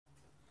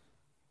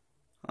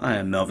Hi,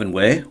 I'm Melvin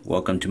Way.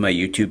 Welcome to my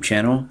YouTube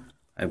channel.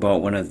 I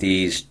bought one of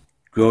these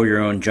grow your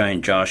own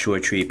giant Joshua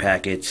tree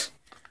packets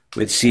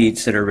with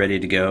seeds that are ready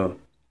to go.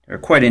 They're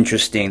quite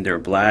interesting. They're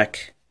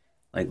black,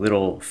 like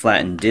little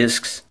flattened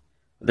discs.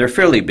 They're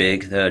fairly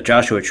big. The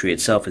Joshua tree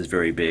itself is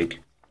very big.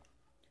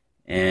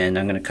 And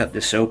I'm going to cut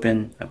this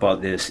open. I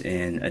bought this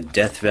in a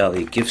Death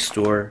Valley gift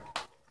store.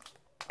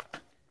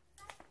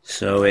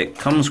 So it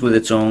comes with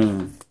its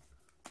own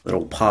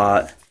little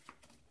pot.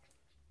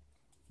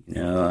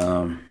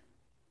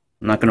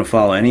 I'm not going to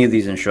follow any of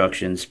these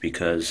instructions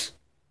because,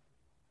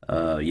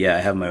 yeah, I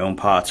have my own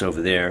pots over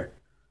there.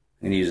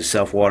 I'm going to use a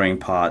self-watering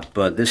pot,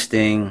 but this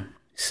thing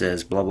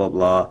says blah, blah,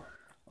 blah,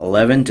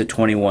 11 to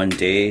 21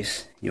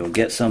 days. You'll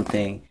get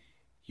something.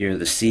 Here are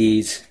the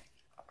seeds.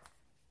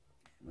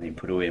 Let me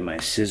put away my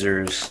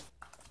scissors.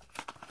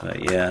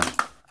 But yeah,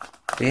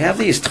 they have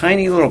these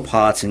tiny little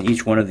pots in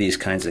each one of these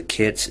kinds of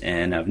kits,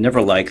 and I've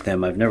never liked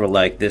them. I've never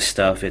liked this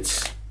stuff.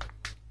 It's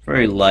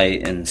very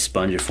light and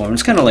spongiform.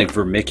 It's kind of like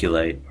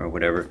vermiculite or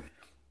whatever.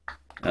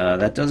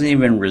 That doesn't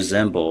even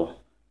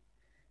resemble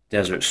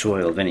desert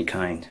soil of any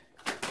kind.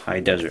 High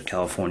desert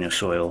California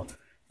soil,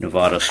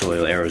 Nevada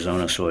soil,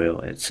 Arizona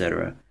soil,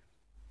 etc.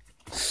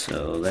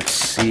 So let's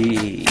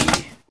see.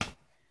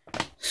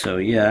 So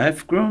yeah,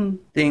 I've grown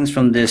things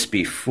from this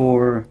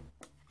before.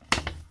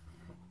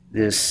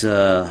 This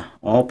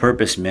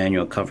all-purpose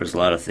manual covers a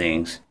lot of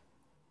things.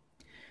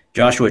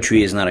 Joshua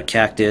tree is not a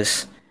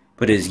cactus,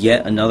 but is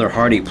yet another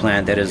hardy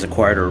plant that has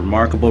acquired a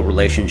remarkable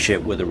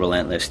relationship with the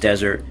relentless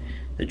desert.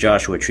 The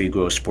Joshua tree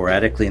grows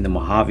sporadically in the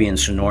Mojave and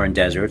Sonoran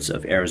deserts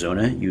of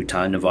Arizona,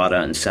 Utah,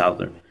 Nevada, and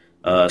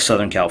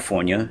Southern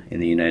California in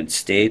the United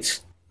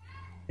States.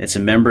 It's a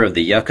member of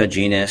the Yucca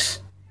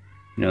genus.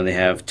 You know, they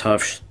have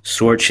tough,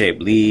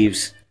 sword-shaped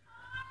leaves,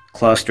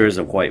 clusters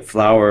of white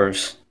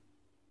flowers.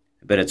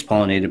 I bet it's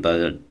pollinated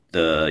by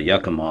the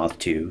yucca moth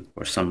too,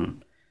 or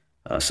some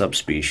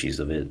subspecies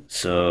of it.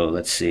 So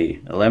let's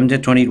see, 11 to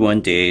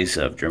 21 days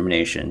of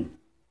germination.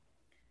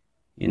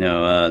 You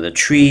know, the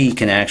tree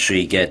can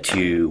actually get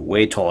to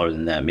way taller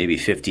than that, maybe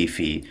 50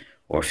 feet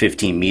or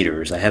 15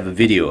 meters. I have a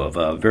video of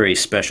a very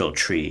special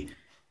tree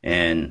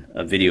and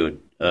a video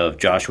of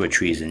Joshua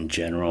trees in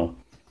general.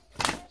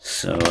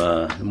 So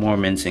the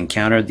Mormons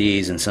encounter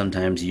these and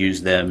sometimes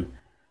use them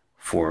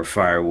for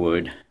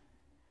firewood.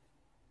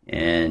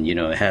 And, you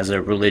know, it has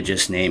a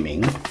religious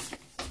naming.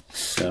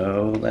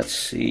 So let's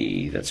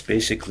see, that's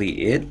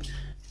basically it.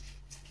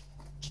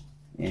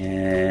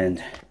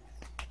 And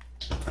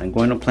I'm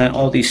going to plant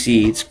all these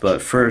seeds,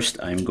 but first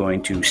I'm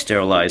going to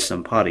sterilize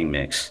some potting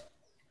mix.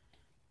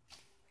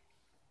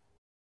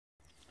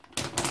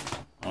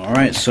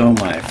 Alright, so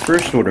my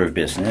first order of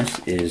business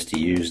is to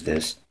use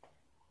this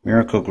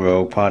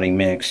Miracle-Gro potting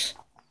mix.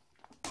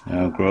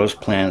 Grows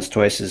plants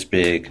twice as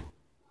big,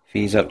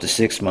 feeds up to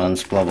 6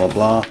 months, blah blah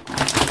blah.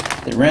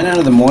 They ran out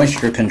of the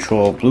moisture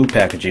control blue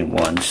packaging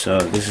one, so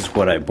this is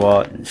what I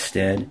bought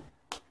instead.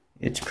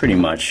 It's pretty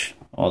much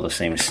all the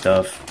same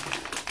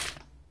stuff.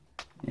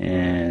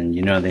 And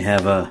you know, they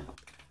have a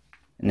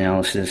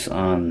analysis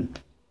on,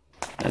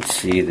 let's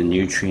see, the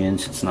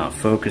nutrients. It's not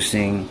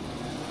focusing.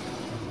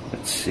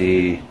 Let's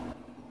see,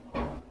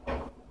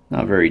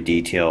 not very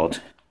detailed,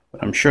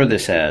 but I'm sure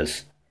this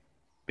has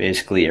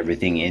basically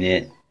everything in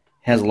it. It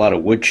has a lot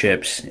of wood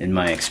chips in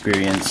my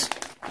experience.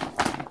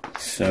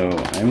 So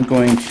I'm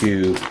going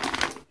to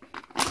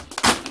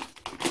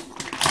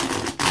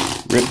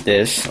rip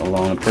this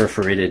along a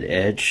perforated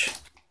edge,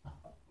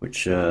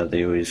 which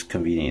they always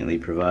conveniently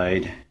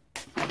provide.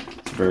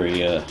 It's a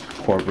very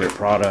corporate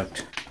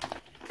product.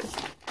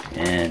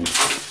 And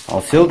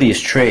I'll fill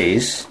these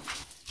trays.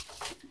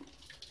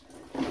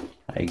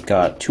 I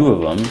got 2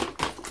 of them,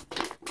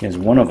 because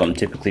one of them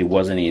typically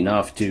wasn't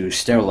enough to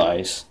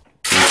sterilize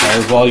the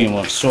entire volume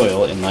of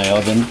soil in my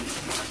oven.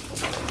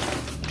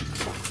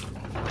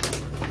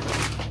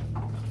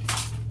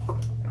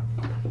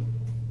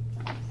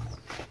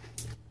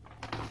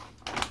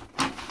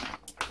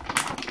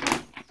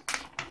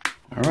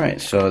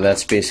 Alright, so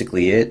that's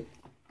basically it.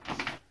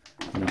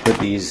 I'm going to put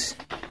these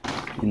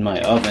in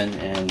my oven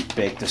and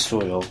bake the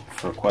soil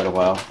for quite a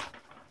while.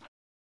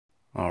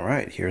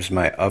 Alright, here's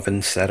my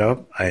oven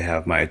setup. I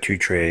have my 2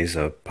 trays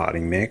of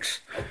potting mix.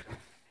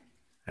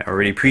 I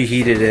already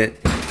preheated it.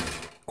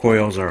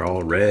 Coils are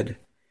all red.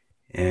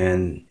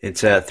 And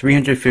it's at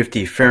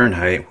 350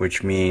 Fahrenheit,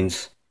 which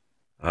means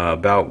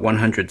about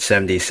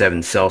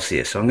 177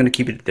 Celsius. So I'm going to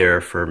keep it there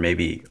for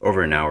maybe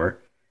over an hour.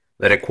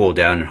 Let it cool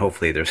down, and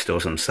hopefully there's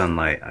still some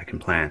sunlight I can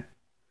plant.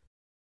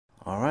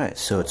 Alright,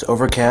 so it's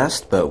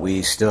overcast, but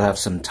we still have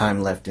some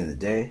time left in the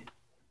day.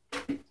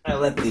 I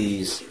let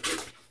these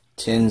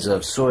tins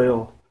of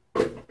soil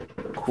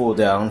cool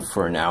down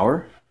for an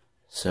hour,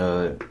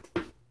 so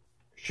it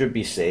should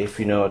be safe.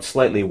 You know, it's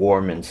slightly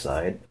warm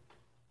inside.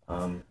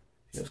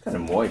 It's kind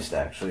of moist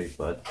actually,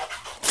 but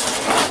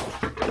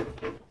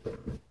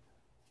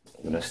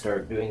I'm going to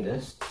start doing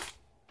this.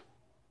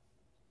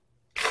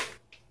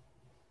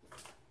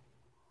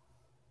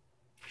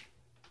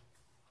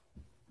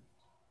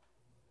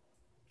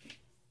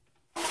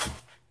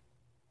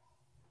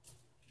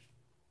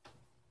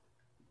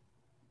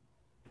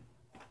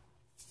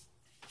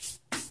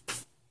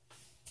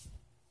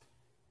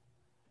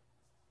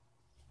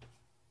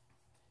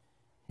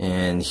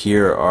 And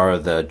here are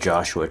the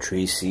Joshua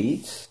tree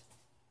seeds.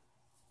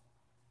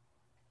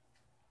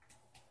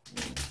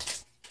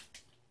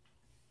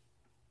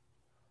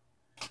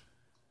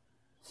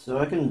 So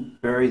I can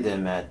bury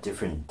them at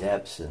different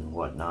depths and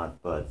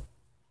whatnot, but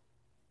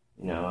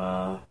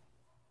yeah,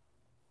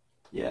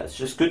 it's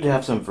just good to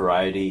have some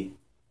variety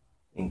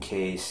in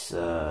case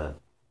one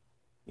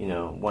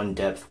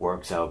depth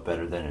works out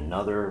better than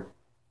another.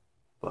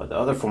 But the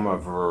other form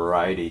of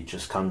variety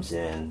just comes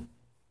in,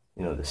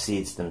 the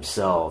seeds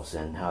themselves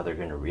and how they're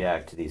going to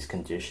react to these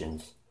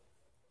conditions.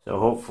 So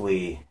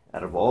hopefully,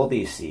 out of all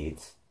these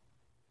seeds,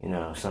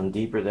 some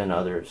deeper than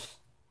others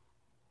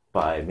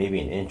by maybe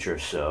an inch or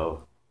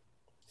so,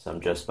 some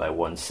just by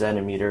 1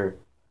 centimeter.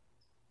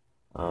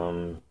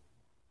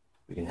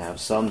 We can have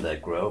some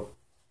that grow.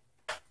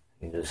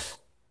 You can just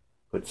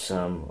put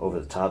some over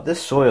the top.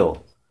 This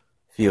soil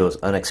feels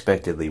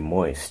unexpectedly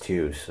moist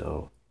too,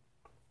 so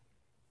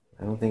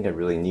I don't think I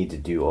really need to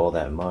do all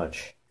that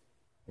much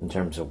in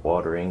terms of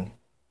watering.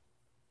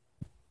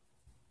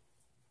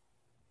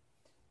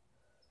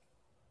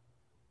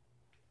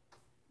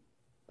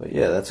 But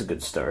yeah, that's a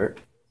good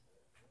start.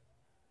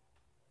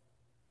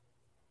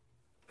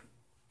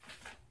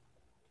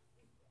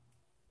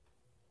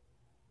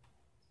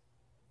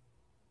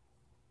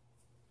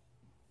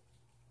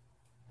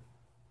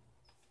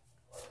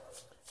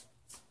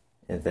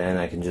 And then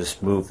I can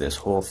just move this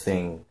whole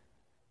thing,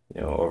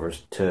 over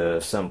to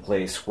some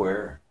place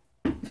where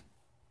it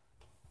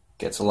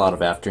gets a lot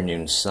of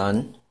afternoon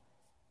sun.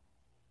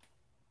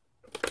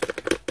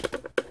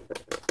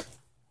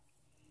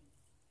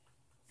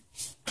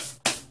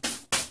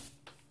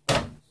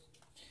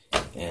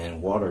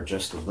 And water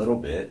just a little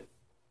bit.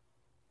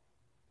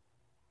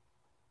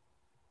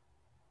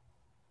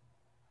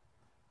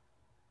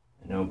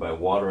 I know by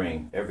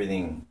watering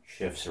everything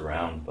shifts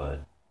around,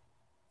 but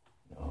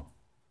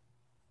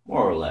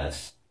more or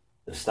less,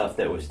 the stuff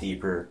that was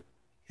deeper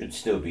should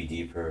still be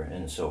deeper,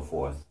 and so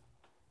forth.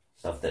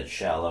 Stuff that's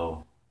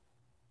shallow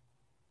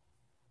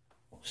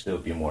will still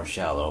be more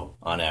shallow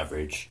on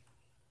average.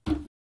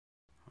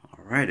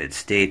 Alright,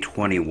 it's day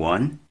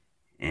 21,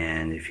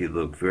 and if you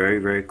look very,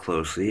 very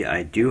closely,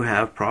 I do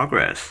have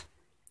progress.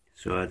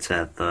 So it's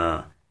at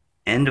the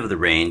end of the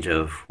range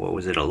of,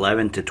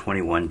 11 to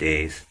 21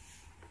 days.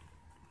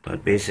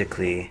 But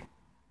basically,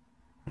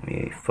 let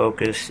me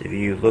focus. If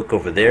you look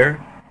over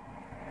there,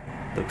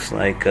 looks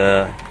like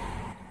a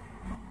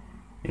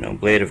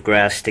blade of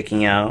grass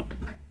sticking out,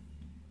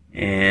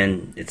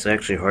 and it's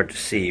actually hard to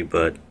see,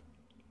 but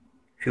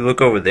if you look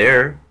over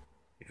there,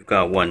 you've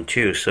got one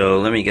too. So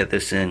let me get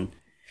this in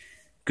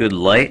good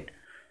light.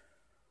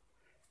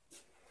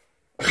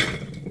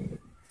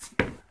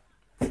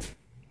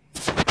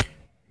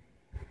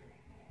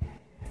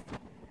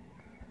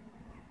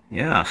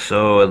 Yeah,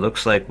 so it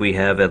looks like we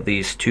have at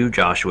least 2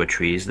 Joshua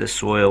trees. This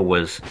soil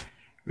was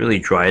really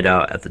dried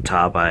out at the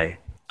top. I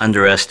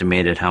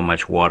underestimated how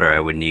much water I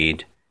would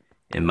need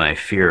in my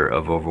fear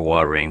of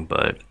overwatering,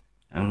 but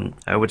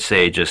I would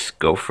say just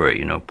go for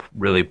it,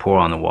 really pour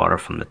on the water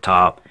from the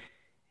top.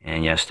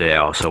 And yesterday I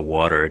also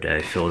watered.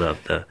 I filled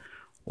up the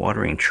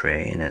watering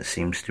tray and it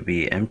seems to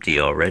be empty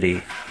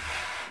already.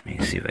 Let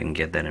me see if I can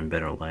get that in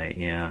better light.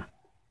 Yeah,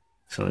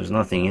 so there's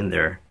nothing in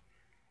there,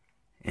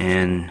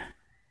 and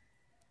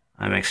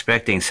I'm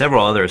expecting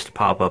several others to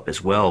pop up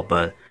as well,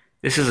 but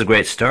this is a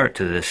great start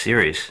to this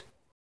series.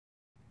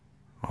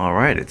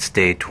 Alright, it's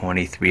day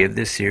 23 of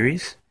this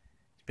series.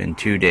 It's been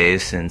 2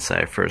 days since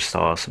I first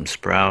saw some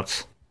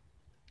sprouts,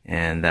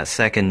 and that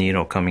second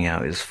needle coming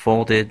out is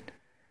folded.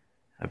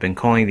 I've been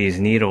calling these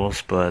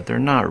needles, but they're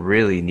not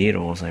really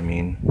needles. I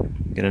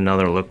mean, get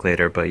another look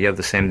later, but you have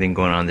the same thing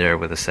going on there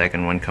with the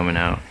second one coming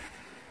out.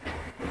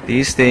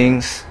 These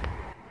things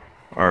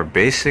are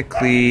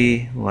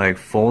basically like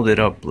folded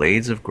up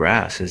blades of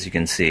grass, as you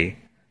can see.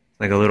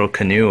 Like a little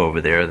canoe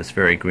over there that's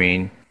very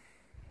green.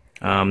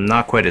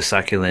 Not quite as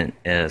succulent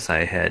as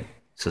I had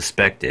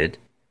suspected.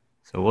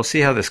 So we'll see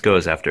how this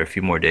goes after a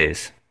few more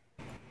days.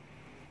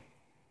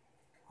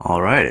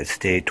 Alright, it's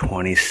day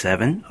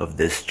 27 of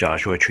this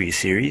Joshua tree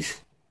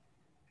series.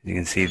 You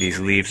can see these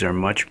leaves are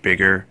much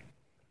bigger.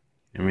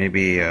 They're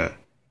maybe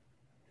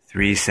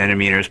 3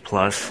 centimeters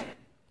plus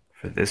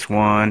for this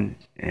one,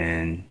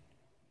 and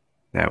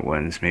that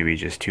one's maybe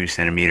just 2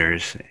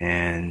 centimeters.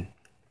 And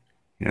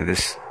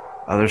this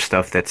other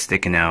stuff that's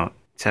sticking out,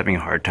 it's having a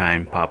hard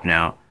time popping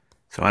out.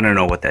 So I don't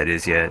know what that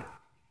is yet.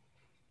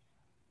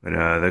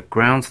 But the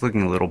ground's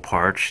looking a little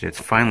parched. It's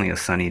finally a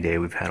sunny day.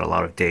 We've had a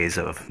lot of days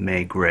of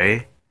May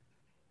gray.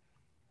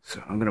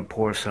 So I'm going to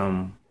pour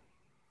some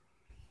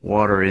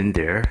water in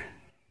there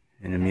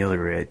and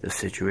ameliorate the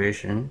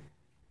situation.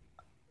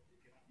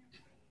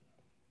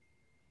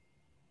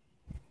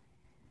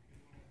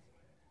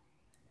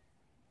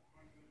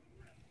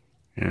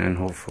 And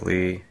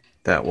hopefully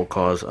that will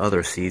cause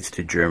other seeds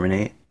to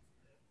germinate.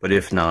 But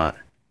if not,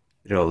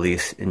 it'll at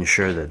least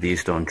ensure that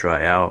these don't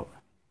dry out,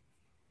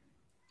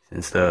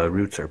 since the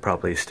roots are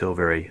probably still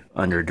very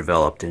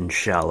underdeveloped and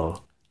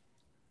shallow.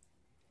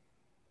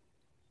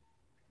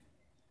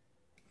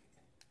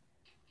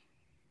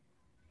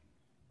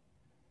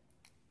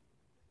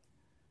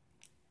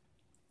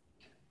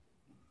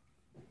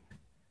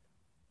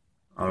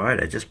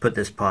 Alright, I just put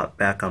this pot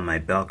back on my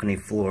balcony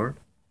floor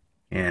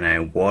and I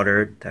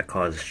watered. That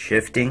caused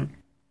shifting,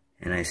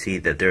 and I see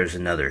that there's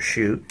another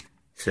shoot.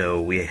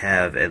 So we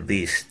have at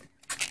least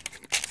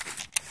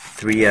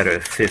 3 out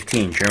of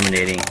 15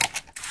 germinating.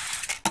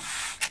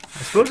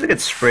 I suppose I could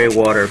spray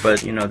water,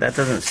 but you know, that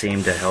doesn't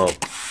seem to help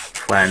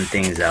flatten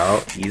things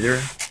out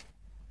either.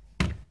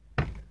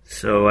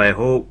 So I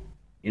hope,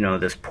 you know,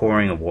 this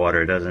pouring of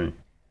water doesn't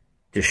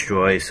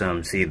destroy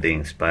some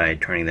seedlings by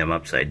turning them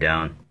upside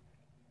down.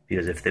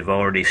 Because if they've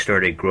already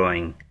started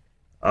growing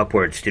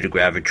upwards due to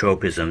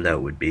gravitropism,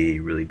 that would be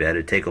really bad.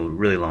 It'd take a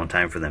really long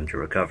time for them to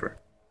recover.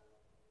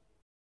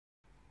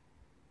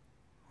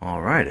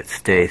 Alright, it's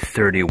day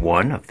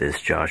 31 of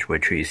this Joshua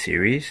Tree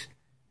series.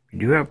 We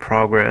do have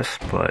progress,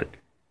 but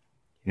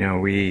you know,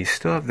 we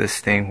still have this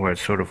thing where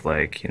it's sort of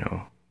like, you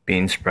know,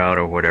 bean sprout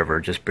or whatever,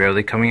 just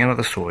barely coming out of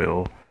the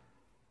soil.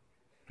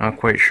 Not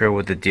quite sure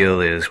what the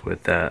deal is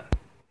with that,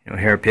 you know,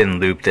 hairpin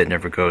loop that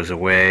never goes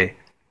away.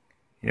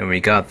 You know,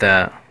 we got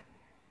that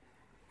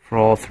for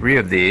all 3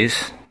 of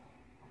these,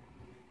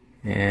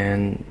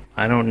 and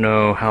I don't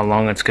know how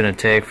long it's going to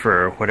take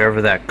for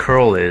whatever that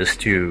curl is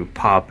to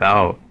pop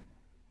out.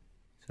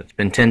 So it's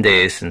been 10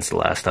 days since the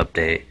last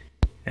update,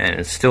 and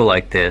it's still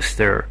like this.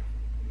 They're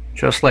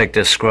just like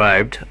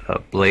described,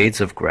 blades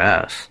of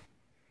grass.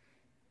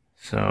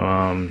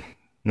 So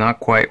not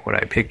quite what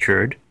I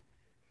pictured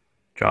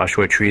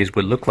Joshua trees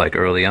would look like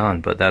early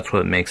on, but that's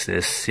what makes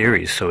this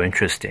series so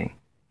interesting.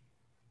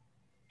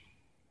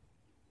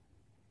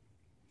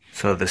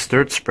 So this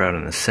third sprout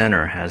in the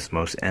center has the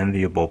most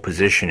enviable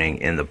positioning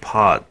in the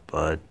pot,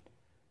 but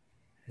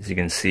as you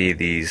can see,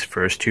 these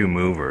first 2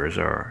 movers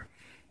are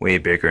way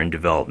bigger in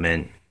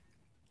development,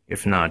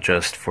 if not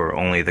just for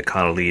only the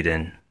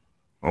cotyledon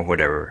or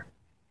whatever.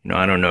 You know,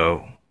 I don't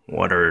know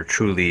what are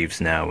true leaves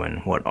now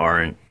and what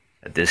aren't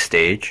at this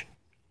stage,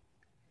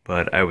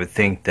 but I would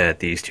think that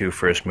these 2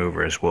 first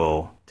movers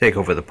will take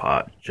over the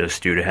pot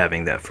just due to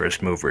having that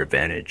first mover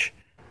advantage.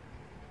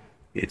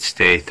 It's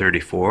day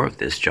 34 of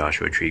this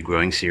Joshua Tree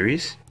growing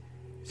series.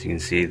 As you can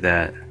see,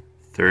 that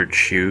third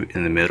shoot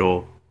in the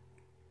middle,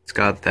 it's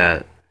got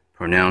that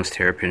pronounced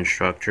hairpin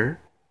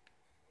structure,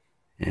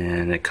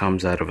 and it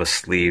comes out of a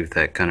sleeve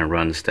that kind of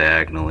runs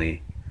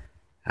diagonally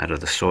out of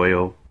the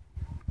soil.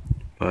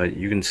 But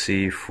you can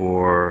see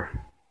for,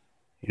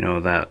 you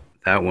know, that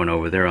one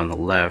over there on the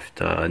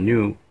left, a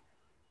new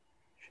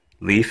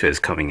leaf is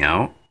coming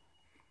out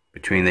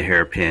between the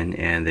hairpin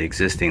and the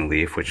existing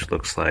leaf, which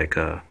looks like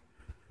a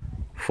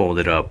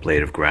folded up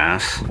blade of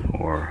grass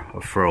or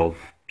a furled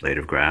blade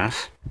of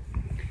grass.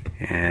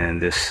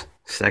 And this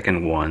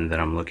second one that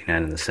I'm looking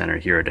at in the center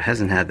here, it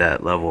hasn't had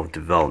that level of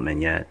development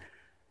yet,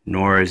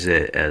 nor is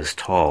it as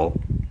tall.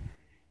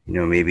 You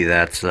know, maybe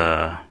that's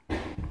 10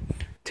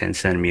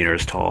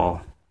 centimeters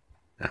tall.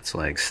 That's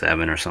like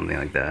 7 or something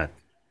like that.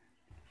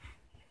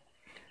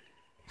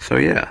 So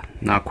yeah,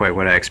 not quite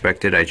what I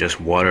expected. I just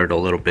watered a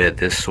little bit.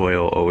 This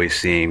soil always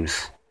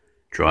seems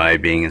dry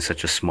being in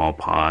such a small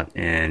pot,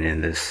 and in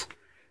this,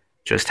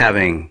 just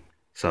having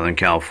Southern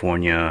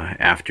California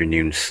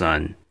afternoon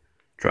sun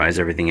dries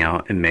everything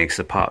out and makes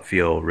the pot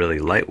feel really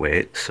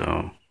lightweight.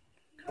 So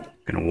I'm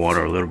gonna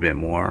water a little bit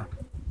more.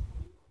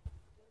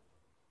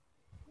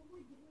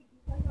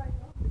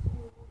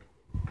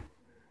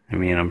 I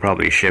mean, I'm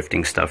probably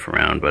shifting stuff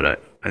around, but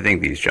I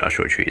think these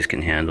Joshua trees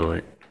can handle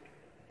it.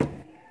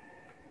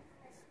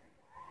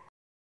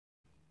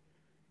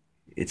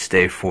 It's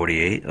day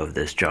 48 of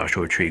this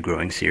Joshua Tree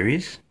growing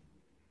series,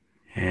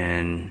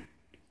 and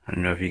I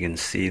don't know if you can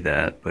see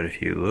that, but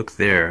if you look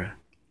there,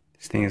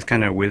 this thing is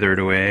kind of withered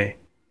away.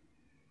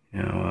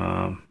 You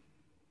know,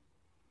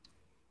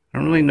 I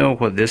don't really know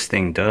what this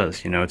thing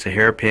does. You know, it's a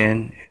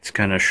hairpin, it's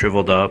kind of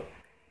shriveled up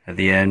at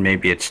the end.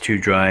 Maybe it's too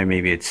dry,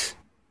 maybe it's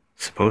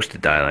supposed to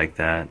die like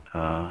that.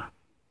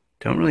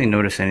 Don't really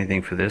notice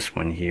anything for this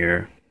one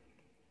here.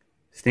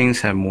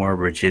 Things have more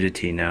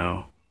rigidity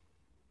now.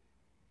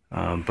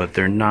 But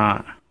they're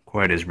not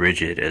quite as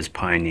rigid as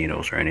pine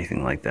needles or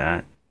anything like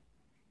that.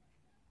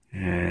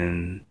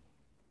 And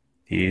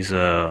these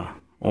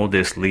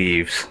oldest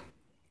leaves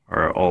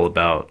are all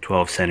about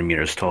 12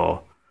 centimeters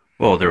tall.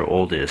 Well, they're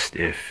oldest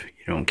if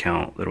you don't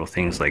count little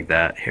things like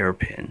that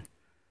hairpin.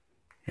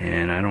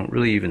 And I don't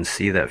really even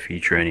see that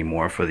feature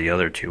anymore for the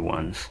other 2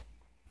 ones.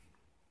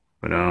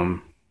 But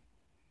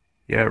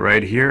yeah,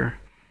 right here,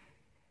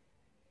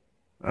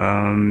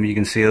 you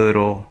can see a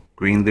little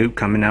green loop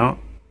coming out.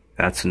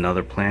 That's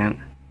another plant.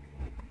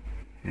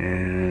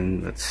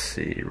 And let's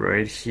see,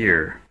 right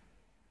here,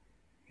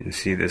 you can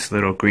see this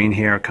little green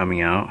hair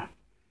coming out,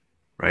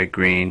 bright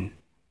green.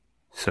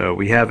 So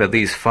we have at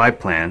least 5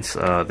 plants.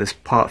 This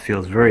pot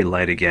feels very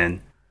light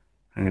again.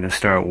 I'm going to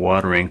start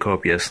watering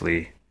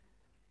copiously.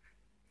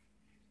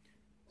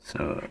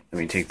 So let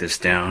me take this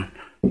down.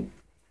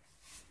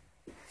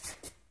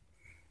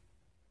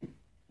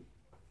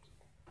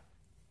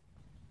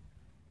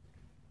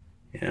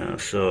 Yeah,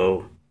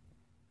 so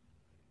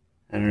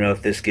I don't know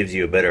if this gives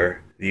you a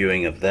better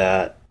viewing of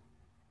that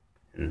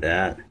and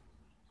that,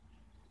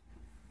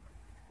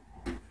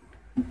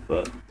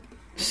 but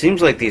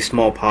seems like these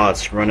small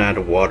pots run out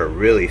of water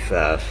really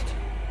fast.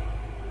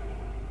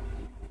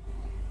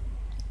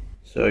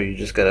 So you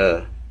just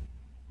gotta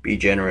be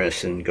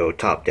generous and go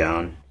top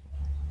down,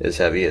 as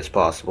heavy as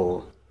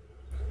possible,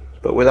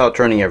 but without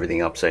turning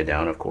everything upside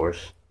down, of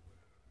course.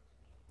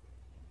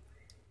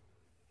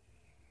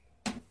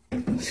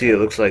 See, it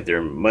looks like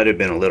there might have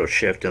been a little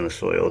shift in the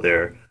soil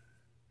there,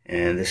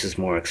 and this is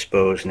more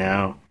exposed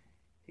now.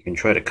 You can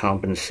try to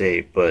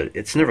compensate, but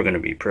it's never going to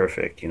be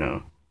perfect, you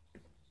know.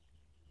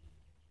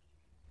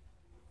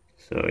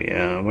 So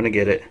yeah, I'm going to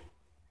get it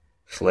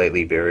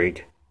slightly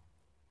buried,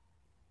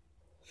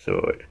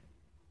 so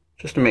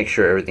just to make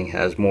sure everything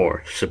has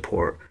more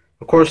support.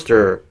 Of course,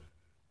 there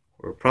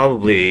were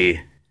probably,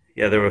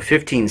 yeah, there were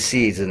 15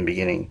 seeds in the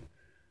beginning,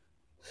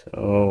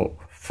 so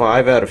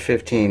 5 out of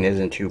 15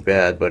 isn't too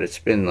bad, but it's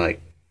been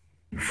like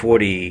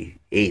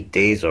 48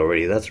 days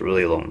already. That's a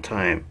really long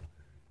time.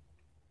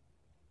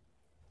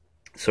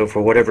 So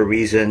for whatever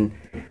reason,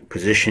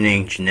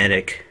 positioning,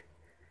 genetic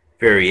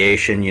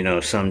variation, you know,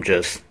 some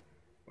just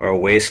are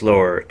way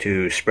slower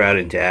to sprout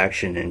into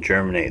action and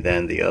germinate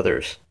than the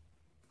others.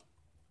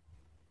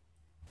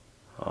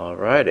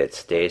 Alright,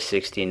 it's day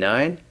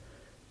 69.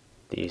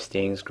 These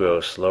things grow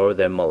slower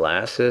than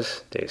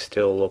molasses. They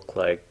still look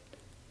like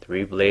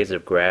 3 blades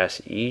of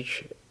grass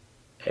each,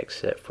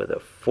 except for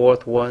the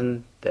 4th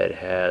one that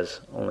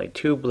has only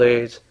 2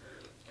 blades,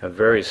 a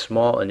very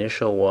small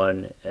initial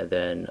one, and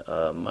then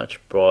a much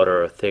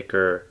broader,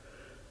 thicker,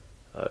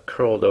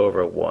 curled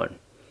over one.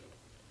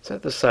 It's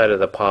at the side of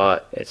the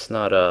pot. It's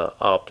not a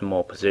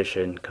optimal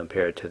position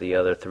compared to the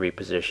other 3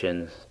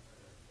 positions,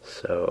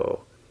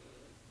 so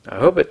I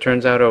hope it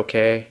turns out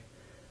okay.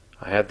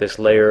 I have this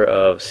layer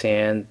of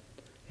sand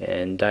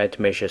and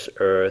diatomaceous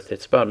earth.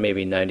 It's about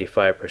maybe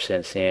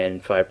 95%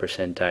 sand,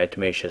 5%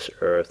 diatomaceous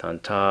earth on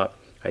top.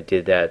 I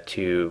did that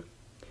to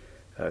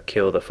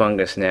kill the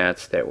fungus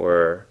gnats that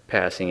were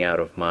passing out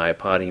of my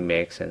potting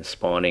mix and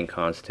spawning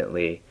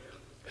constantly,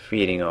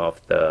 feeding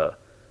off the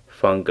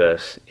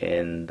fungus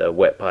in the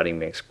wet potting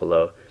mix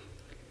below.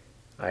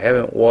 I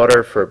haven't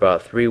watered for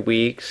about 3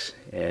 weeks,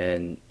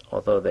 and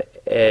although the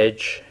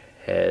edge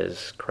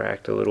has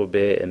cracked a little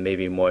bit and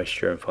maybe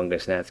moisture and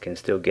fungus gnats can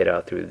still get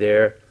out through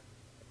there,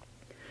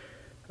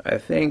 I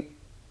think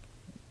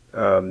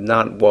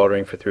not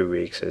watering for 3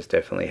 weeks has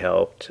definitely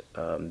helped.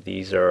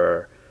 These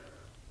are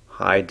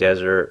high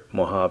desert,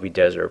 Mojave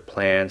desert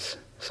plants,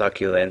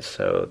 succulents,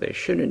 so they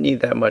shouldn't need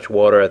that much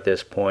water at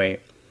this point,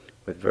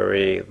 with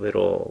very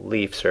little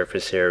leaf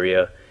surface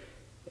area.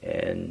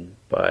 And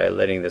by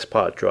letting this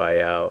pot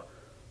dry out,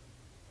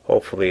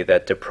 hopefully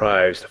that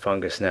deprives the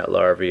fungus gnat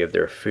larvae of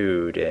their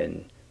food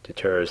and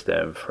deters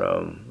them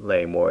from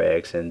laying more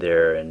eggs in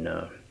there and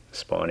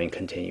spawning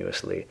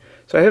continuously.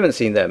 So I haven't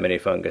seen that many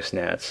fungus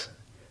gnats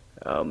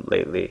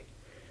lately.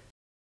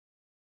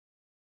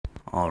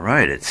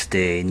 Alright, it's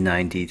day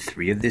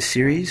 93 of this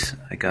series.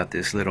 I got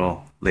this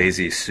little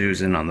Lazy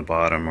Susan on the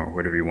bottom, or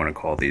whatever you want to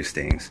call these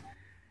things.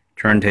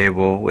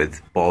 Turntable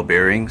with ball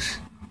bearings,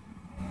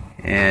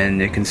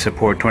 and it can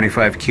support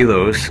 25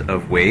 kilos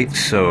of weight,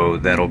 so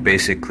that'll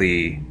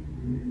basically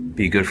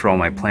be good for all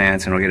my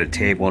plants, and I'll get a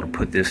table to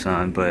put this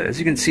on. But as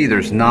you can see,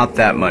 there's not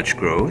that much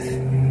growth.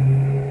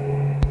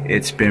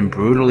 It's been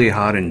brutally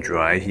hot and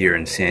dry here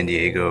in San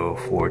Diego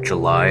for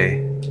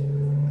July.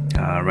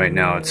 Right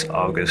now it's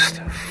August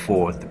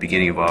 4th, the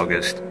beginning of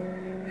August.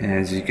 And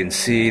as you can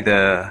see,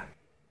 the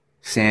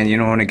sand, you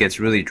know, when it gets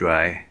really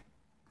dry,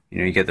 you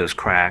know, you get those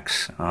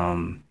cracks.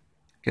 I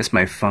guess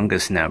my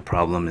fungus gnat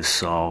problem is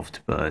solved,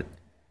 but,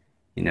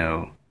 you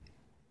know,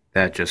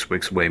 that just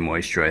wicks away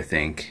moisture, I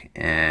think.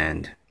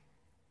 And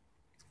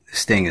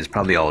this thing is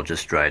probably all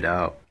just dried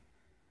out.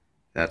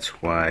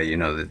 That's why, you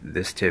know,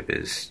 this tip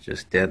is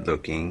just dead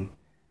looking.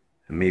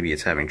 Maybe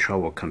it's having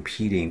trouble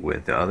competing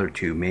with the other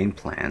 2 main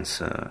plants.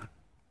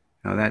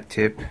 Now that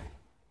tip,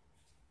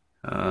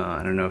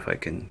 I don't know if I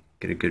can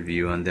get a good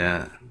view on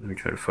that. Let me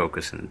try to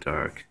focus in the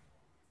dark.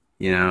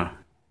 You know,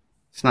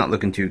 it's not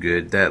looking too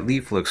good. That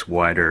leaf looks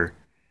wider.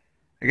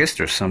 I guess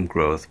there's some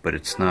growth, but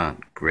it's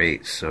not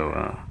great. So what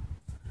I'm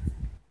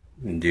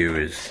going to do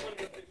is,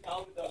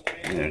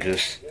 you know,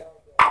 just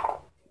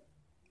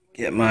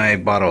get my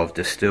bottle of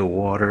distilled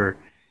water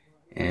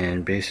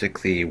and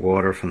basically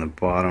water from the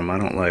bottom. I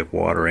don't like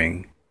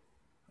watering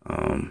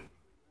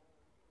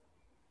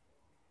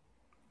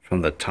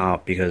from the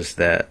top because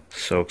that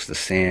soaks the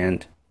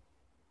sand.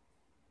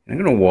 I'm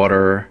going to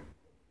water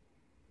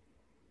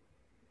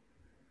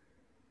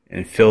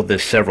and fill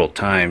this several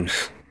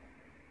times,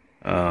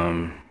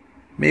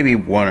 maybe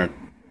 1 or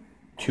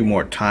 2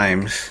 more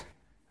times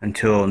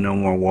until no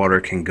more water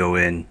can go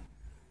in.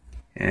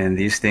 And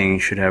these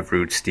things should have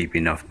roots deep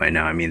enough by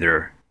now. I mean,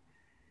 they're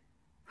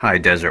high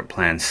desert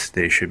plants.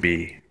 They should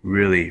be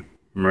really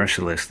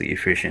mercilessly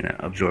efficient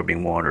at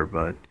absorbing water,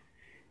 but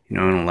you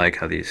know, I don't like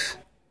how these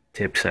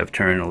tips have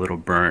turned a little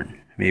burnt.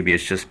 Maybe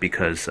it's just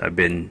because I've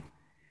been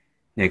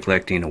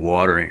neglecting the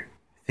water,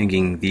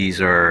 thinking these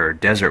are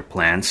desert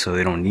plants, so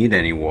they don't need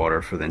any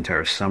water for the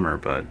entire summer.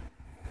 But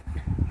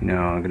you know,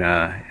 I'm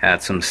gonna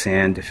add some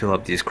sand to fill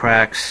up these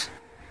cracks,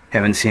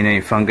 Haven't seen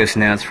any fungus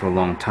gnats for a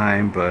long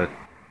time, but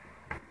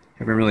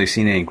haven't really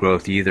seen any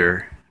growth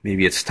either.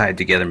 Maybe it's tied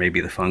together. Maybe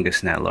the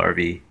fungus gnat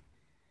larvae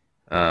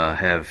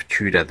have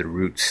chewed at the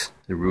roots,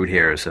 the root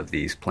hairs of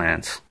these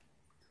plants.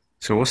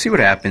 So we'll see what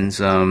happens.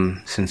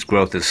 Since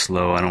growth is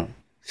slow, I don't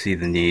see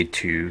the need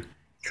to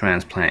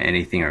transplant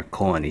anything or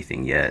cull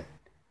anything yet.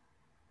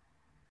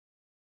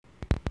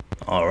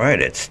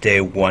 Alright, it's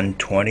day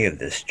 120 of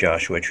this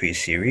Joshua Tree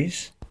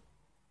series.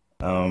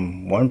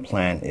 One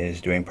plant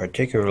is doing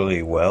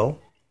particularly well,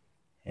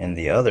 and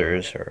the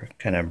others are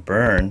kind of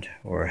burned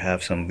or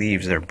have some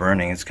leaves that are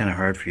burning. It's kind of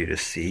hard for you to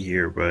see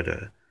here, but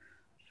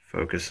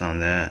focus on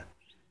that.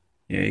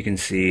 You can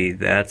see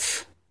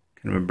that's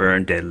kind of a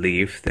burned dead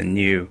leaf. The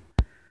new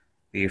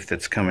leaf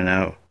that's coming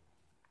out,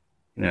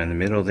 in the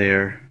middle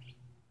there, you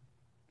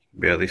can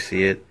barely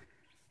see it.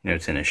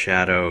 It's in a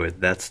shadow.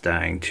 That's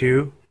dying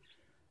too.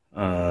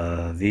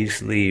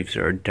 These leaves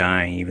are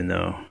dying, even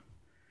though I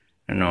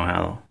don't know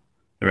how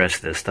the rest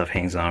of this stuff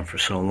hangs on for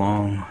so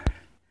long.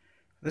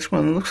 This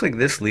one looks like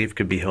this leaf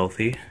could be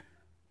healthy.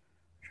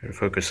 Try to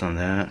focus on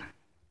that.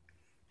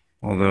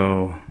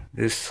 Although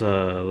this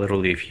little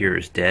leaf here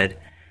is dead.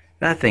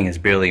 That thing has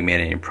barely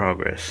made any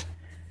progress.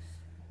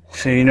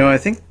 So I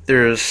think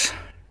there's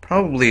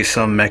probably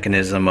some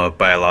mechanism of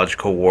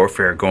biological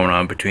warfare going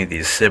on between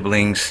these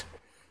siblings.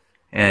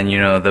 And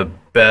the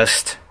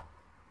best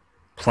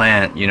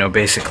plant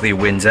basically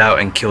wins out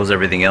and kills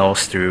everything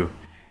else through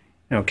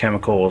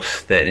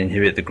chemicals that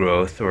inhibit the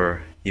growth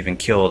or even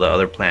kill the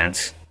other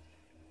plants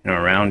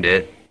around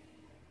it.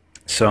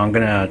 So I'm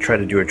gonna try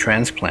to do a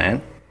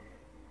transplant,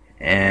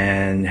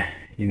 and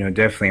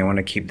definitely I want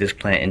to keep this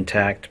plant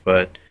intact,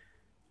 but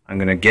I'm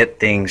gonna get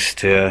things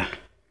to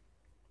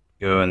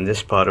go in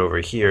this pot over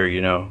here,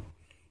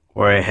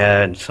 where I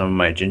had some of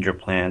my ginger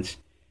plants.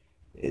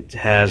 It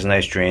has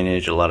nice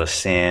drainage, a lot of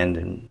sand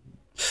and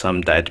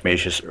some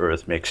diatomaceous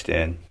earth mixed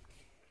in.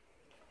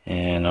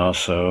 And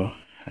also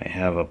I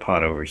have a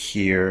pot over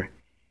here.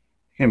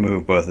 I can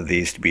move both of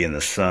these to be in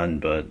the sun,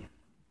 but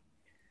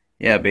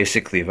yeah,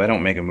 basically if I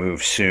don't make a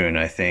move soon,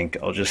 I think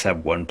I'll just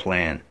have one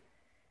plant,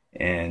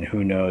 and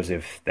who knows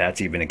if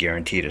that's even a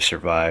guarantee to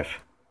survive.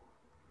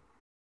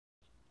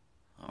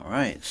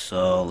 Alright,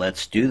 so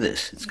let's do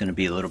this. It's going to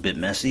be a little bit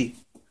messy.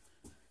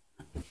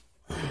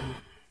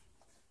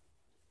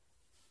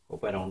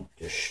 Hope I don't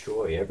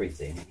destroy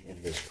everything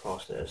in this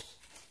process.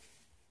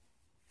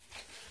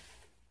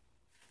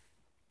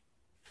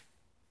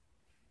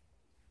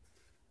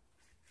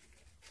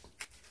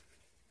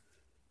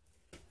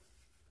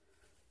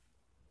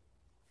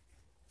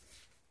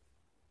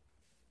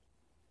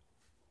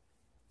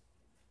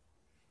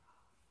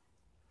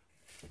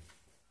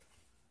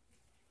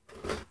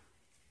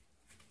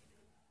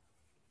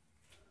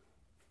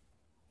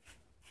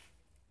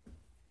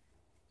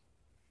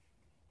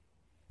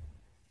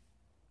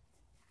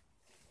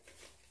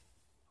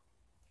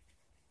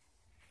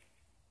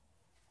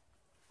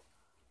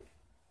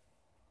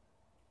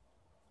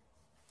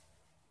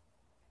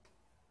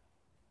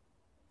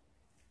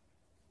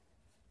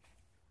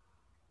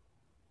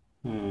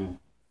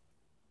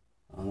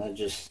 Well, that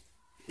just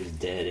is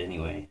dead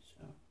anyway,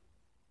 so.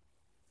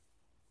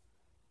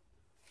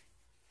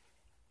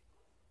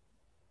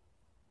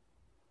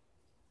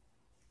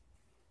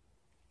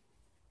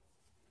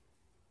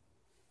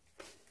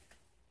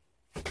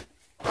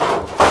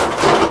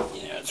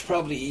 It's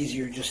probably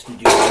easier just to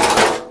do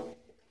that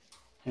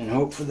and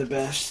hope for the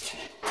best.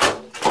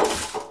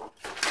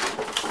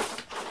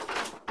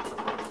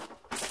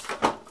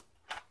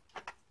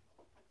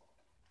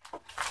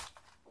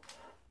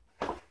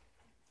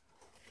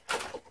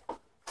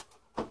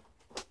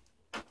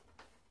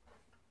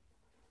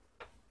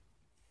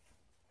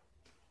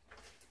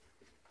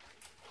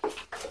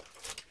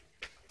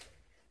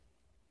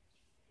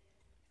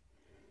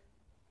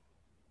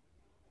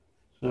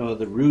 So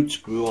the roots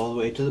grew all the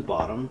way to the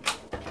bottom.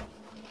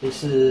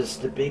 This is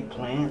the big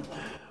plant.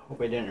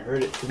 Hope I didn't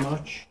hurt it too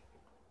much.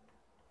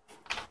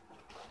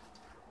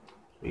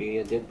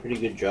 We did a pretty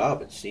good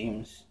job, it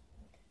seems.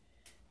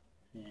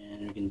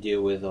 And we can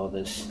deal with all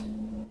this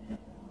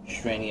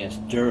strenuous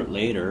dirt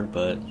later,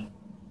 but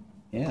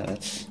yeah,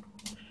 that's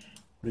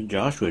what a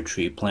Joshua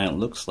tree plant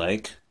looks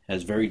like.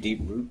 Has very deep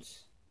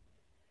roots.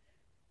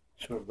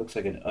 Sort of looks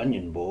like an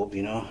onion bulb,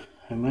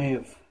 I might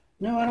have...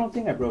 No, I don't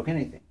think I broke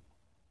anything.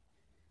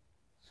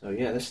 So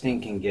yeah, this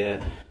thing can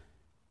get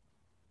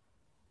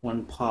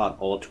one pot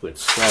all to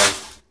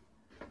itself.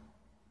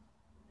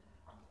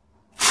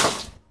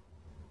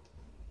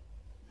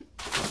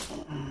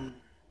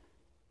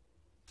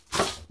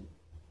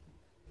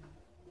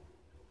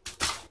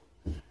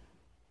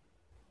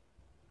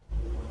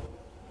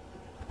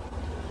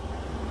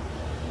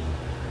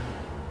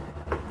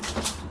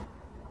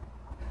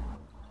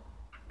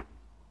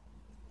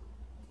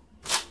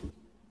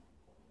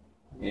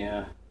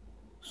 Yeah,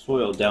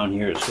 soil down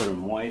here is sort of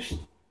moist.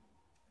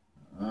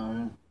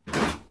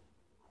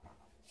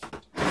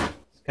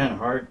 It's kind of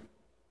hard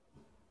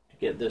to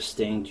get this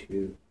thing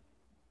to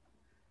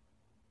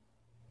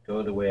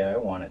go the way I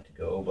want it to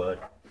go,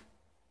 but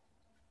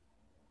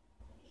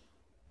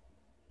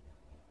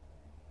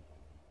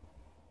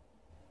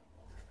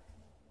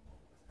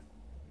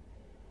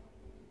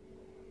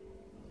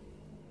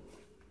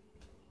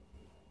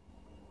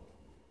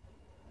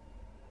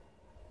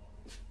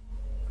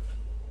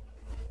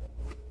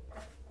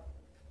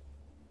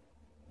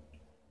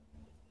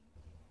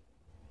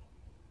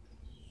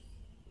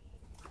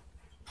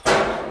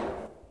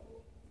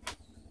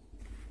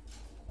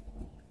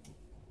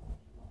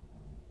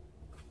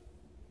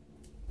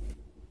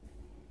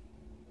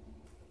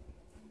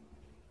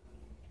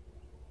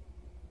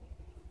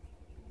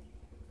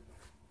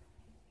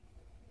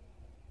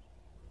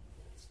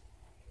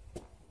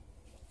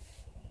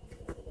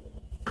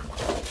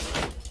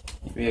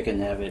Maybe I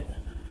can have it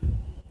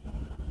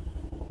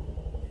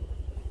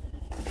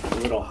a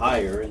little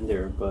higher in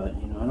there, but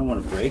you know, I don't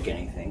want to break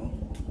anything.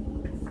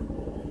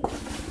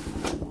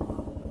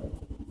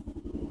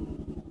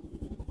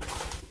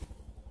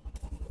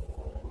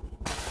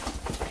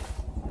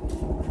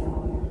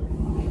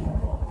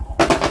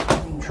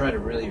 Try to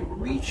really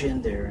reach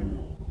in there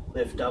and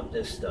lift up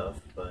this stuff,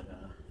 but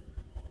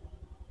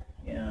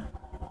yeah,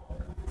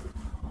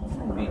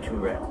 don't be too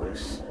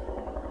reckless.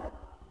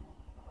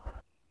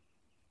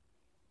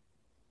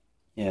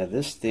 Yeah,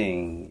 this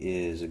thing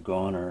is a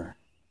goner,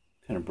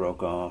 kind of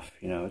broke off.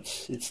 You know,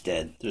 it's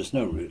dead. There's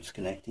no roots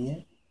connecting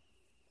it.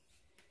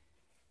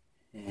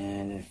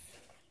 And if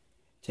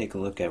take a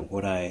look at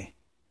what I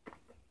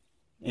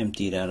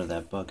emptied out of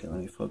that bucket,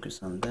 let me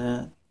focus on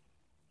that.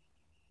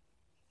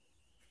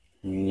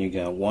 And you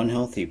got one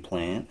healthy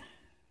plant,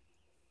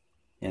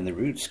 and the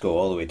roots go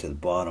all the way to the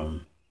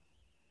bottom.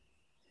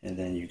 And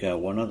then you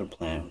got one other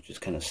plant which is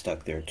kind of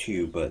stuck there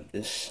too, but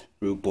this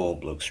root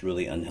bulb looks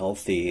really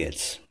unhealthy.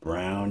 It's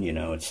brown, you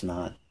know, it's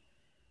not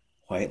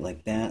white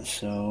like that.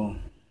 So,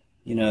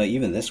 you know,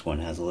 even this one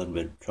has a little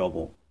bit of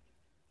trouble.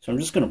 So I'm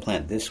just going to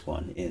plant this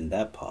one in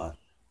that pot.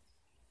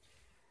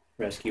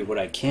 Rescue what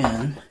I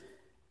can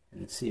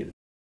and see if...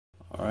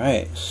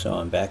 Alright, so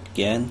I'm back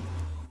again.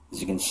 As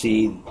you can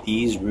see,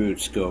 these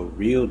roots go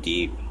real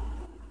deep.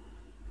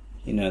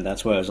 You know,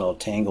 that's why I was all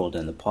tangled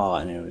in the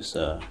pot, and it was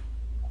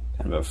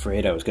kind of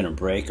afraid I was going to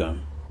break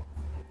them.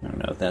 I don't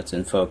know if that's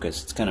in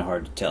focus. It's kind of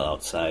hard to tell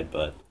outside,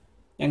 but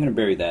I'm going to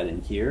bury that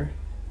in here.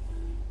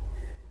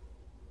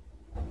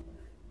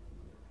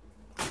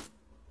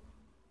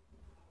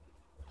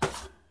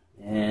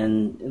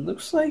 And it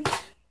looks like,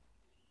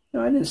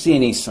 I didn't see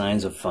any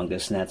signs of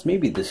fungus gnats.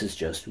 Maybe this is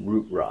just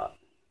root rot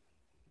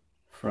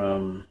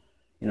from,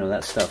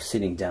 that stuff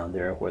sitting down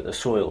there where the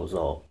soil is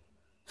all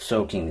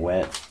soaking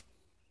wet.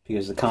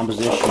 Because the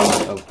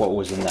composition of what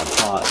was in that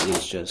pot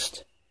is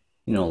just,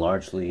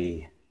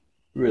 largely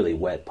really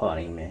wet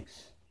potting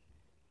mix.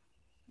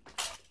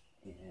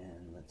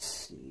 And let's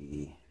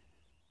see.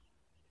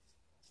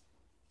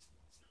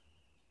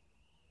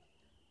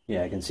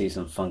 Yeah, I can see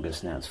some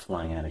fungus gnats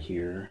flying out of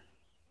here.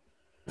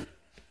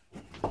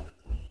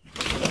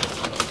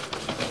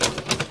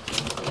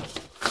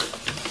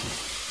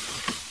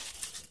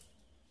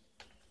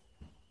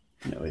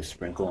 We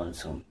sprinkle in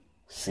some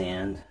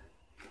sand.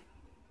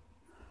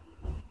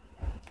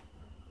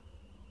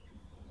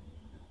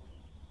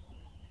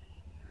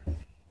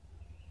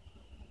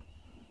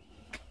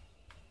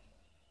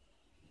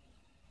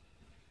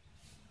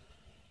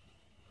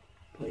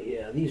 But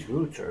yeah, these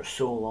roots are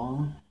so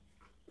long.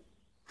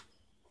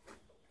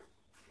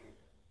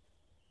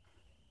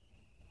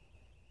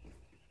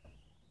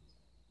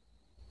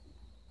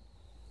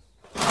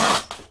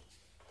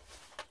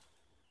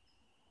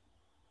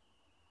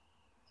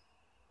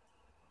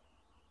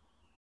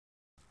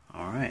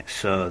 Alright,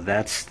 so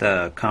that's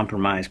the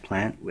compromised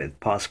plant with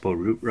possible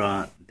root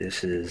rot.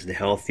 This is the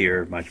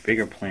healthier, much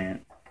bigger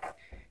plant.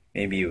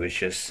 Maybe it was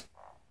just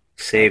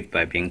saved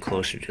by being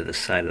closer to the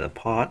side of the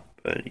pot,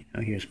 but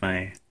here's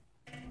my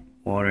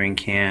watering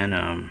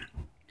can.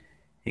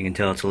 You can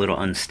tell it's a little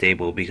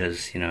unstable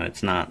because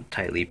it's not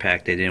tightly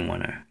packed. I didn't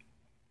want to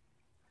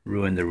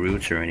ruin the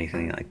roots or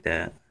anything like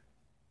that.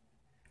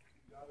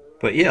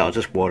 But yeah, I'll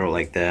just water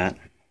like that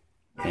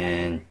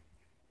and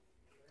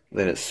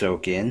let it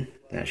soak in.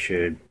 That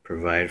should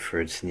provide for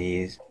its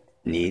needs.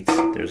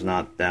 There's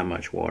not that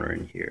much water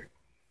in here.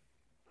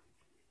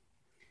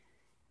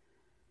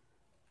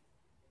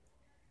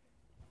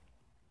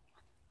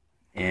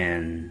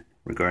 And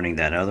regarding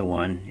that other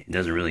one, it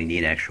doesn't really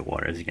need extra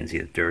water. As you can see,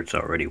 the dirt's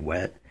already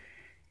wet.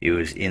 It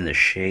was in the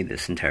shade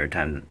this entire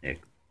time.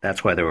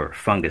 That's why there were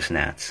fungus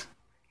gnats,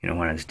 when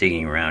I was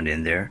digging around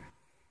in there.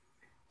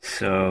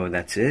 So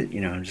that's it.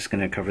 I'm just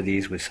going to cover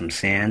these with some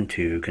sand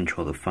to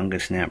control the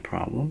fungus gnat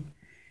problem.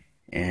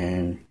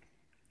 And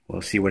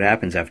we'll see what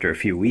happens after a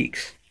few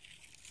weeks.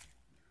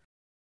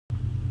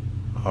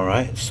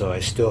 Alright, so I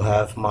still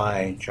have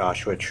my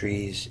Joshua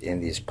trees in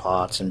these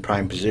pots in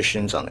prime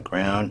positions on the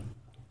ground.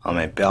 On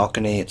my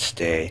balcony, it's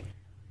day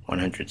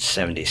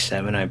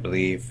 177, I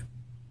believe.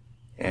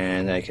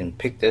 And I can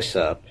pick this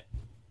up,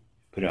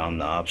 put it on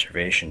the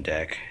observation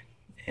deck,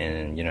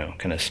 and,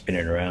 kind of spin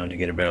it around to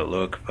get a better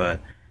look.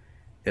 But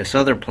this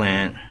other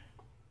plant,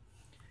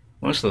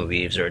 most of the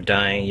leaves are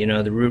dying.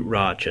 The root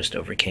rot just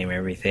overcame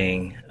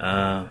everything.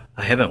 I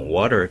haven't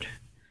watered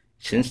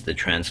since the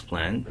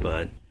transplant,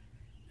 but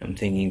I'm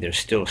thinking there's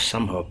still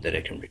some hope that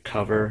it can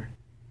recover.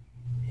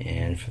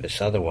 And for this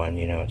other one,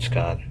 it's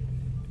got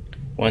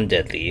one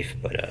dead leaf,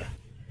 but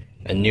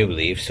a new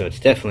leaf, so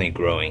it's definitely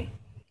growing.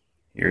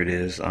 Here it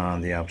is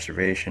on the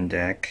observation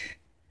deck.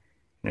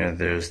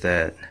 There's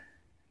that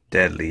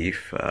dead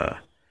leaf.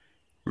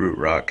 Root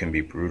rot can be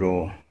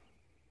brutal.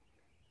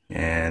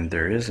 And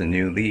there is a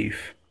new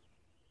leaf.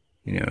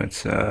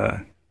 It's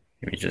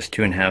maybe just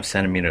 2.5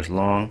 centimeters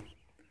long.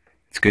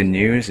 It's good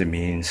news. It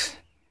means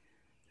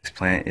this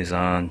plant is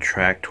on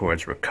track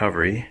towards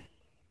recovery.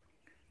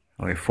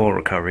 Only full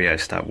recovery. I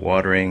stopped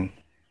watering.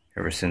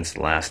 ever since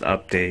the last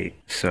update,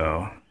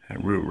 so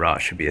root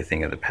rot should be a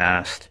thing of the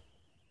past.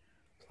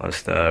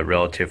 Plus the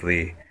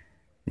relatively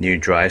new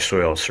dry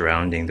soil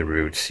surrounding the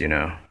roots,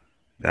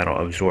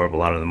 that'll absorb a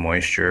lot of the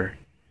moisture.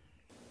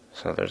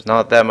 So there's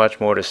not that much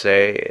more to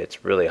say.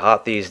 It's really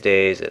hot these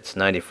days. It's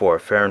 94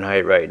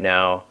 Fahrenheit right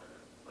now.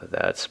 But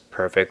that's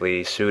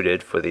perfectly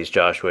suited for these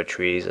Joshua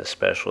trees,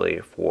 especially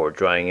for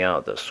drying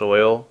out the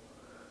soil.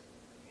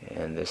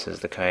 And this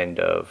is the kind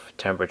of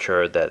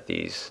temperature that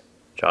these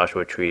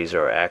Joshua trees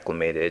are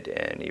acclimated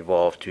and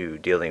evolved to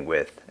dealing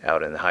with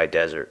out in the high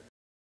desert.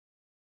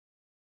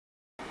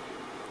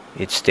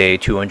 It's day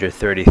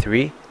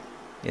 233.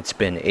 It's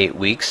been 8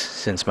 weeks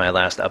since my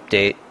last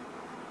update.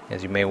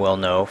 As you may well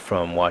know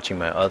from watching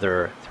my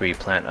other 3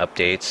 plant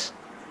updates.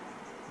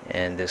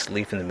 And this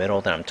leaf in the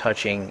middle that I'm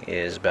touching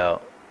is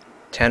about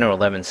 10 or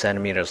 11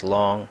 centimeters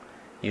long.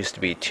 Used to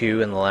be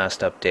 2 in the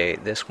last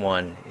update. This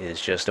one is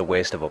just a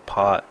waste of a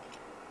pot.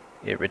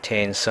 It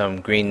retains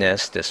some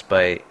greenness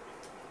despite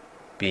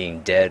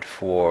being dead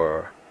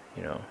for,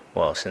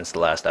 since the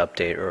last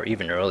update or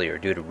even earlier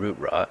due to root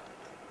rot.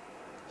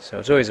 So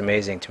it's always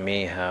amazing to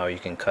me how you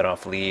can cut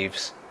off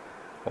leaves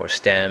or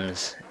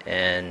stems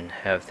and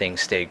have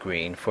things stay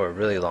green for a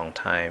really long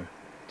time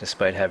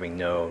despite having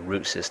no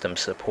root system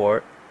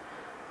support.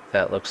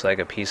 That looks like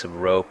a piece of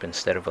rope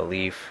instead of a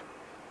leaf.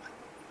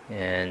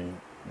 And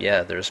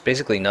yeah, there's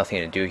basically nothing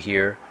to do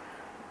here.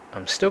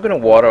 I'm still going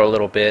to water a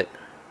little bit,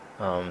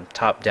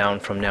 top down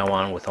from now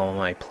on with all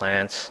my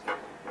plants,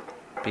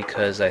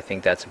 because I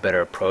think that's a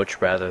better approach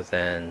rather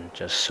than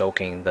just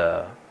soaking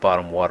the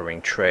bottom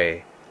watering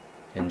tray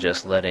and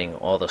just letting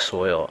all the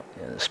soil,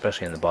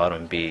 especially in the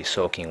bottom, be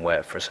soaking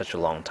wet for such a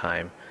long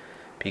time.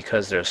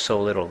 Because there's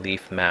so little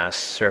leaf mass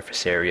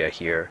surface area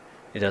here,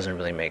 it doesn't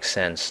really make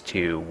sense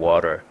to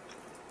water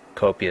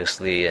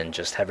copiously and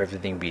just have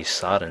everything be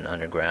sodden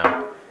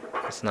underground.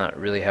 It's not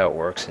really how it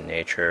works in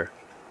nature.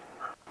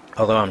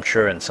 Although I'm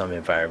sure in some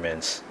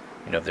environments,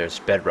 if there's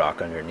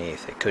bedrock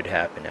underneath, it could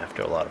happen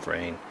after a lot of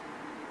rain.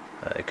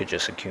 It could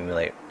just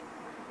accumulate.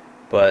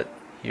 But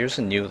here's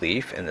a new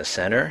leaf in the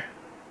center.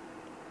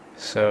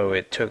 So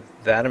it took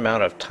that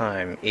amount of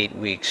time, 8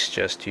 weeks,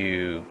 just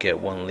to get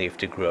one leaf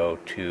to grow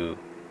to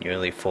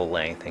nearly full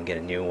length and get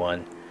a new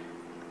one.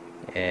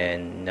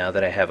 And now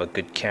that I have a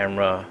good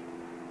camera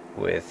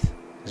with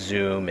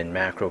zoom and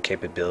macro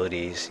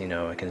capabilities,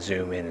 I can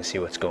zoom in and see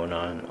what's going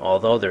on.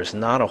 Although there's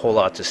not a whole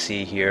lot to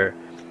see here,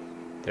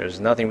 there's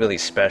nothing really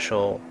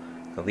special.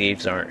 The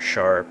leaves aren't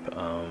sharp.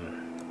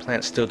 The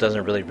plant still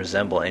doesn't really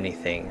resemble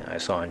anything I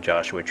saw in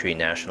Joshua Tree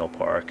National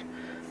Park.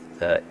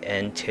 The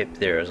end tip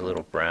there is a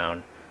little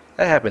brown.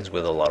 That happens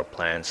with a lot of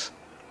plants.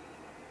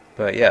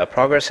 But yeah,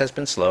 progress has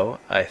been slow.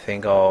 I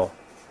think I'll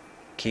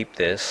keep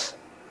this,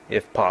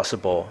 if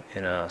possible,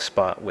 in a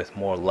spot with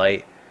more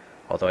light,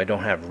 although I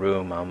don't have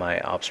room on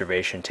my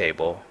observation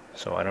table,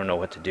 so I don't know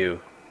what to do.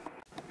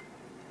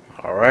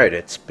 Alright,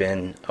 it's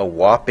been a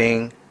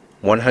whopping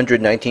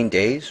 119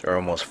 days, or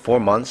almost 4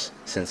 months,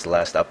 since the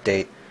last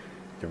update.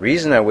 The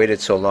reason I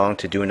waited so long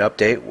to do an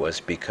update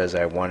was because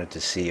I wanted to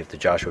see if the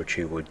Joshua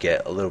tree would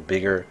get a little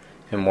bigger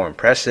and more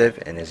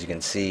impressive, and as you can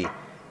see,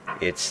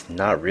 it's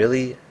not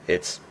really.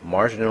 It's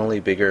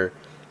marginally bigger.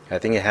 I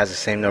think it has the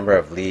same number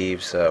of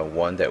leaves.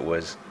 One that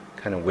was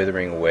kind of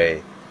withering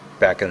away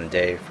back in the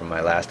day from my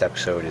last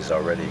episode is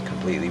already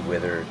completely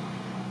withered,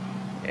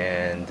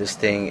 and this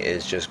thing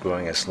is just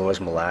growing as slow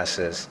as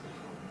molasses.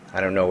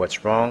 I don't know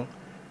what's wrong.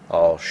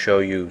 I'll show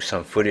you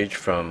some footage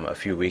from a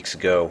few weeks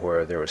ago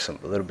where there was a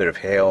little bit of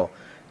hail.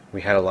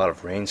 We had a lot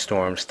of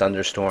rainstorms,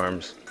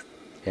 thunderstorms,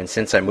 and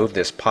since I moved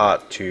this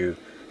pot to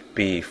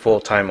be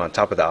full-time on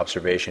top of the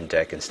observation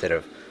deck instead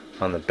of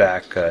on the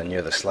back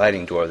near the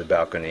sliding door of the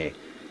balcony,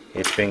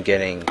 it's been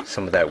getting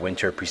some of that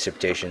winter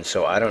precipitation.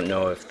 So I don't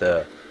know if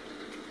the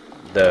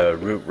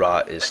root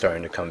rot is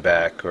starting to come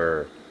back,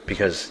 or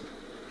because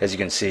as you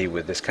can see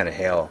with this kind of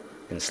hail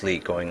and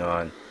sleet going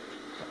on,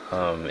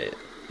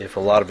 if a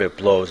lot of it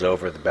blows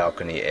over the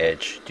balcony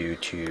edge due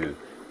to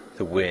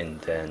the wind,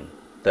 then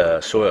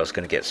the soil is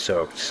going to get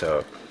soaked.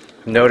 So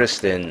I've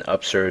noticed an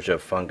upsurge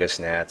of fungus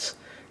gnats.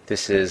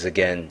 This is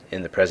again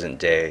in the present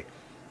day.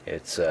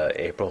 It's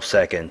April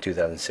 2nd,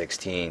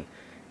 2016.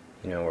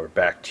 We're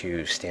back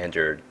to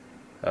standard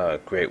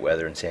great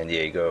weather in San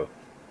Diego.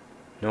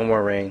 No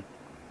more rain.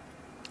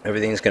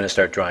 Everything's going to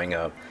start drying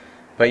up.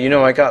 But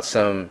I got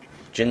some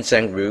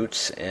ginseng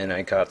roots and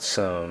I got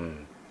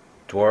some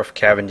dwarf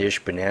Cavendish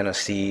banana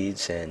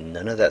seeds, and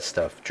none of that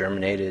stuff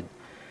germinated.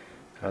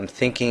 I'm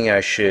thinking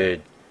I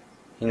should,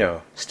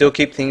 still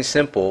keep things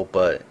simple,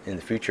 but in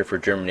the future for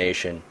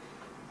germination,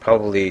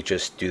 probably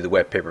just do the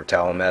wet paper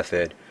towel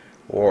method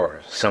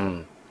or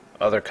some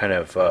other kind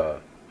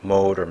of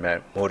mode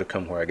or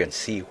modicum where I can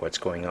see what's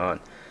going on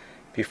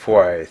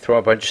before I throw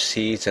a bunch of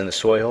seeds in the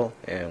soil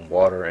and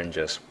water and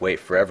just wait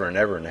forever and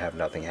ever and have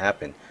nothing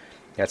happen.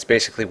 That's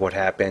basically what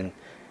happened.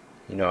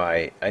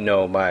 I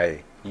know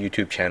my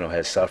YouTube channel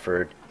has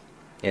suffered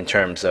in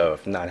terms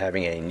of not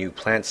having a new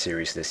plant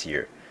series this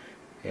year,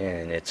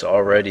 and it's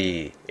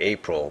already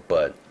April,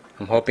 but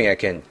I'm hoping I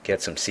can get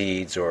some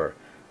seeds or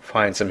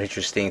find some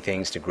interesting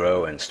things to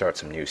grow and start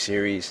some new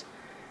series.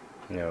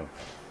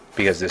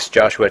 Because this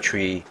Joshua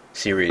Tree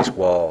series,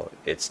 while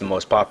it's the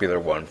most popular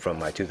one from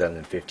my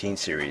 2015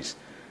 series,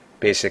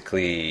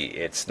 basically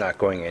it's not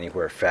going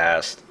anywhere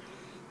fast.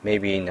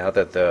 Maybe now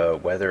that the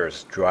weather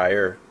is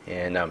drier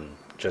and I'm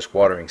just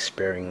watering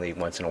sparingly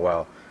once in a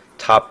while,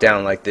 top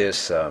down like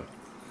this,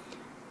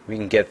 we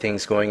can get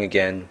things going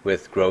again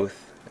with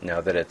growth.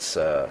 Now that it's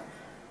going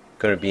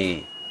to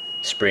be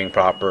spring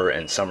proper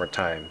and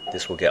summertime,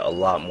 this will get a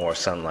lot more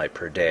sunlight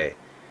per day,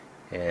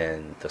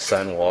 and the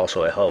sun will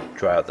also help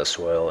dry out the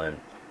soil and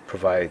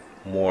provide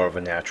more of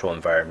a natural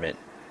environment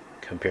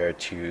compared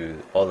to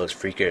all those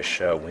freakish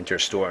winter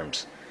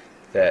storms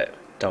that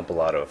dump a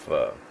lot of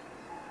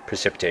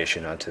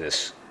precipitation onto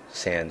this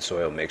sand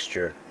soil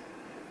mixture.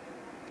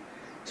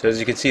 So as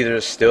you can see,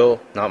 there's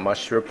still not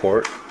much to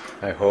report.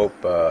 I hope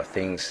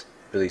things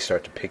really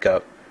start to pick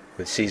up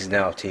with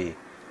seasonality.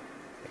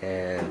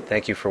 And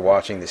thank you for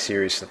watching the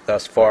series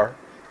thus far.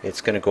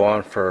 It's going to go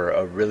on for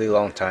a really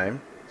long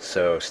time,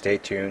 so stay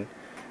tuned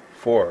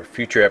for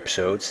future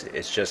episodes.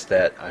 It's just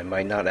that I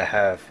might not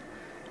have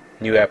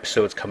new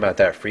episodes come out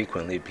that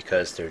frequently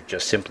because there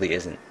just simply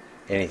isn't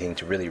anything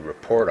to really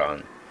report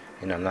on,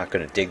 and I'm not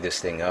going to dig this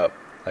thing up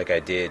like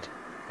I did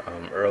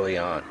early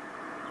on.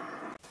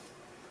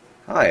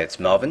 Hi,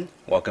 it's Melvin.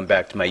 Welcome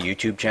back to my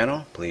YouTube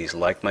channel. Please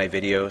like my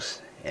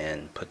videos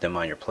and put them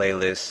on your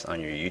playlists on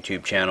your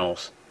YouTube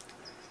channels.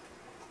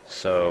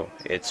 So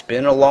it's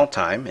been a long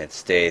time.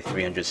 It's day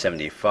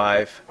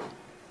 375.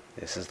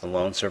 This is the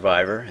lone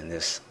survivor in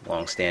this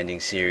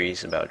long-standing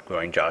series about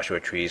growing Joshua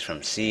trees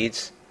from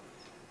seeds.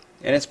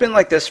 And it's been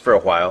like this for a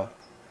while.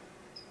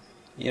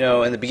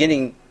 In the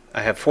beginning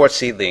I have 4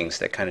 seedlings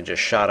that kind of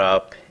just shot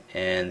up,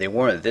 and they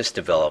weren't this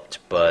developed,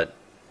 but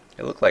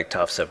they looked like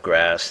tufts of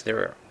grass. They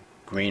were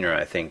greener,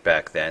 I think,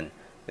 back then.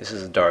 This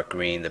is a dark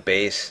green. The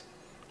base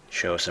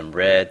shows some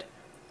red,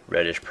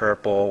 reddish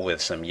purple with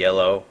some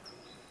yellow,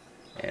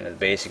 and at the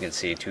base you can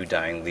see 2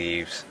 dying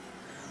leaves.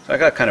 So I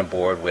got kind of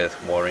bored with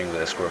watering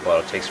with a squirt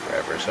bottle. It takes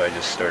forever, so I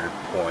just started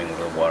pouring with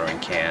a watering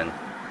can.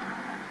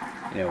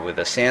 With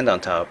the sand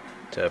on top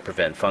to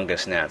prevent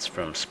fungus gnats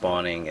from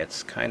spawning,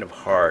 it's kind of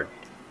hard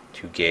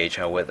to gauge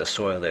how wet the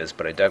soil is,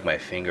 but I dug my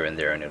finger in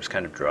there and it was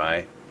kind of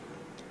dry.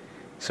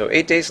 So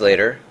 8 days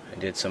later, I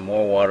did some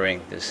more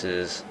watering. This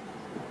is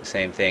the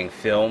same thing,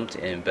 filmed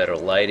in better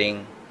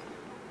lighting,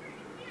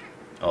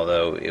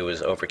 although it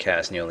was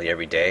overcast nearly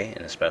every day,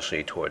 and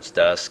especially towards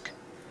dusk.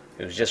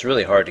 It was just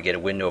really hard to get a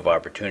window of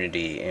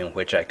opportunity in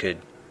which I could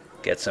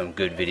get some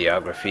good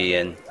videography,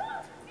 and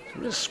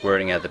I'm just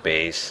squirting at the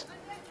base.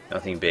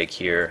 Nothing big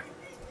here.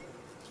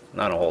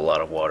 Not a whole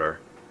lot of water.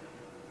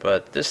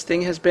 But this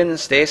thing has been in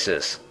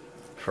stasis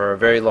for a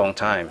very long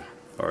time,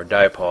 or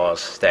diapause,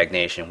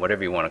 stagnation,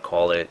 whatever you want to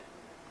call it.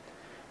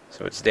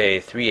 So it's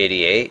day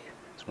 388.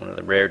 It's one of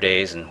the rare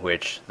days in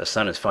which the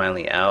sun is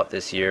finally out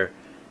this year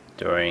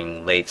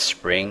during late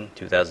spring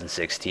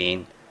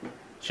 2016.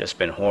 It's just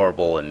been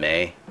horrible in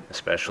May,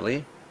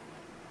 especially.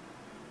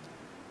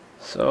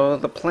 So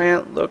the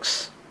plant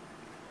looks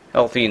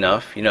healthy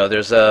enough.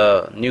 There's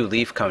a new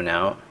leaf coming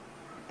out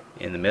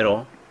in the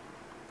middle.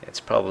 It's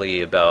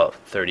probably about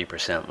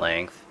 30%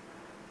 length.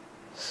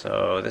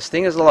 So this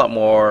thing is a lot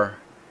more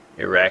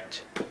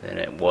erect than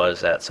it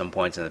was at some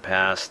points in the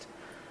past.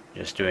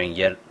 Just doing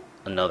yet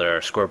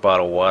another squirt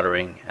bottle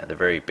watering at the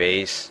very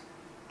base.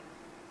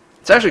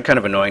 It's actually kind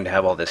of annoying to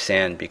have all this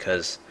sand,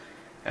 because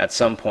at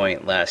some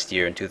point last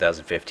year in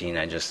 2015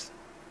 I just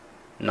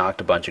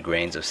knocked a bunch of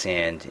grains of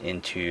sand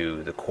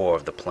into the core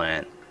of the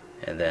plant,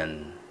 and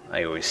then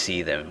I always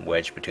see them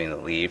wedged between the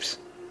leaves.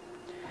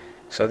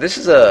 So this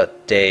is a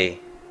day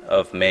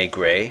of May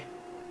gray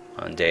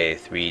on day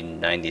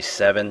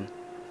 397.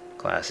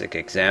 Classic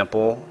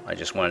example. I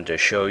just wanted to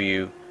show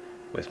you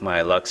with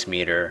my lux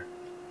meter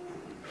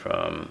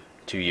from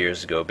 2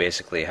 years ago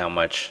basically how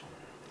much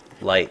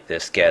light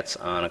this gets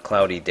on a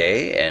cloudy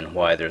day and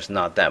why there's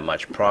not that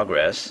much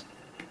progress.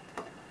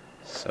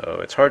 So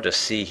it's hard to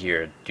see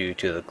here due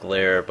to the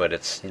glare, but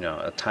it's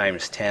a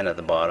times 10 at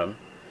the bottom.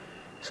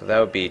 So that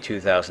would be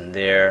 2,000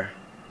 there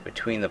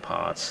between the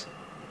pots.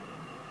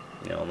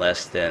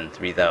 Less than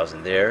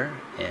 3,000 there,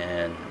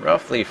 and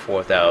roughly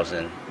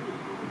 4,000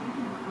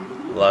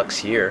 lux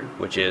here,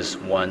 which is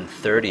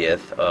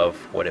 1/30th of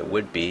what it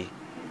would be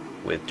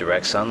with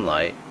direct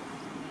sunlight,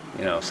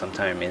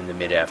 sometime in the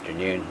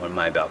mid-afternoon when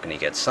my balcony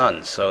gets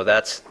sun. So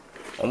that's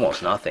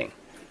almost nothing.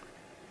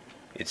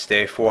 It's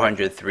day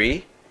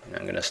 403, and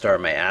I'm going to start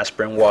my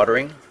aspirin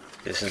watering.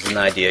 This is an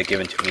idea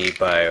given to me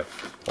by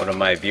one of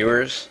my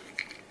viewers.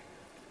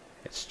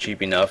 It's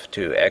cheap enough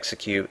to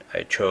execute.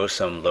 I chose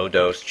some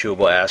low-dose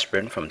chewable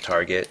aspirin from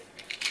Target.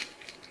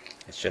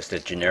 It's just a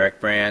generic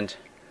brand.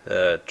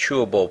 The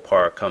chewable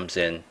part comes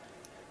in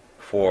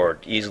for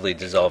easily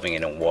dissolving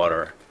it in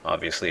water.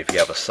 Obviously, if you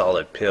have a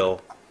solid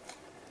pill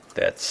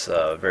that's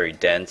very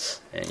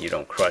dense and you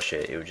don't crush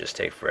it, it would just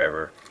take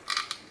forever.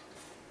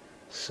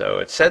 So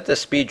it's said to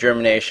speed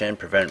germination,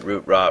 prevent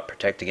root rot,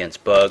 protect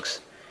against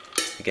bugs.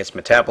 It gets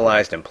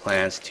metabolized in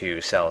plants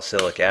to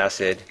salicylic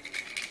acid,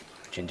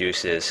 which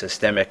induces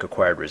systemic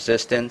acquired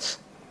resistance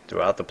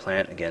throughout the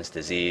plant against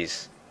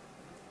disease.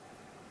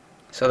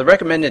 So the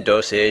recommended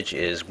dosage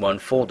is 1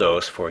 full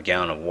dose for a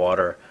gallon of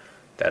water.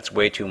 That's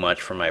way too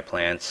much for my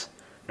plants.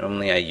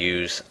 Normally I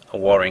use a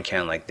watering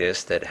can like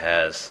this that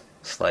has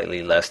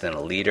slightly less than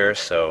a liter,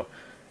 so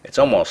it's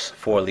almost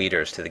 4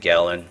 liters to the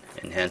gallon,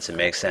 and hence it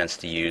makes sense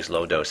to use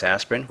low dose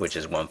aspirin, which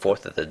is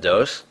 1/4 of the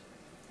dose.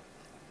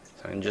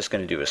 So I'm just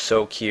going to do a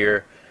soak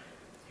here.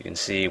 You can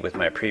see with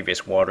my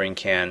previous watering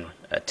can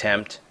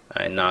attempt,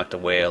 I knocked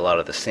away a lot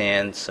of the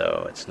sand,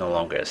 so it's no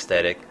longer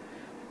aesthetic.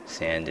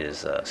 Sand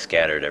is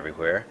scattered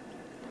everywhere.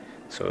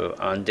 So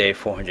on day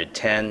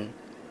 410,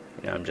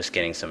 I'm just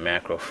getting some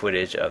macro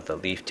footage of the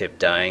leaf tip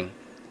dying.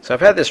 So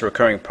I've had this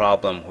recurring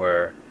problem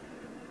where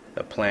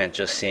the plant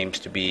just seems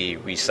to be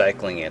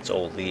recycling its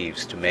old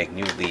leaves to make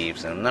new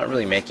leaves, and I'm not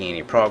really making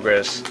any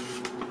progress.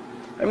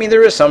 I mean,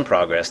 there is some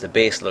progress. The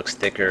base looks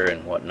thicker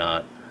and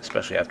whatnot,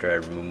 especially after I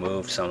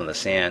removed some of the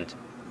sand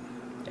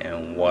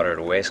and watered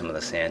away some of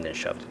the sand and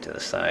shoved it to the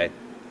side.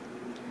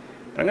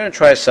 I'm going to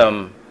try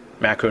some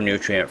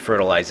macronutrient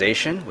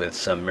fertilization with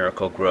some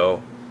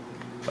Miracle-Gro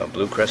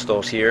blue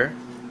crystals here.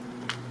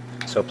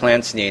 So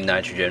plants need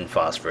nitrogen,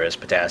 phosphorus,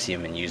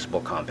 potassium in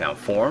usable compound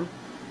form,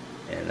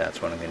 and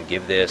that's what I'm going to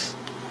give this.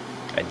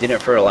 I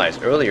didn't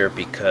fertilize earlier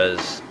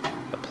because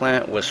the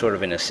plant was sort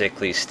of in a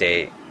sickly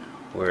state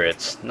where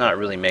it's not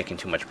really making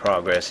too much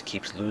progress. It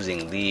keeps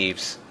losing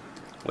leaves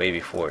way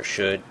before it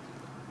should.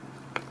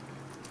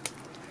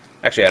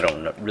 Actually, I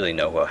don't really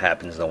know what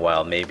happens in the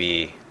wild.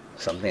 Maybe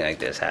something like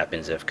this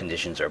happens if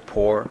conditions are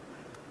poor,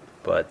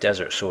 but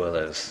desert soil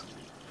is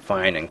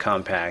fine and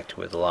compact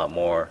with a lot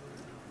more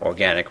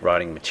organic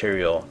rotting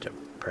material to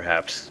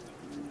perhaps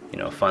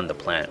fund the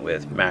plant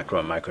with macro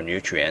and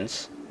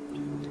micronutrients.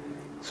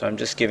 So I'm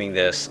just giving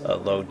this a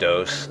low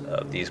dose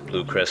of these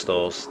blue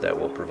crystals that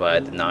will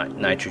provide the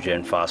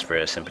nitrogen,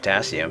 phosphorus, and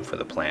potassium for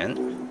the plant,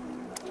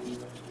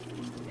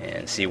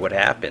 and see what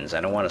happens.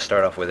 I don't want to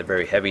start off with a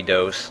very heavy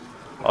dose.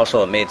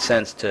 Also, it made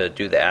sense to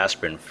do the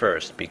aspirin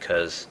first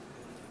because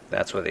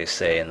that's what they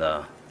say in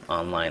the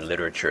online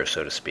literature,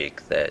 so to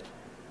speak, that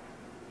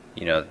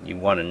you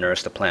want to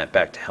nurse the plant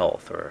back to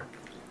health, or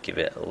give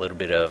it a little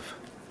bit of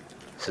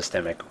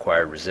systemic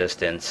acquired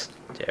resistance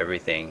to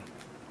everything.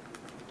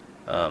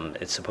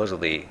 It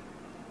supposedly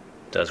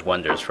does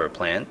wonders for a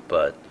plant,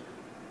 but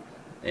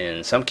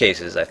in some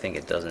cases I think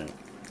it doesn't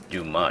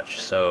do much.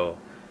 So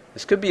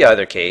this could be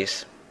either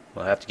case.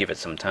 We'll have to give it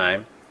some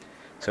time.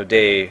 So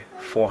day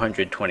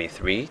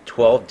 423,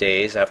 12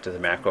 days after the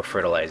macro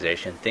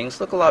fertilization,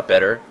 things look a lot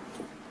better.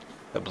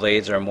 The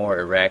blades are more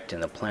erect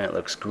and the plant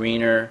looks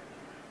greener.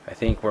 I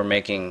think we're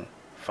making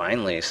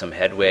finally some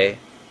headway.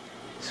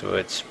 So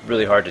it's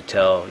really hard to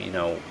tell,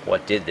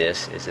 what did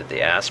this? Is it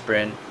the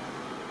aspirin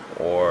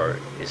or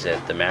is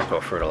it the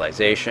macro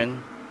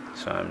fertilization?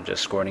 So I'm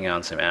just squirting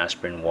on some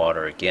aspirin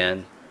water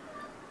again.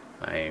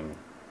 I'm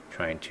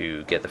trying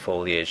to get the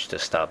foliage to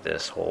stop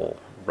this whole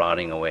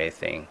rotting away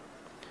thing.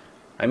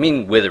 I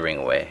mean withering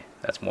away.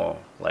 That's more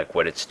like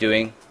what it's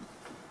doing.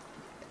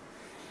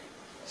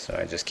 So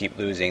I just keep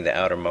losing the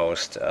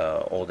outermost,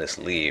 oldest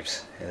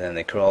leaves, and then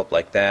they curl up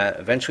like that.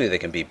 Eventually they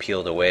can be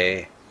peeled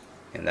away,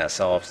 and that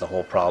solves the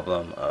whole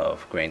problem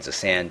of grains of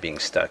sand being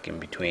stuck in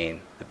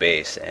between the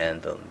base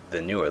and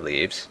the newer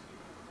leaves.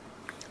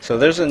 So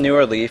there's a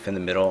newer leaf in the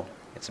middle.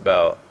 It's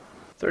about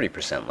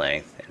 30%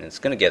 length, and it's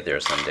going to get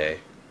there someday.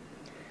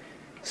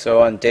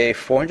 So on day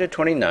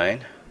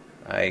 429,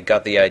 I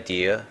got the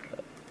idea,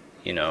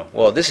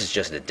 well, this is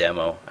just a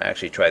demo. I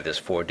actually tried this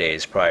 4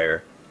 days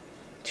prior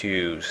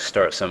to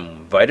start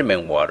some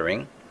vitamin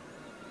watering.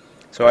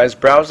 So I was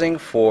browsing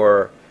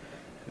for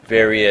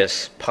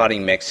various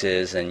potting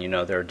mixes, and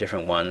there are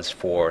different ones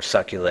for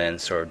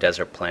succulents or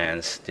desert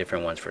plants,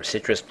 different ones for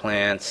citrus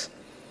plants.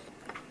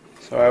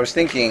 So I was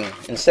thinking,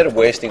 instead of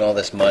wasting all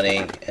this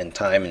money and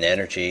time and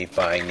energy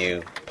buying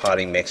new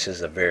potting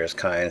mixes of various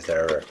kinds that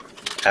are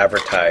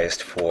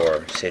advertised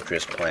for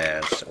citrus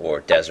plants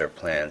or desert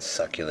plants,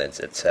 succulents,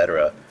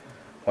 etc.,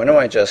 why don't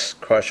I just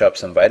crush up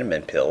some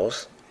vitamin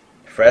pills,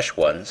 fresh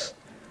ones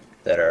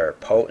that are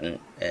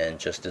potent, and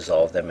just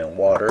dissolve them in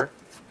water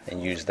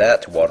and use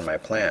that to water my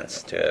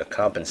plants to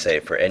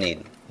compensate for any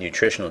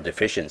nutritional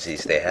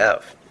deficiencies they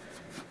have.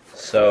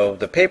 So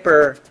the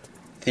paper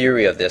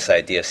theory of this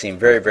idea seemed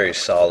very, very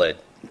solid.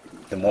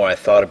 The more I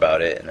thought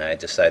about it, and I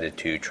decided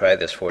to try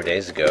this 4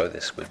 days ago,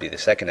 this would be the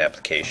second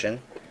application.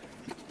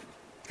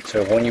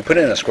 So when you put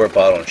it in a squirt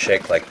bottle and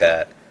shake like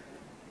that,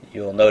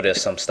 you'll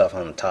notice some stuff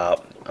on the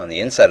top. On the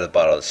inside of the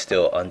bottle is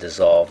still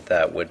undissolved.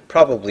 That would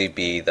probably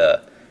be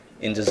the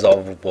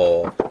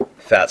indissoluble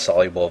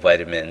fat-soluble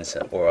vitamins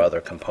or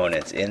other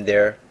components in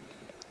there.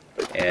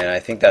 And I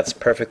think that's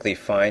perfectly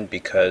fine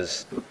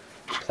because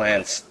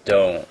plants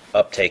don't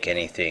uptake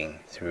anything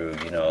through,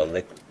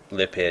 a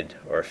lipid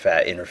or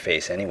fat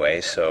interface anyway,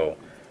 so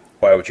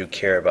why would you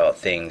care about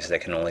things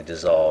that can only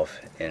dissolve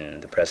in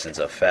the presence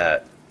of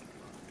fat?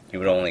 You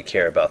would only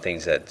care about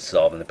things that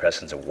dissolve in the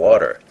presence of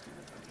water.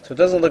 So it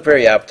doesn't look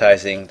very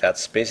appetizing.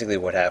 That's basically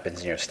what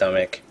happens in your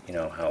stomach, you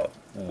know, how it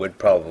would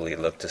probably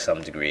look to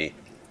some degree.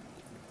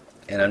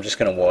 And I'm just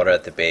going to water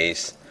at the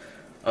base.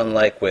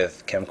 Unlike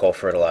with chemical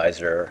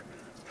fertilizer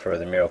for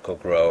the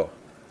Miracle-Gro,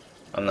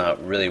 I'm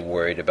not really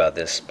worried about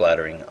this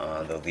splattering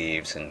on the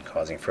leaves and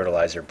causing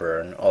fertilizer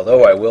burn,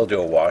 although I will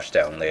do a wash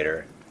down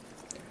later.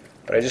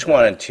 But I just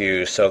wanted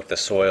to soak the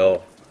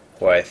soil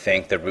where I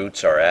think the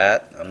roots are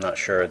at. I'm not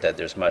sure that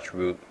there's much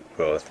root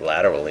growth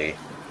laterally,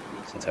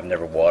 since I've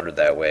never watered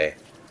that way.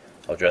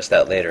 I'll address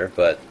that later,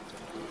 but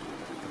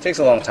it takes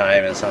a long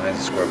time and sometimes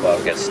the squirt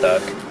bottle gets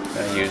stuck. I'm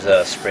going to use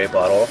a spray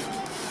bottle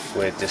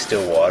with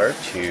distilled water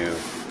to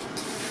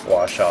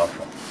wash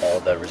off all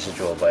the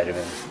residual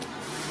vitamin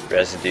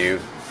residue.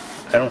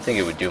 I don't think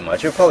it would do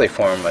much. It would probably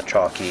form a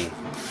chalky,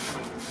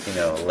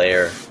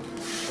 layer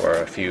or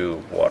a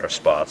few water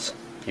spots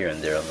here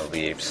and there on the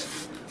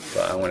leaves.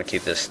 But I want to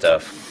keep this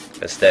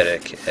stuff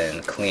aesthetic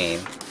and clean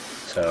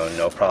so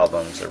no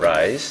problems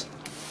arise.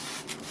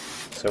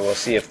 So we'll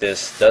see if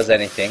this does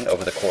anything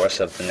over the course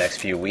of the next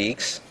few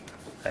weeks.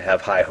 I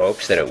have high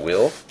hopes that it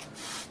will.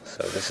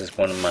 So this is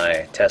one of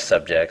my test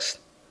subjects.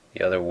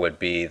 The other would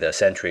be the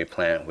century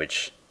plant,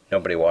 which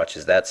nobody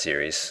watches that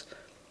series.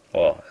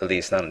 Well, at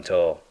least not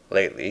until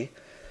lately.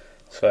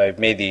 So I've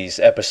made these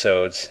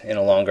episodes in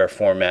a longer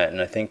format,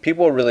 and I think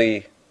people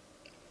really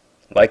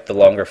like the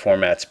longer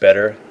formats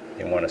better.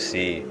 They want to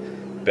see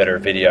better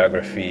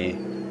videography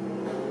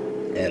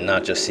and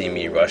not just see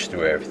me rush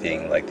through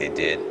everything like they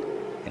did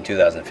in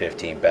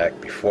 2015, back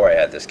before I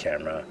had this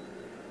camera.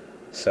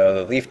 So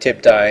the leaf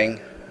tip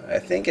dying, I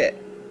think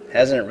it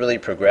hasn't really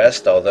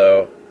progressed,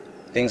 although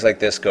things like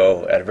this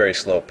go at a very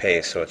slow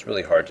pace, so it's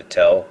really hard to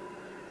tell.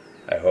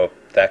 I hope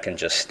that can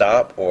just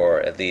stop,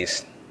 or at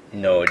least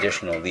no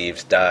additional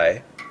leaves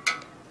die.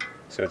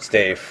 So it's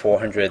day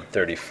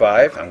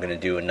 435. I'm going to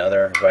do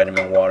another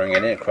vitamin watering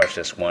in it, crush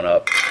this one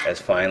up as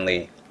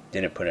finely.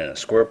 Didn't put in a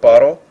squirt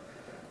bottle,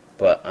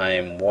 but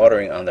I'm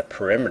watering on the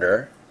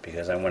perimeter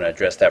because I want to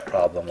address that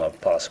problem of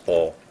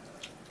possible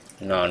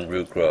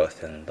non-root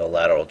growth in the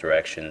lateral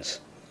directions.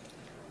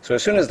 So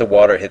as soon as the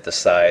water hit the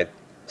side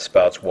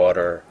spouts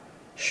water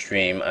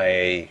stream,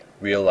 I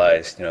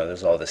realized,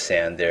 there's all the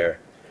sand there.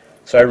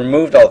 So I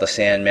removed all the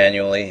sand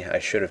manually. I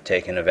should have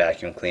taken a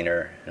vacuum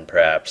cleaner and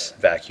perhaps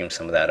vacuumed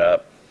some of that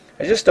up.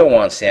 I just don't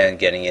want sand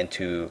getting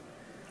into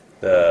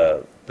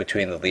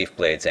between the leaf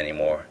blades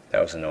anymore.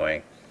 That was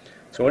annoying.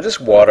 So we'll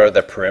just water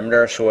the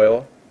perimeter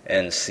soil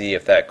and see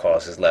if that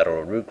causes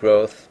lateral root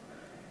growth,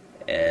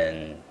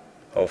 and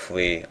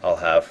hopefully I'll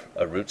have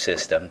a root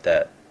system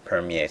that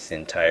permeates the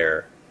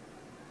entire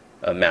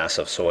mass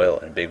of soil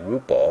and big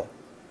root ball,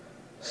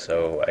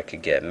 so I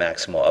could get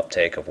maximal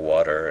uptake of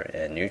water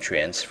and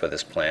nutrients for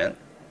this plant.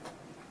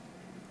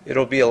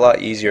 It'll be a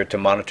lot easier to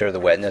monitor the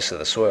wetness of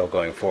the soil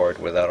going forward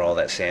without all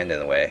that sand in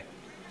the way.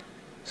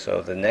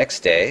 So the next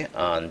day,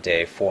 on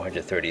day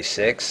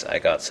 436, I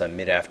got some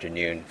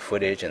mid-afternoon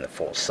footage in the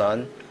full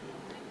sun.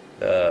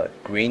 The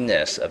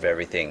greenness of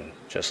everything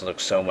just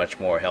looks so much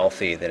more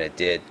healthy than it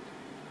did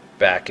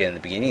back in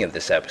the beginning of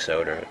this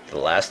episode, or the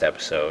last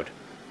episode,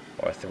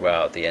 or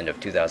throughout the end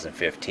of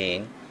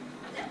 2015.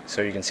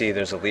 So you can see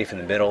there's a leaf in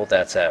the middle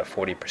that's at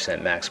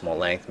 40% maximal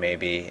length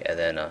maybe, and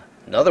then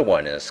another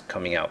one is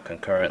coming out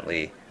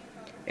concurrently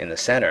in the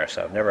center.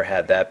 So I've never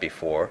had that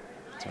before.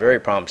 It's a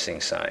very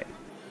promising sign.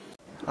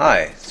 Hi,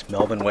 it's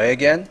Melvin Way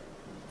again.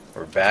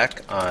 We're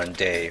back on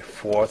day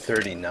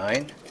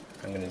 439.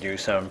 I'm going to do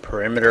some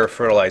perimeter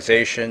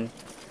fertilization.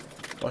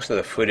 Most of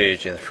the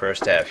footage in the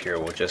first half here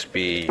will just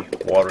be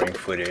watering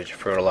footage,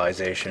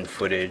 fertilization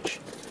footage.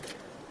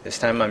 This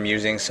time I'm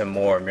using some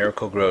more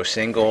Miracle-Gro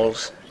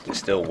singles,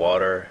 distilled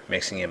water,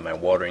 mixing in my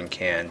watering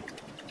can.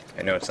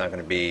 I know it's not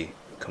going to be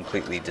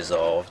completely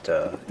dissolved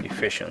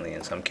efficiently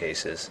in some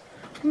cases.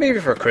 Maybe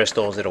for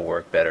crystals it'll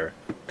work better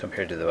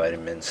compared to the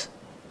vitamins.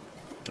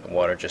 The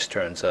water just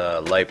turns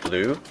light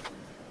blue,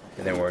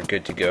 and then we're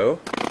good to go.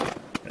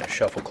 I'm going to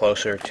shuffle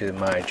closer to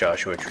my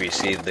Joshua Tree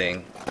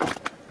seedling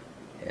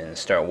and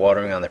start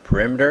watering on the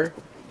perimeter.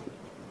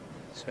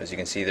 So as you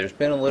can see, there's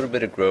been a little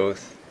bit of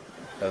growth.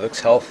 It looks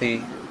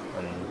healthy.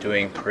 I'm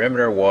doing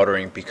perimeter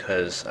watering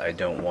because I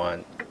don't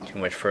want too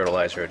much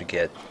fertilizer to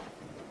get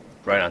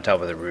right on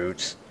top of the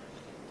roots.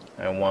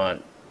 I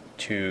want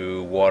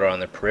to water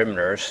on the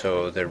perimeter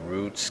so the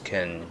roots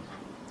can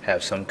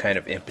have some kind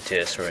of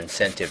impetus or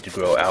incentive to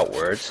grow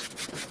outwards.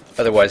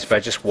 Otherwise, if I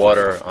just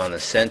water on the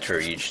center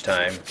each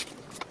time,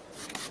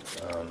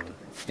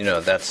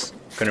 that's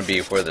going to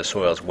be where the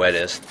soil is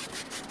wettest,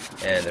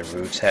 and the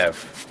roots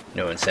have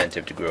no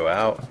incentive to grow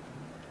out.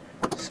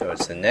 So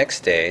it's the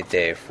next day,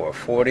 day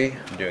 440.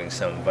 I'm doing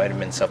some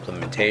vitamin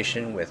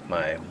supplementation with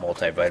my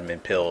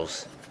multivitamin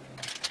pills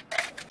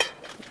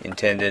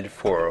intended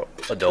for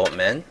adult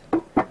men.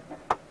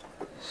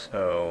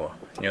 So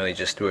nearly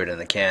just threw it in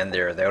the can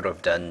there. That would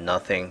have done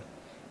nothing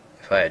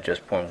if I had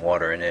just poured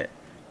water in it.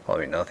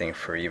 Probably nothing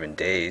for even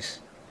days.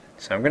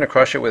 So I'm going to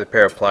crush it with a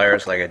pair of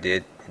pliers like I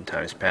did in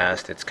times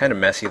past. It's kind of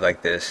messy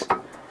like this.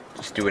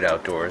 Just do it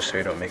outdoors so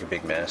you don't make a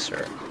big mess,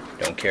 or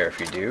don't care if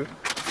you do.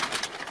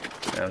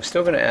 I'm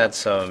still going to add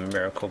some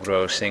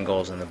Miracle-Gro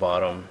singles in the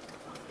bottom.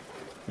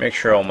 Make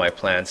sure all my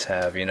plants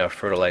have enough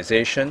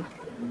fertilization.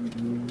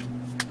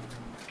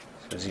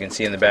 So as you can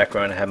see in the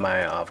background, I have my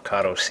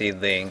avocado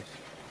seedling.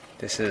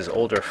 This is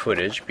older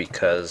footage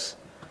because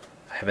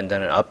I haven't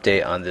done an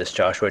update on this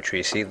Joshua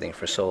Tree seedling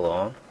for so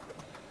long.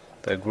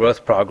 The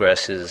growth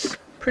progress is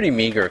pretty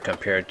meager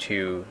compared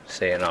to,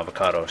 say, an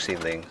avocado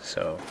seedling,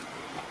 so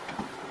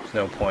there's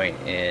no point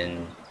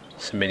in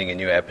submitting a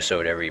new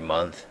episode every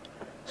month.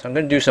 So I'm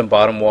going to do some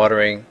bottom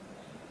watering,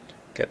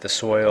 get the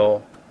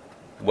soil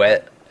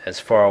wet as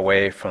far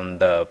away from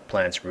the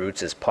plant's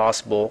roots as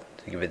possible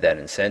to give it that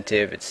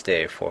incentive. It's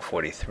day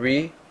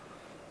 443.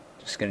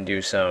 Just going to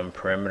do some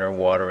perimeter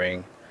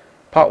watering.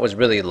 Pot was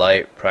really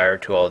light prior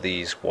to all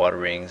these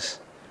waterings,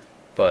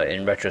 but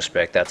in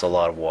retrospect that's a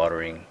lot of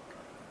watering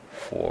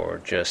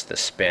for just the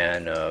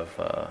span of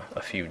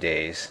a few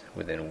days,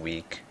 within a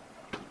week.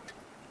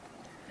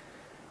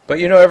 But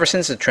ever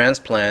since the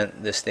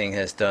transplant, this thing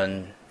has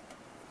done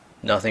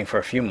nothing for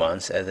a few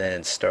months, and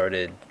then it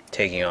started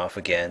taking off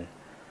again.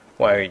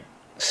 Well, I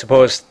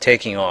suppose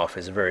taking off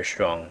is a very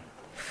strong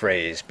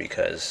phrase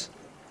because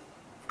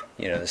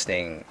this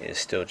thing is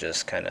still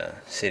just kind of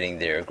sitting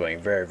there growing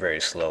very, very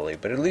slowly,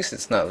 but at least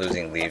it's not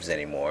losing leaves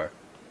anymore.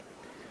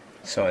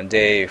 So on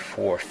day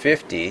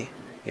 450,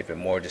 give it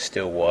more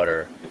distilled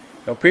water.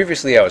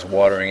 Previously I was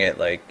watering it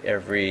like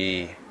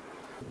every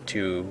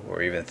 2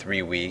 or even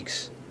 3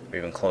 weeks, or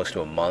even close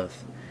to a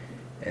month,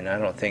 and I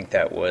don't think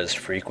that was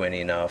frequent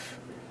enough.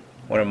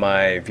 One of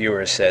my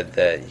viewers said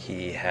that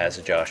he has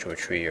a Joshua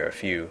tree or a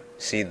few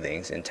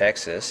seedlings in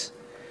Texas,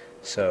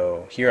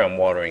 so here I'm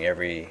watering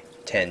every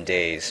 10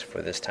 days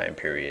for this time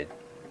period.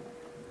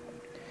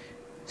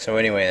 So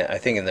anyway, I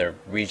think in the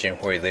region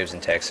where he lives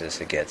in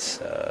Texas, it gets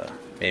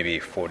maybe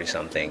 40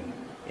 something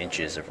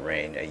inches of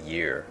rain a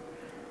year,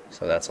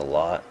 so that's a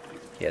lot.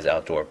 He has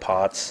outdoor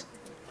pots,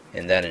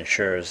 and that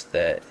ensures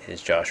that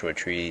his Joshua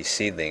tree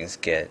seedlings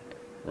get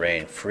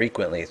rain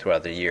frequently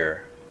throughout the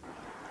year.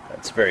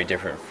 That's very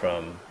different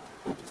from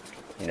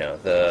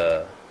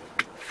the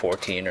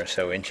 14 or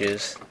so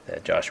inches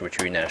that Joshua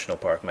Tree National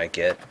Park might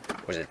get.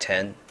 Was it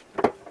 10?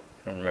 I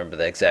don't remember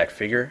the exact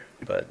figure,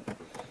 but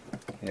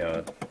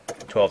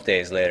 12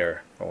 days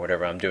later or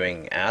whatever, I'm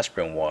doing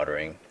aspirin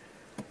watering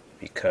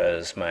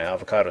because my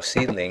avocado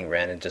seedling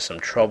ran into some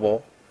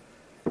trouble.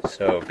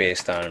 So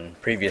based on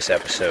previous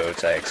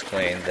episodes, I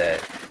explained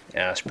that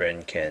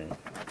aspirin can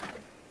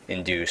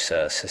induce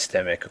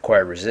systemic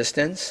acquired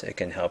resistance. It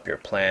can help your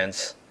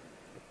plants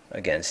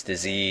against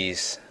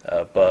disease,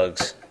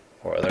 bugs,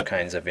 or other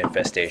kinds of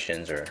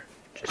infestations, or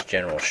just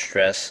general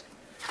stress.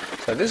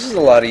 So this is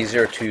a lot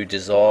easier to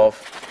dissolve,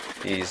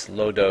 these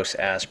low-dose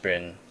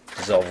aspirin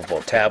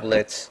dissolvable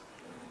tablets,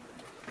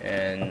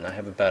 and I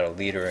have about 1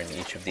 liter in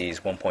each of these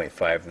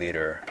 1.5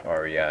 liter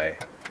REI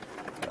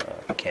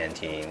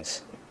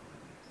canteens.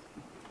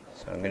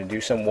 So I'm going to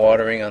do some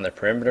watering on the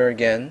perimeter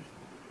again,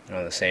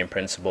 on the same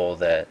principle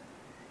that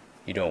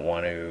you don't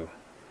want to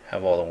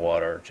have all the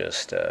water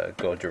just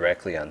go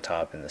directly on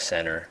top in the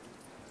center,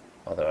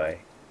 although I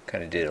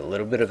kind of did a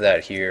little bit of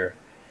that here.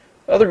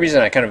 The other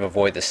reason I kind of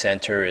avoid the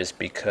center is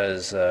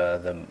because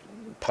the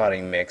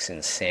potting mix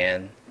in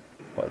sand,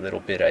 what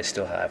little bit I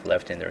still have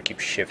left in there,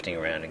 keeps shifting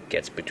around and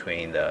gets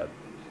between the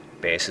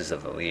bases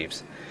of the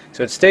leaves.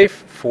 So it's day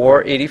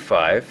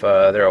 485.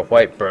 There are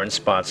white burn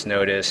spots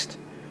noticed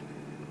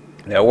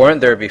that weren't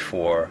there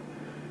before.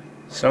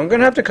 So I'm going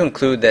to have to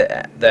conclude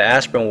that the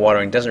aspirin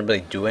watering doesn't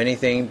really do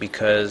anything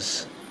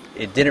because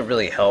it didn't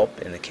really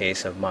help in the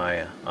case of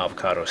my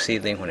avocado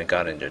seedling when it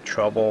got into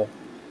trouble.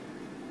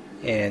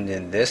 And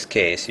in this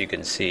case, you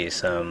can see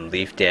some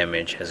leaf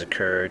damage has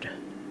occurred,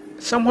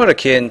 somewhat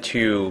akin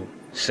to,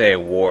 say,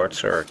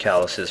 warts or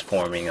calluses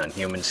forming on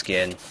human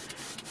skin.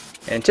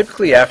 And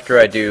typically after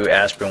I do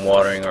aspirin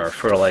watering or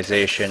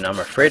fertilization, I'm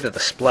afraid of the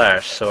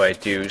splash, so I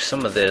do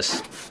some of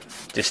this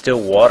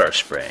distilled water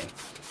spraying.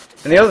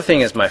 And the other thing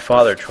is my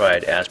father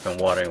tried aspirin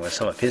watering with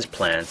some of his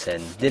plants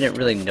and didn't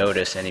really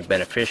notice any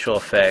beneficial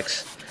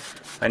effects.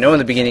 I know in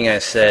the beginning I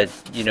said,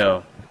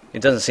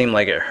 it doesn't seem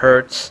like it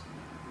hurts,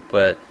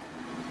 but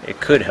it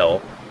could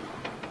help.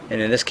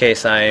 And in this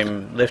case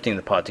I'm lifting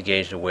the pot to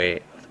gauge the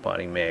weight of the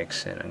potting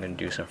mix, and I'm going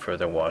to do some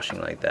further washing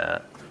like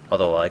that.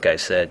 Although, like I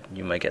said,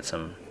 you might get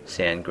some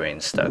sand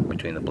grains stuck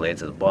between the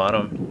blades at the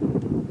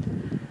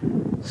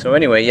bottom. So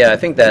anyway, yeah, I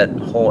think that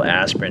whole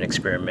aspirin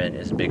experiment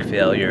is a big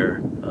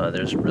failure.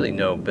 There's really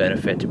no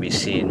benefit to be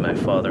seen. My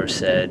father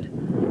said,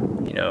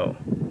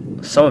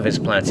 some of his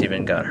plants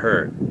even got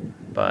hurt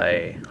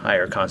by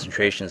higher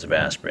concentrations of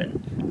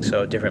aspirin.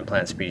 So different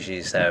plant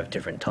species have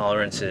different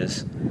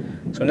tolerances.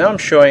 So now I'm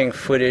showing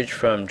footage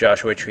from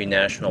Joshua Tree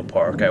National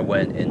Park. I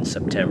went in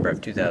September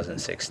of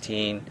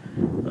 2016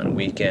 on a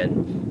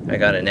weekend. I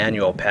got an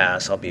annual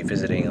pass. I'll be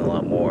visiting a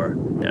lot more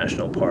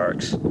national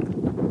parks.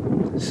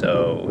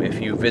 So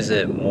if you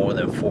visit more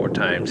than 4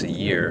 times a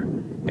year,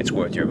 it's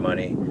worth your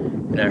money.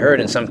 And I heard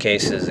in some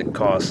cases it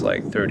costs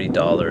like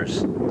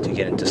 $30 to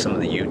get into some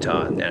of the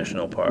Utah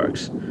national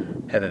parks.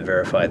 Haven't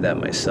verified that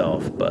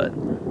myself, but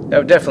that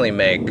would definitely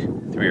make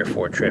 3 or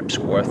 4 trips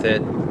worth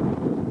it.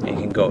 And you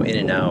can go in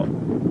and out,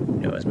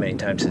 as many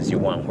times as you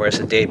want, whereas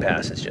a day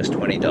pass is just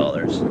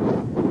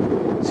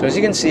 $20. So as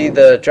you can see,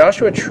 the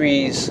Joshua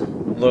trees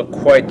look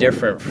quite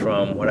different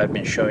from what I've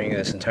been showing you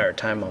this entire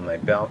time on my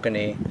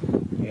balcony.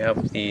 You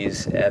have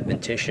these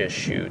adventitious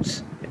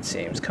shoots, it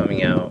seems,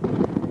 coming out.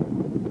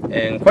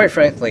 And quite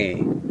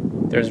frankly,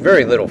 there's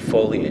very little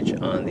foliage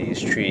on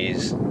these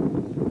trees.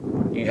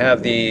 You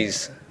have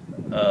these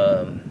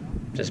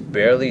just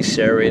barely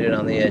serrated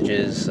on the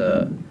edges,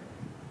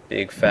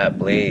 big fat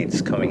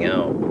blades coming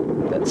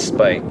out that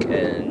spike,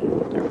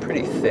 and they're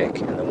pretty thick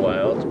in the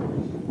wild.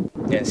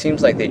 And it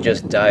seems like they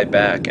just die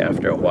back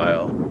after a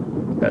while.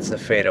 That's the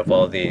fate of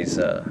all these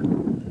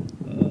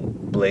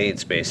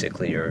blades,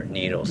 basically, or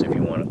needles, if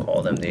you want to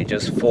call them. They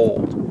just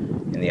fold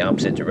in the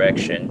opposite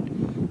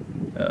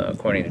direction,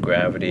 according to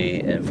gravity,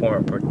 and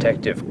form a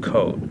protective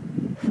coat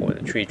for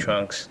the tree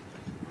trunks.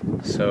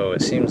 So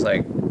it seems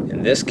like,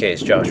 in this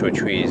case, Joshua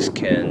trees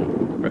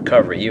can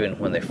recover even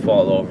when they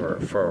fall over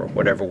for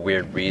whatever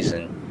weird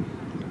reason.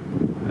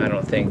 I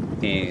don't think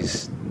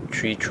these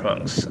tree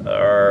trunks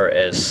are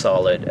as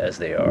solid as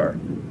they are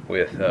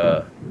with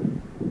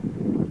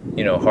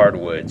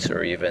hardwoods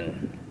or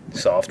even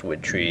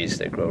softwood trees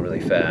that grow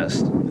really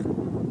fast.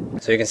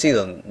 So you can see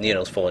the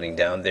needles folding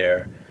down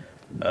there.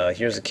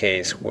 Here's a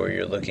case where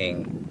you're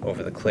looking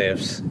over the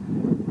cliffs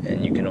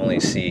and you can only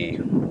see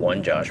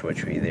one Joshua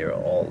tree there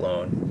all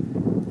alone.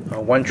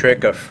 One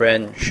trick a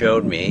friend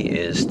showed me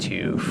is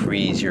to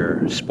freeze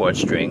your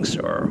sports drinks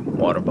or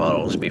water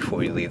bottles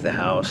before you leave the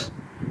house,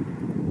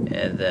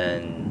 and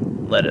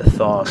then let it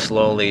thaw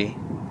slowly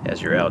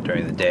as you're out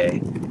during the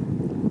day.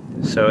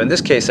 So in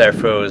this case, I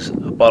froze a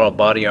bottle of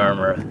body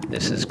armor.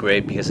 This is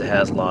great because it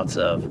has lots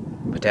of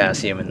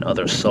potassium and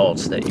other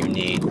salts that you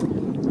need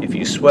if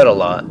you sweat a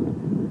lot.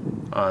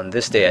 On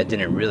this day, I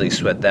didn't really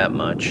sweat that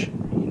much.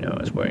 I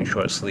was wearing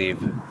short sleeve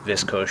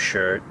viscose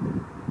shirt,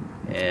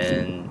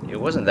 and it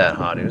wasn't that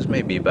hot. It was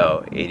maybe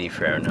about 80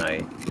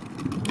 Fahrenheit,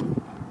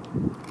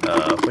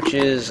 which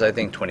is, I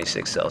think,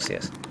 26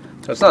 Celsius.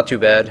 So it's not too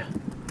bad.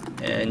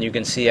 And you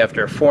can see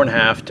after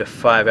 4.5 to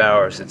 5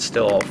 hours, it's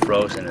still all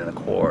frozen in the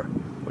core,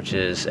 which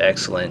is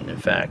excellent. In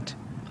fact,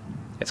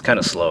 it's kind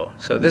of slow.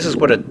 So this is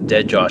what a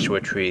dead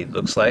Joshua tree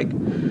looks like.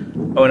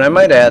 Oh, and I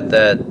might add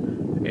that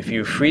if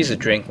you freeze a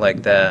drink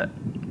like that,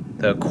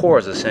 the core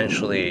is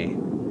essentially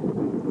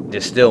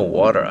distilled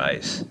water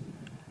ice.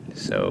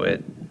 So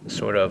it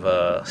sort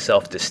of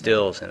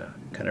self-distills in a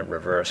kind of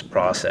reverse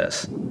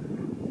process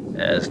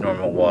as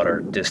normal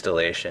water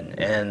distillation.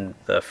 And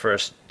the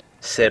first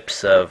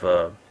sips of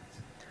a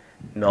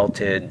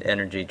melted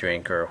energy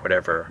drink or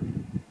whatever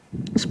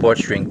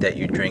sports drink that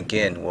you drink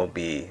in will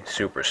be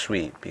super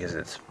sweet because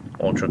it's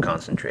ultra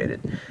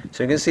concentrated.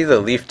 So you can see the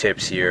leaf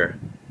tips here.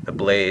 The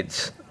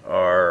blades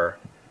are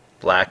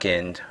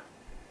blackened,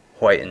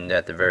 whitened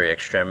at the very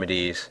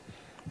extremities.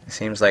 It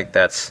seems like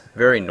that's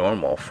very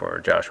normal for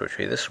a Joshua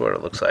tree. This is what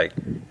it looks like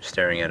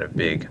staring at a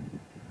big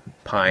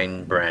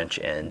pine branch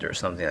end or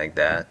something like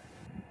that.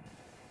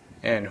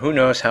 And who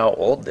knows how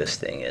old this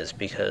thing is,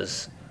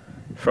 because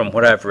from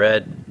what I've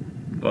read,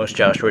 most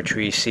Joshua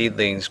tree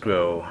seedlings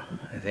grow,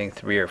 I think,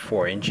 3 or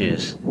 4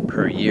 inches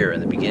per year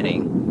in the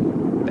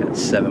beginning.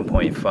 That's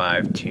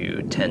 7.5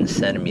 to 10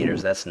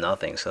 centimeters. That's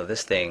nothing. So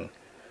this thing,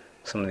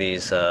 some of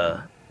these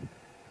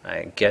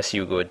I guess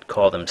you would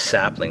call them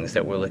saplings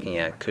that we're looking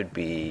at, could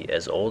be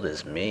as old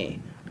as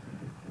me.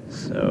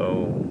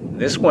 So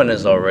this one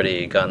has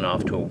already gotten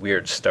off to a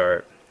weird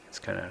start. It's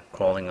kind of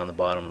crawling on the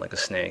bottom like a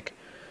snake.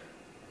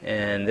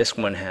 And this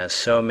one has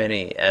so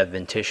many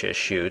adventitious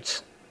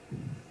shoots,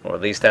 or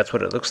at least that's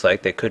what it looks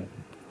like. They could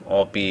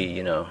all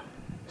be,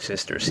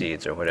 sister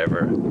seeds or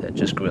whatever that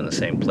just grew in the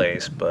same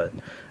place, but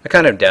I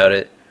kind of doubt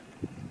it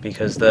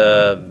because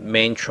the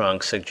main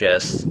trunk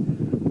suggests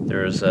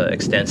there's an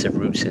extensive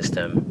root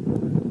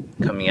system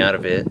coming out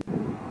of it,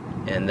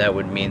 and that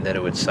would mean that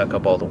it would suck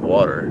up all the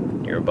water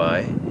nearby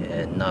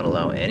and not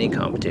allow any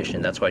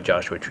competition. That's why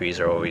Joshua trees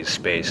are always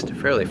spaced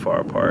fairly far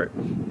apart.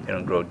 They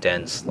don't grow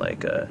dense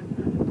like a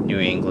New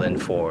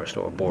England forest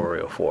or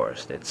boreal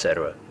forest,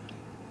 etc.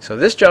 So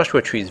this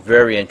Joshua tree is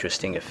very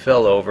interesting. It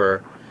fell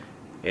over.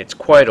 It's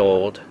quite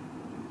old,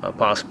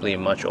 possibly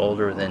much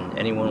older than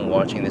anyone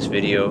watching this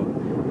video.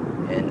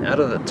 And out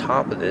of the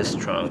top of this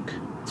trunk,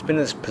 it's been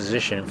in this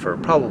position for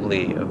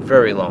probably a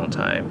very long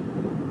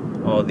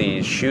time. All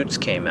these shoots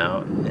came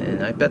out,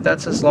 and I bet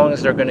that's as long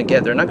as they're going to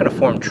get. They're not going to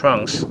form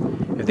trunks.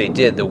 If they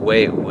did, the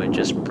weight would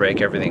just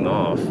break everything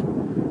off.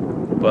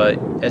 But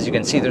as you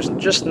can see, there's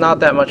just not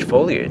that much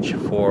foliage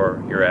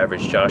for your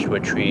average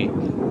Joshua tree.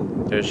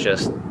 There's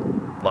just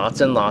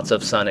lots and lots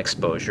of sun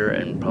exposure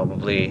and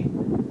probably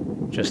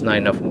just not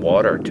enough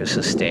water to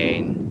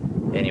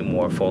sustain any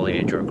more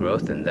foliage or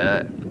growth than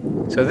that.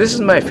 So this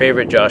is my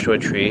favorite Joshua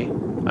tree.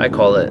 I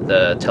call it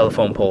the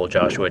telephone pole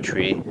Joshua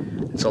tree.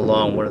 It's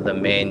along one of the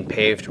main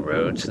paved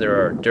roads.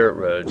 There are dirt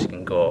roads you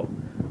can go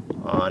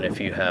on if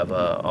you have an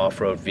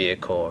off-road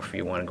vehicle or if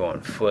you want to go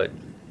on foot.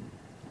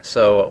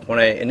 So when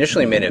I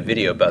initially made a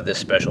video about this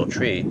special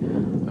tree,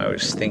 I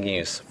was thinking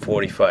it's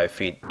 45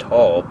 feet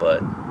tall,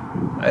 but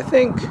I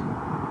think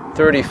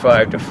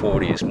 35 to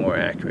 40 is more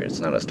accurate. It's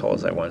not as tall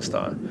as I once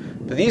thought.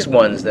 But these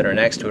ones that are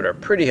next to it are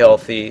pretty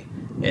healthy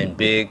and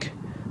big.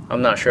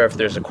 I'm not sure if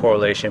there's a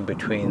correlation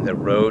between the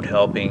road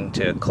helping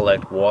to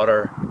collect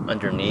water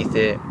underneath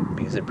it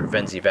because it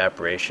prevents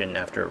evaporation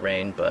after it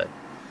rained, but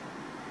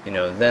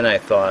then I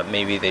thought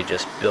maybe they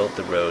just built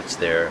the roads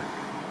there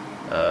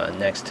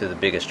next to the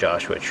biggest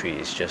Joshua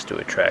trees just to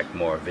attract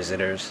more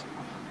visitors.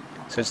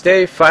 So it's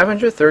day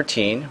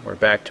 513. We're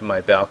back to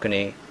my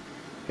balcony.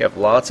 We have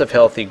lots of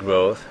healthy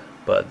growth,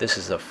 but this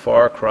is a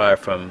far cry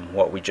from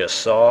what we just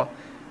saw.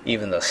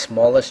 Even the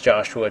smallest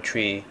Joshua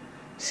tree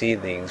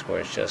seedlings,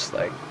 where it's just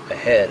like a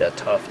head, a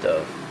tuft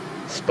of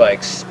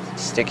spikes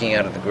sticking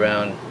out of the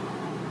ground,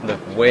 look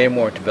way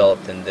more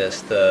developed than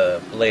this.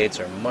 The blades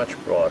are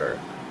much broader,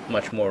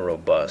 much more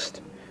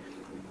robust.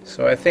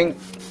 So I think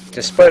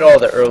despite all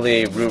the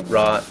early root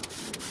rot,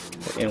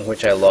 in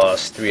which I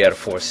lost 3 out of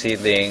 4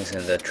 seedlings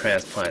and the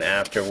transplant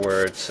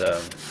afterwards,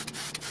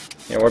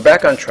 we're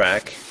back on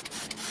track,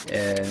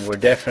 and we're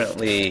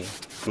definitely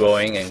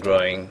growing and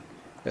growing.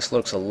 This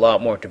looks a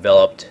lot more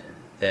developed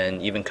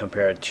than even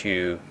compared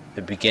to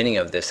the beginning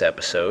of this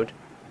episode,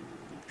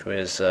 which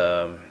was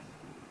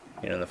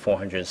in the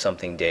 400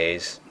 something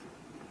days.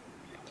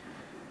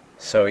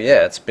 So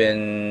yeah, it's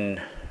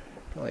been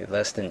probably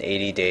less than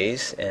 80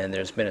 days, and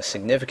there's been a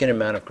significant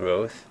amount of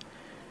growth,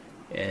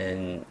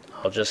 and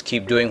I'll just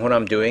keep doing what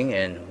I'm doing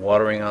and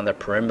watering on the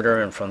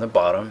perimeter and from the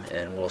bottom,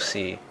 and we'll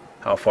see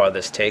how far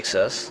this takes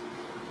us.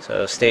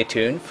 So stay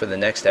tuned for the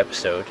next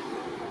episode.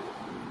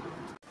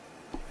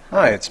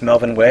 Hi, it's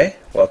Melvin Way.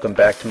 Welcome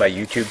back to my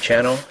YouTube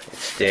channel.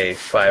 It's day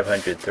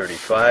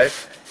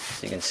 535.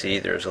 As you can see,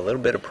 there's a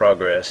little bit of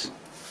progress.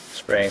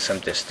 Spraying some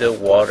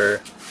distilled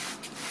water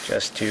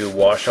just to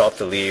wash off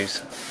the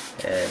leaves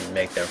and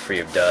make them free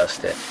of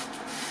dust and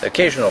the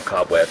occasional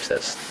cobwebs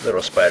that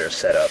little spiders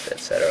set up,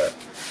 etc.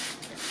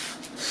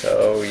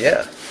 So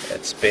yeah,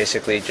 it's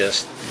basically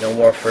just no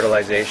more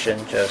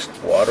fertilization, just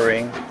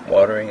watering,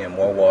 and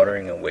more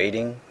watering and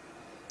waiting.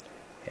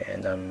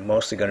 And I'm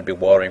mostly going to be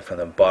watering from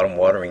the bottom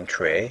watering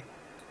tray,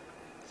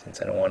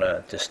 since I don't want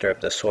to disturb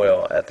the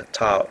soil at the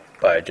top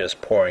by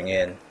just pouring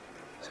in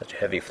such a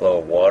heavy flow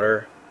of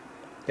water.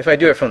 If I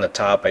do it from the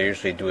top, I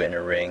usually do it in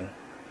a ring,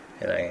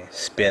 and I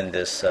spin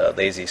this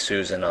Lazy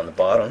Susan on the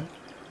bottom.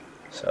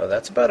 So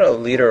that's about a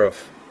liter of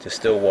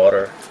distilled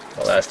water.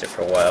 I'll last it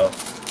for a while.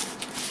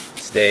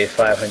 It's day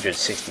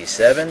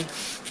 567.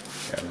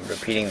 I'm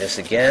repeating this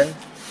again.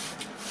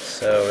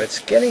 So it's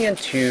getting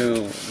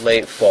into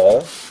late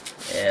fall,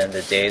 and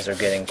the days are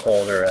getting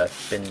colder.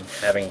 I've been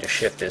having to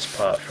shift this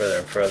pot further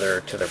and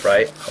further to the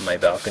right on my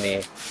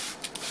balcony.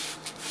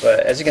 But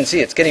as you can see,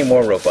 it's getting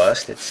more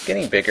robust. It's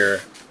getting bigger.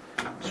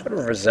 Sort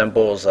of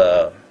resembles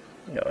a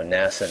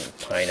nascent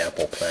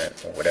pineapple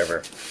plant or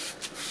whatever.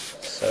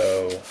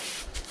 So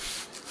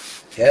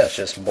yeah, it's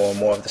just more and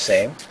more of the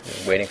same.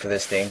 Just waiting for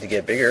this thing to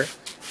get bigger.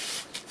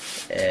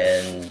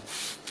 And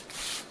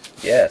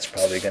yeah, it's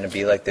probably going to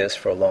be like this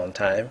for a long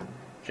time.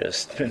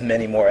 Just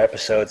many more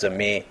episodes of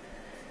me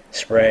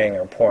spraying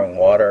or pouring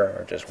water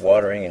or just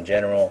watering in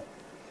general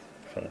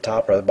from the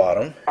top or the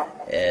bottom.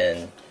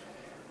 And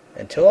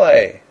until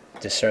I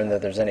discern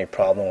that there's any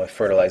problem with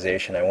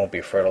fertilization, I won't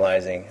be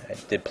fertilizing. I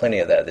did plenty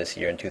of that this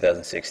year in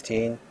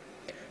 2016.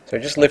 So I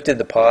just lifted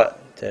the pot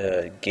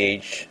to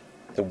gauge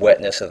the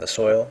wetness of the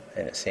soil,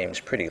 and it seems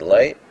pretty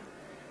light.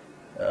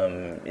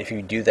 If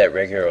you do that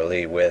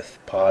regularly with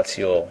pots,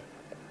 you'll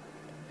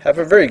have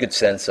a very good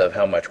sense of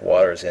how much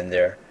water is in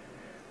there,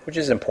 which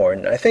is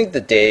important. I think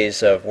the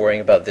days of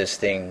worrying about this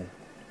thing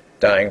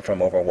dying from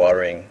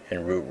overwatering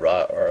and root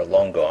rot are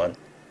long gone.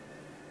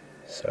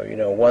 So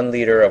 1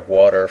 liter of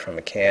water from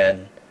a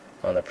can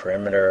on the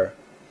perimeter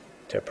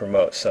to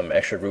promote some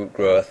extra root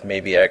growth,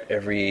 maybe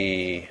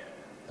every,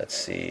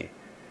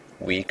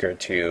 week or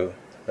two.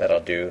 That'll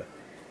do.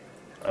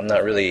 I'm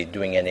not really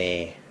doing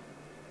any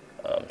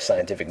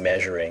scientific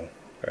measuring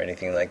or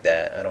anything like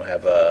that. I don't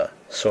have a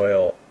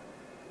soil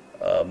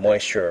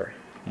moisture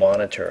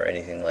monitor or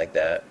anything like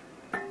that.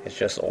 It's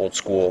just old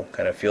school,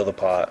 kind of feel the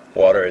pot,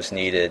 water is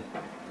needed,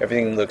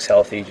 everything looks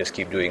healthy, just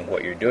keep doing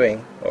what you're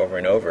doing over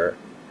and over,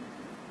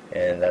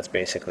 and that's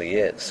basically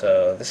it.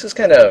 So this is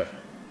kind of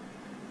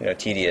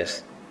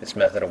tedious, this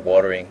method of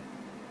watering.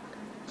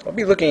 So I'll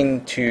be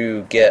looking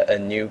to get a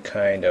new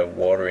kind of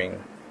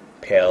watering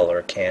pail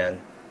or can.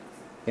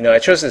 I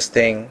chose this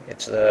thing.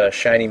 It's a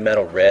shiny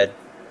metal red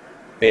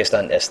based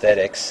on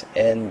aesthetics,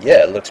 and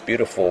yeah, it looks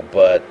beautiful,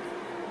 but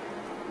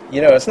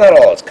it's not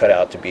all it's cut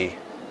out to be.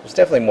 There's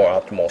definitely more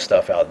optimal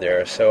stuff out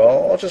there, so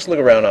I'll just look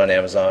around on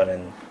Amazon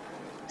and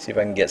see if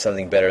I can get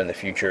something better in the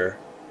future.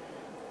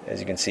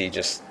 As you can see,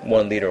 just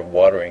 1 liter of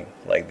watering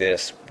like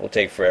this will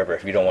take forever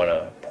if you don't want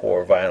to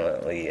pour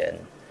violently and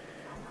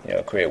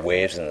create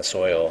waves in the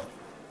soil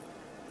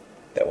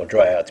that will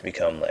dry out to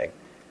become like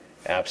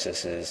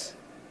abscesses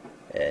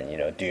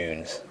and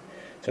dunes.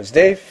 So it's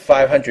day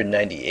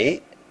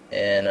 598,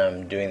 and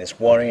I'm doing this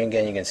watering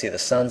again. You can see the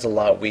sun's a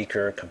lot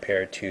weaker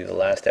compared to the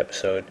last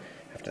episode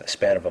after the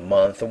span of a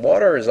month. The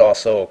water is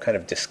also kind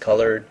of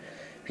discolored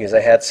because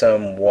I had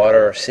some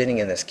water sitting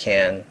in this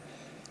can,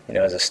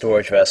 as a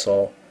storage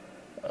vessel.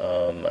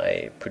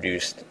 I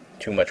produced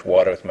too much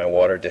water with my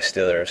water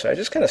distiller, so I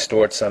just kind of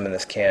stored some in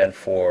this can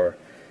for,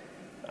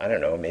 I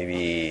don't know,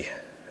 maybe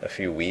a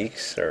few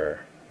weeks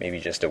or maybe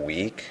just a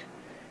week.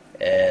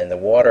 And the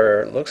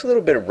water looks a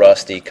little bit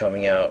rusty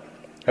coming out.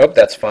 I hope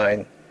that's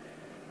fine.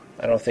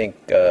 I don't think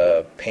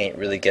paint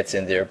really gets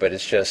in there, but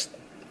it's just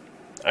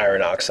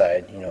iron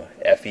oxide,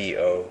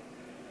 FeO,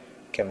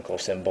 chemical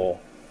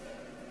symbol.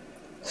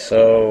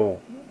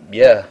 So,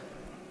 yeah,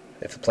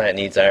 if the plant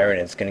needs iron,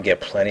 it's going to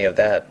get plenty of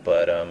that,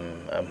 but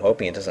I'm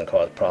hoping it doesn't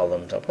cause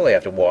problems. I'll probably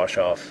have to wash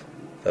off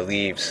the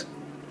leaves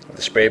with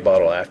the spray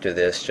bottle after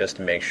this just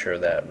to make sure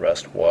that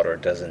rust water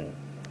doesn't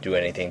do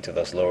anything to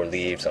those lower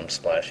leaves I'm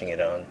splashing it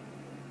on.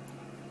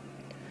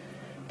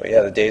 But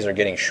yeah, the days are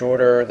getting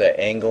shorter. The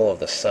angle of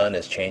the sun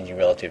is changing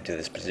relative to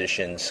this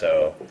position.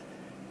 So,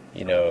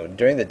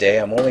 during the day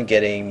I'm only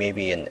getting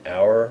maybe an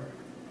hour,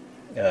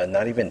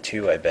 not even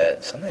two, I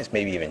bet. Sometimes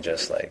maybe even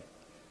just like,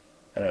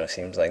 I don't know, it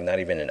seems like not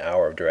even an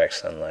hour of direct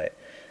sunlight.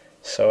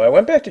 So I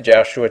went back to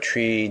Joshua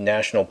Tree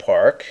National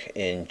Park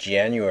in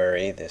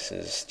January. This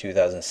is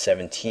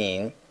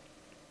 2017.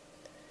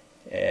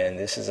 And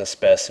this is a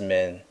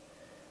specimen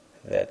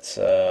that's,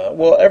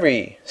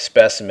 every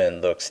specimen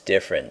looks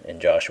different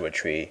in Joshua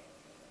Tree,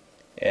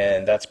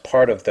 and that's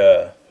part of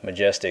the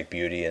majestic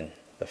beauty and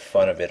the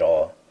fun of it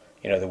all.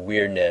 The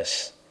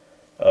weirdness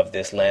of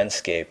this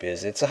landscape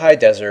is it's a high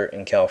desert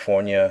in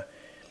California,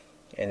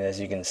 and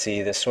as you can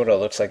see, this sort of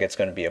looks like it's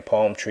going to be a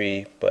palm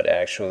tree, but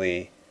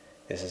actually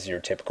this is your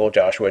typical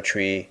Joshua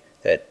tree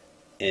that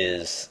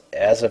is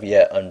as of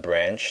yet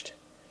unbranched.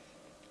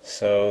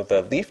 So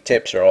the leaf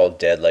tips are all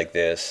dead like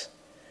this.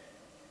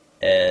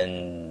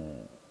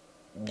 And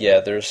yeah,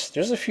 there's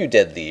a few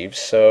dead leaves,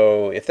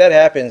 so if that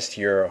happens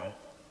to your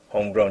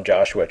homegrown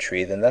Joshua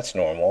tree, then that's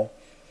normal.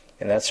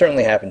 And that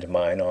certainly happened to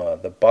mine.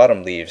 The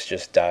bottom leaves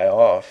just die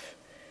off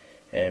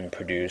and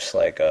produce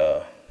like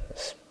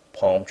this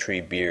palm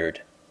tree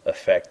beard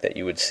effect that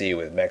you would see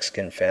with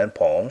Mexican fan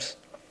palms.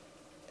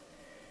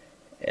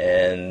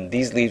 And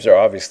these leaves are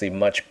obviously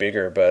much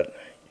bigger, but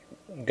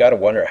you gotta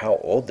wonder how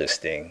old this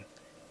thing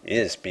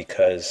is,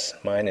 because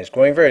mine is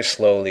growing very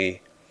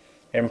slowly.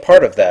 And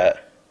part of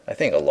that, I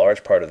think a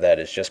large part of that,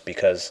 is just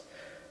because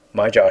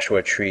my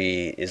Joshua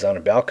tree is on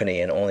a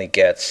balcony and only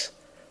gets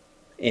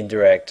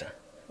indirect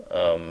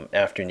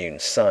afternoon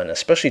sun,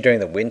 especially during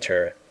the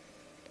winter.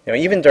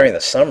 Even during the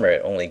summer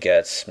it only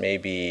gets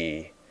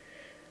maybe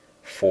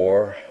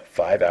 4-5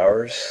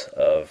 hours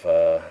of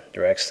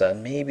direct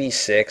sun, maybe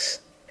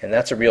 6, and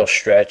that's a real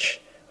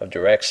stretch of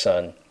direct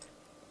sun.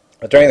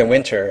 But during the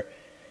winter,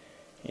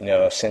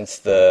 since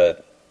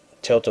the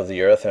tilt of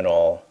the earth and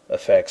all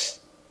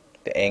affects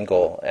the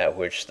angle at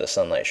which the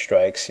sunlight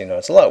strikes,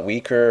 it's a lot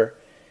weaker,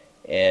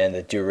 and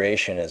the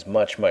duration is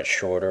much, much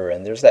shorter.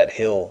 And there's that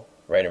hill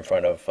right in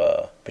front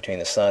of, between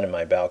the sun and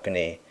my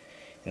balcony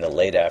in the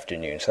late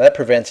afternoon. So that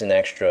prevents an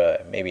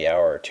extra maybe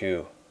hour or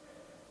two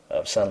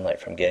of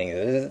sunlight from getting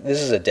there. This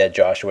is a dead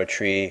Joshua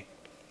tree.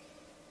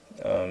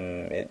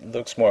 It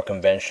looks more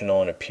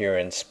conventional in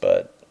appearance,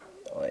 but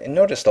I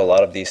noticed a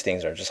lot of these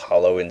things are just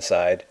hollow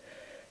inside.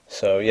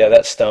 So yeah,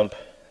 that stump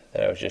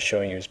that I was just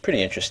showing you is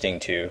pretty interesting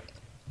too.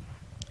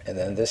 And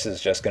then this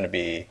is just going to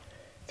be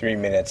 3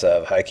 minutes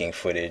of hiking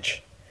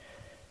footage,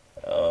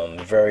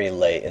 very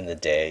late in the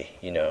day.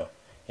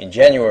 In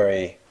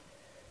January,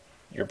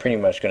 you're pretty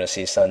much going to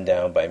see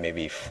sundown by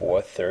maybe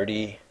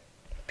 4:30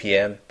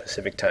 p.m.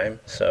 Pacific time.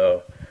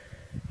 So,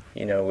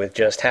 with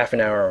just half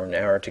an hour or an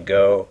hour to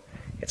go,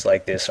 it's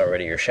like this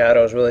already. Your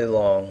shadow is really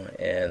long,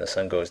 and the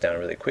sun goes down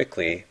really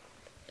quickly.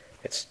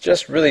 It's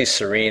just really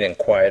serene and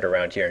quiet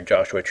around here in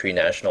Joshua Tree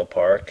National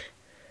Park.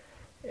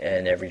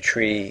 And every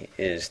tree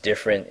is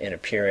different in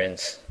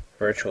appearance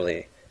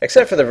virtually,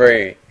 except for the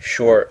very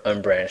short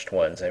unbranched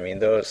ones. I mean,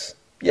 those,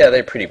 yeah,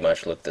 they pretty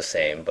much look the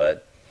same,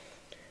 but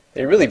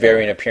they really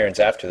vary in appearance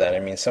after that. I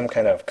mean, some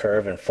kind of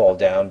curve and fall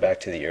down back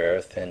to the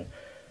earth, and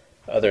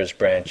others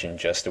branch in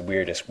just the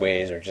weirdest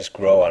ways or just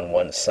grow on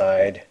one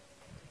side.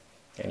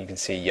 And you can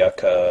see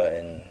yucca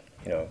and,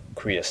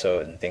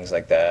 creosote and things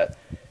like that,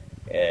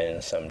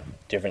 and some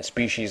different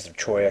species of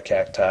cholla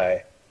cacti.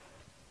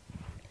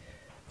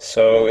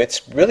 So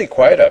it's really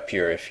quiet up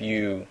here. If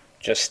you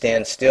just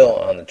stand still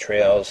on the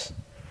trails,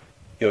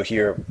 you'll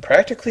hear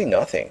practically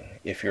nothing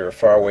if you're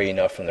far away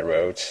enough from the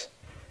roads,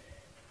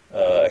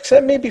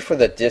 except maybe for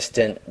the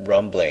distant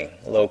rumbling,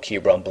 low-key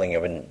rumbling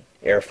of an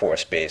Air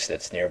Force base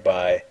that's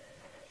nearby.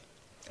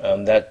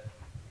 That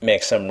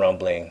makes some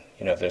rumbling,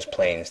 if there's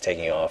planes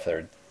taking off,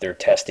 they're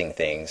testing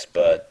things.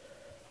 But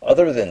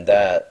other than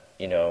that,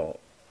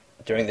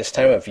 during this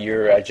time of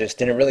year, I just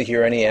didn't really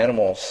hear any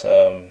animals.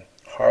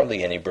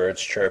 Hardly any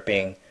birds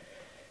chirping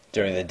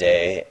during the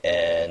day,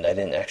 and I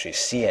didn't actually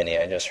see any.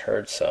 I just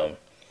heard some.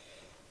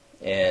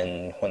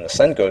 And when the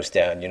sun goes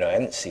down, I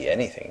didn't see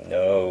anything.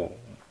 No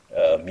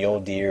mule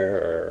deer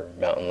or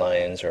mountain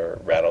lions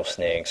or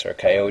rattlesnakes or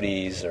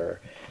coyotes, or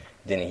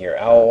didn't hear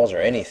owls or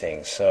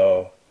anything.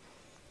 So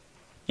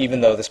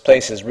even though this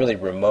place is really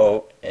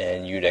remote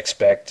and you'd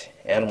expect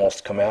animals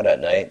to come out at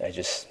night, there's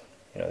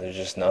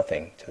just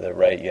nothing. To the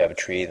right, you have a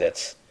tree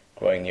that's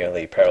growing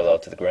nearly parallel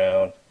to the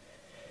ground.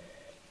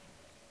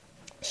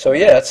 So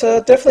yeah, it's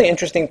a definitely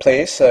interesting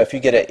place. If you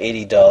get an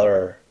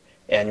 $80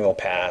 annual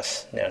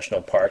pass,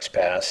 National Parks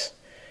Pass,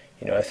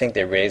 I think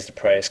they raised the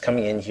price.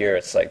 Coming in here,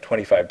 it's like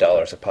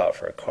 $25 a pop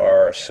for a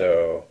car.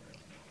 So,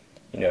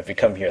 if you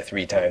come here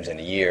 3 times in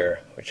a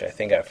year, which I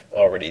think I've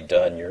already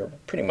done, you're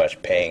pretty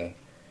much paying.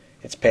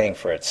 It's paying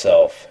for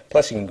itself.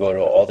 Plus, you can go to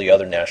all the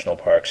other national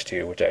parks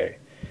too, which I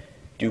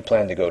do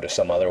plan to go to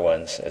some other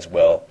ones as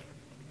well.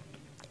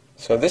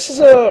 So this is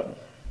a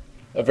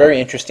very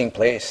interesting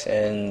place,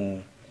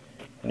 and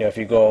if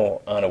you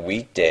go on a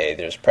weekday,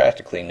 there's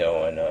practically no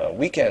one.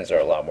 Weekends are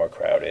a lot more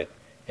crowded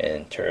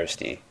and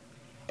touristy.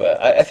 But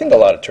I think a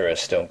lot of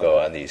tourists don't go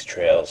on these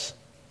trails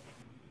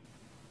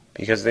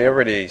because they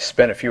already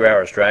spent a few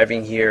hours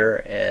driving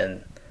here,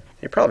 and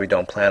they probably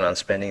don't plan on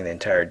spending the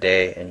entire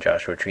day in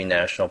Joshua Tree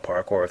National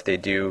Park, or if they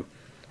do,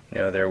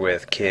 they're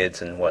with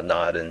kids and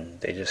whatnot,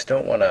 and they just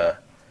don't want to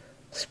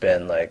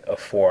spend like a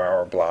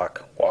 4-hour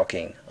block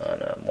walking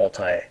on a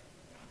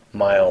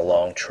multi-mile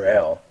long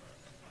trail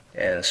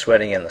and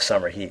sweating in the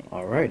summer heat.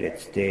 Alright,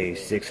 it's day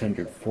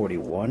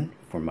 641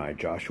 for my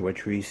Joshua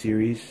Tree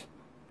series.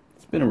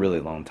 It's been a really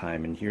long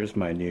time, and here's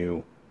my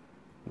new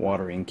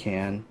watering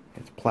can.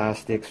 It's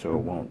plastic so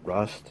it won't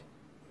rust.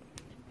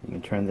 You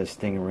can turn this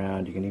thing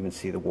around, you can even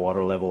see the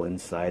water level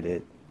inside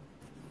it.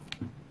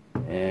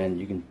 And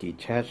you can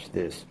detach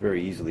this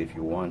very easily if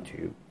you want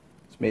to.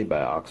 It's made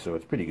by OXO,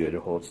 it's pretty good,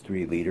 it holds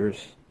 3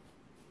 liters.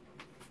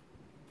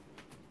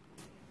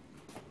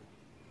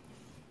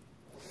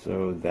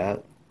 So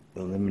that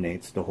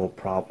eliminates the whole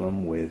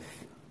problem with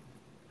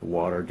the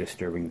water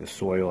disturbing the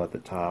soil at the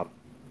top,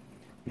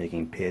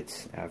 making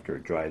pits after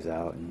it dries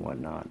out and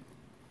whatnot.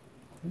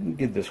 And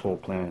give this whole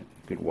plant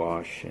a good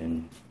wash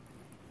and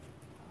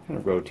kind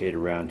of rotate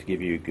around to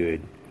give you a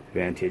good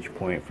vantage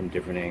point from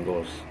different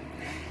angles.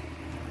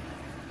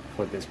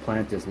 What this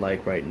plant is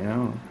like right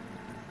now.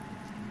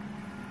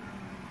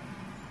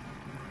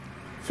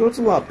 So it's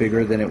a lot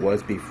bigger than it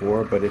was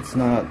before, but it's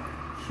not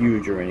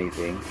huge or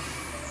anything.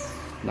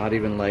 Not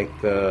even like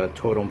the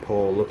totem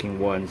pole looking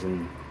ones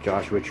in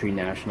Joshua Tree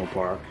National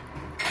Park.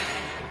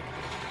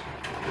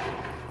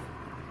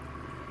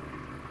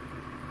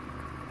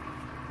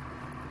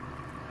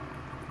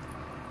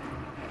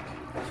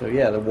 So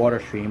yeah, the water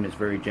stream is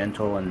very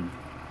gentle, and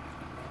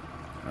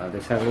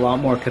this has a lot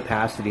more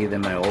capacity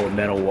than my old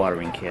metal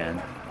watering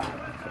can.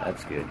 So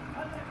that's good.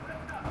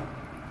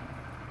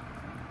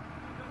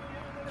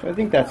 So I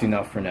think that's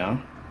enough for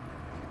now.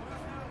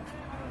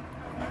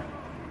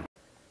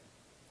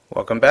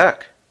 Welcome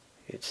back.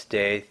 It's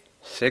day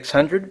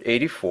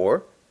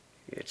 684.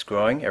 It's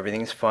growing.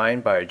 Everything's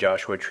fine by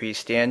Joshua Tree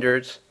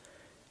standards.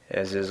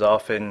 As is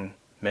often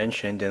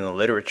mentioned in the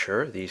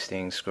literature, these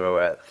things grow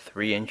at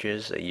 3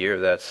 inches a year.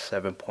 That's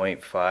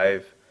 7.5,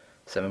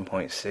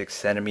 7.6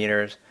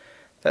 centimeters.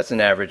 That's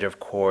an average, of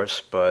course,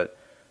 but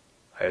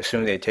I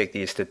assume they take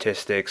these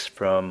statistics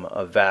from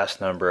a vast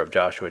number of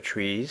Joshua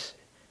trees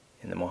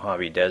in the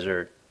Mojave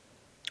Desert,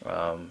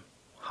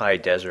 high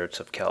deserts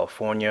of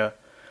California.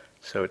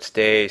 So it's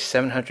day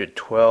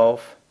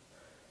 712.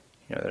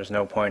 There's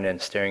no point in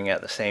staring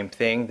at the same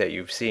thing that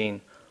you've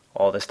seen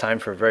all this time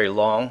for very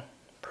long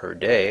per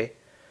day.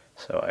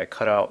 So I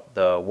cut out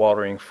the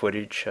watering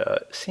footage.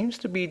 Seems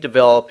to be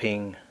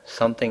developing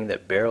something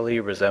that barely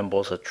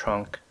resembles a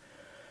trunk,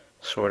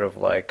 sort of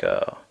like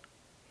the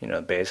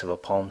base of a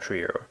palm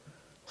tree or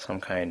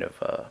some kind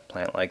of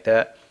plant like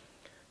that.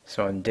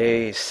 So on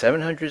day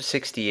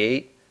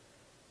 768,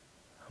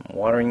 I'm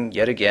watering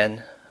yet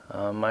again.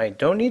 I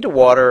don't need to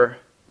water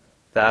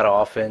that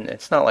often.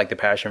 It's not like the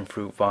passion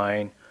fruit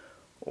vine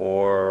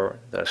or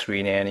the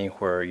sweet Annie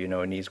where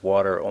it needs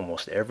water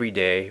almost every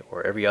day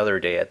or every other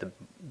day at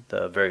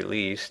the very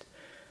least.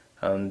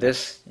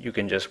 This you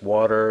can just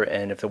water,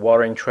 and if the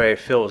watering tray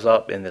fills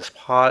up in this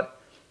pot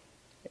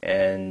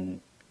and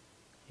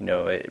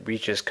it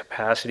reaches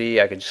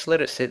capacity, I can just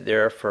let it sit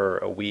there for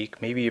a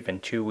week, maybe even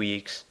 2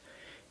 weeks.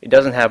 It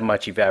doesn't have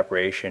much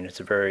evaporation. It's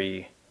a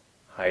very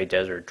high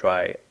desert,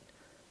 dry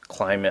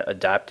climate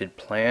adapted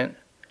plant.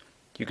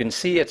 You can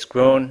see it's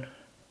grown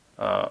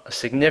a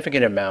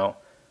significant amount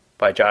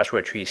by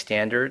Joshua Tree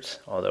standards,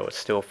 although it's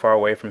still far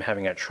away from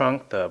having a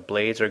trunk. The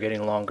blades are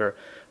getting longer.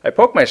 I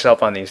poke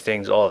myself on these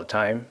things all the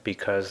time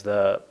because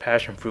the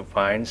passion fruit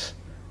vines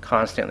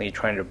constantly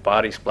trying to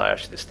body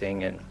splash this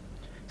thing and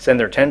send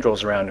their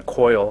tendrils around to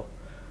coil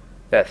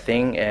that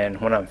thing,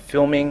 and when I'm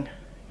filming,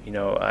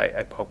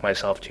 I poke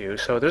myself too.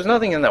 So there's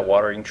nothing in that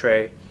watering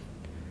tray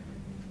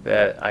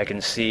that I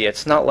can see.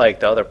 It's not like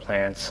the other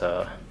plants,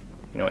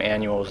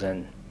 annuals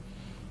and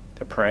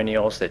the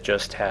perennials that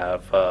just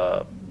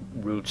have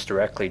roots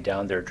directly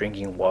down there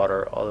drinking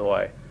water, although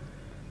I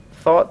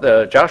thought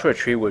the Joshua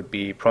tree would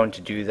be prone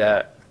to do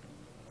that.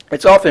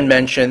 It's often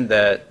mentioned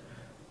that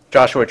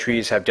Joshua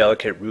trees have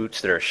delicate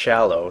roots that are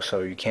shallow,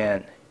 so you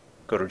can't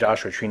go to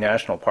Joshua Tree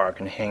National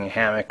Park and hang a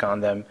hammock on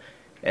them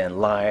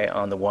and lie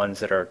on the ones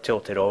that are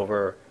tilted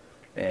over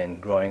and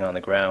growing on the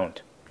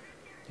ground,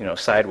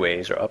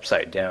 sideways or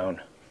upside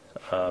down.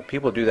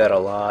 People do that a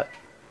lot.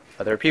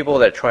 There are people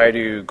that try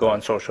to go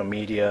on social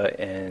media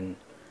and,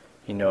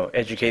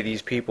 educate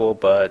these people,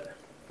 but,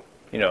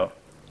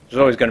 there's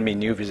always going to be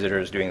new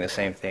visitors doing the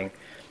same thing.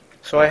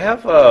 So I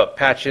have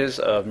patches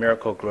of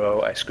Miracle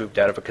Grow I scooped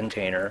out of a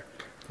container.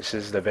 This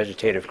is the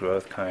vegetative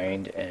growth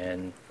kind,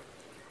 and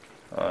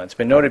it's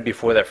been noted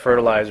before that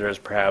fertilizer is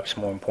perhaps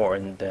more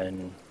important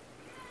than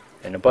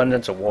an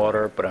abundance of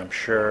water, but I'm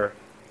sure,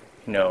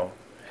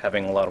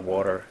 having a lot of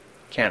water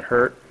can't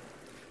hurt.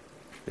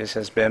 This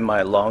has been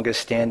my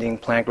longest standing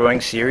plant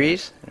growing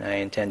series, and I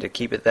intend to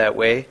keep it that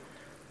way.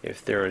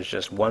 If there was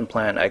just one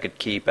plant I could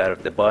keep out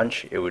of the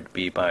bunch, it would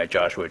be my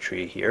Joshua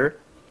tree here.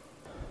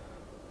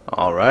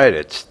 Alright,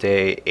 it's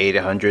day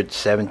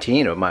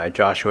 817 of my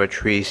Joshua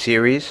tree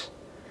series.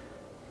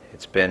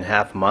 It's been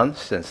half a month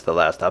since the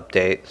last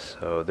update,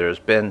 so there's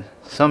been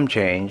some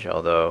change,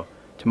 although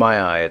to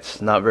my eye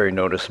it's not very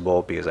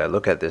noticeable because I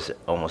look at this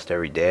almost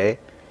every day.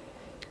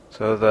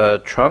 So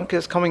the trunk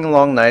is coming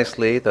along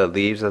nicely. The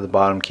leaves at the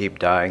bottom keep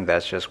dying.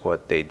 That's just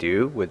what they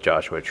do with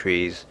Joshua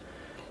trees.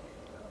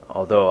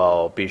 Although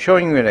I'll be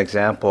showing you an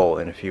example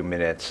in a few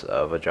minutes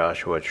of a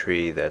Joshua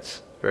tree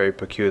that's very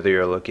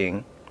peculiar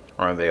looking,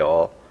 aren't they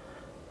all?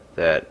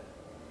 That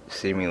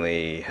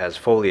seemingly has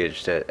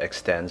foliage that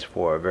extends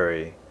for a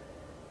very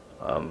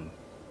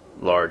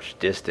large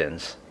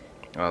distance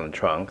on the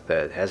trunk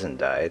that hasn't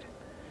died.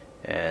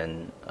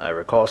 And I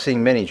recall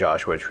seeing many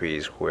Joshua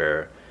trees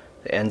where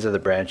the ends of the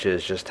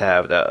branches just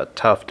have a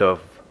tuft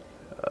of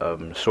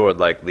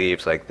sword-like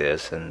leaves like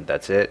this, and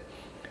that's it.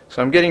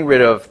 So I'm getting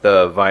rid of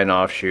the vine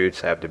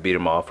offshoots. I have to beat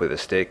them off with a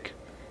stick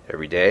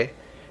every day.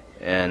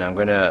 And I'm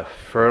going to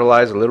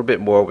fertilize a little bit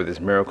more with this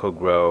Miracle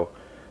Grow.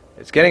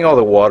 It's getting all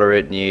the water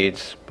it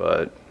needs,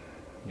 but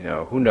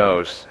who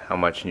knows how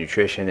much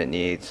nutrition it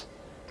needs.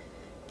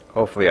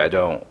 Hopefully I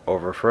don't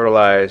over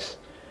fertilize.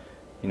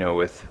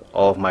 With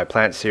all of my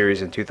plant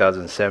series in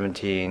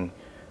 2017,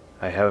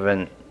 I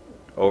haven't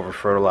over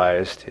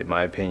fertilized in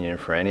my opinion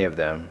for any of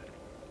them.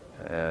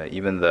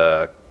 Even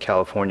the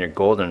California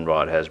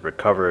goldenrod has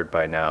recovered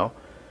by now,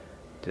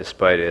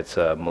 despite its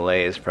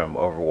malaise from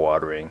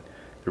overwatering.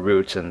 The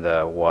roots in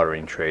the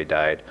watering tray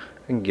died.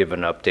 I can give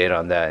an update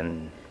on that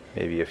in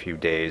maybe a few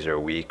days or a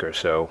week or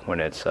so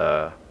when it's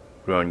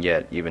grown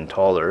yet even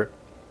taller.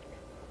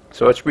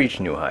 So it's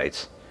reached new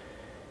heights.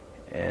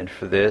 And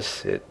for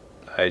this,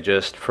 I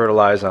just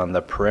fertilize on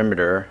the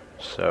perimeter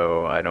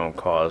so I don't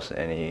cause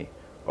any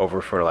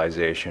over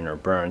fertilization or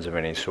burns of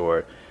any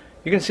sort.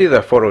 You can see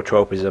the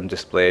phototropism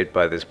displayed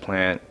by this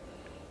plant.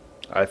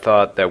 I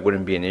thought that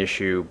wouldn't be an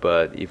issue,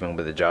 but even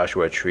with the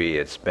Joshua tree,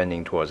 it's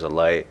bending towards the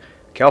light.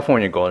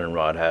 California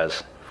goldenrod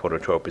has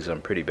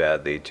phototropism pretty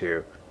badly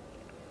too.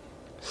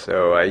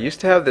 So I used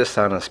to have this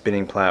on a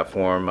spinning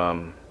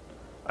platform.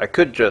 I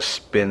could just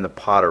spin the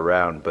pot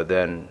around, but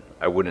then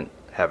I wouldn't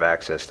have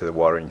access to the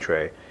watering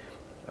tray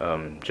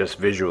just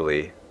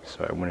visually,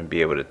 so I wouldn't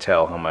be able to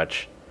tell how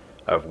much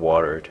I've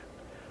watered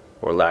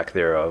or lack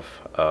thereof.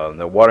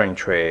 The watering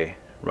tray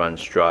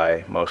runs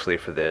dry mostly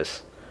for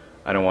this.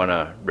 I don't want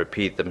to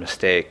repeat the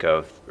mistake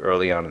of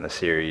early on in the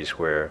series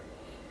where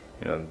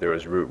there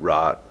was root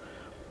rot.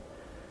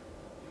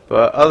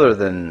 But other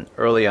than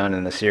early on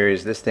in the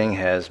series, this thing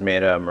has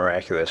made a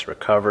miraculous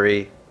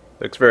recovery.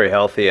 Looks very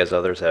healthy, as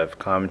others have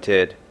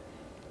commented.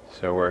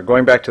 So we're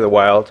going back to the